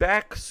will be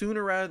back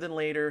sooner rather than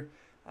later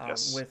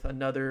with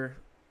another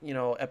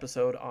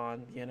episode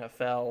on the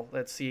NFL.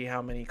 Let's see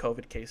how many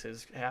COVID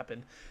cases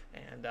happen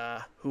and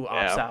who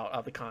opts out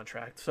of the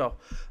contract. So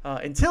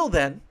until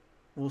then,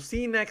 we'll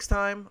see you next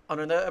time on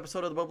another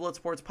episode of the Bubba Blood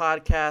Sports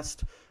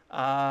Podcast.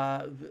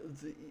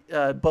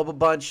 Bubba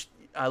Bunch,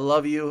 I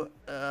love you.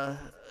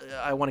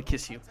 I want to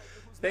kiss you.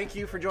 Thank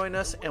you for joining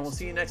us, and we'll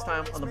see you next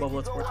time on the Bubba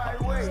Blood Sports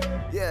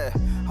Podcast. Yeah,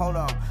 hold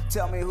on.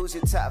 Tell me who's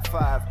your top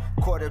 5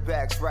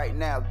 quarterbacks right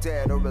now,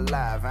 dead or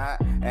alive, huh?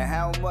 And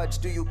how much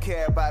do you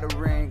care about a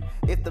ring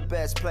if the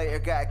best player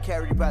got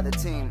carried by the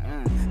team?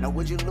 Now,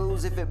 would you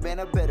lose if it been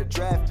a better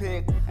draft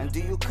pick? And do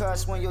you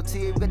cuss when your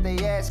team get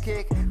their ass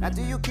kicked? Now,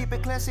 do you keep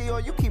it classy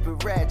or you keep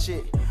it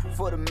ratchet?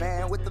 For the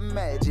man with the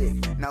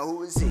magic. Now,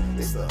 who is he?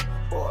 It's the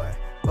boy,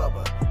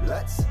 Bubba.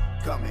 Let's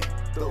coming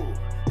through.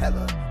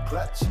 Hella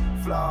clutch,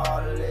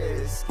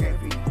 flawless,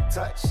 can't be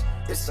touched.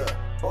 It's a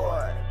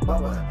boy,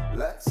 Bubba.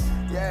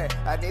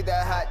 I need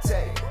that hot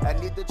take. I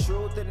need the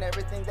truth and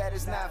everything that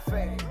is not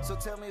fake. So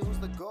tell me who's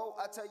the GOAT,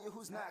 I'll tell you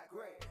who's not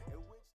great.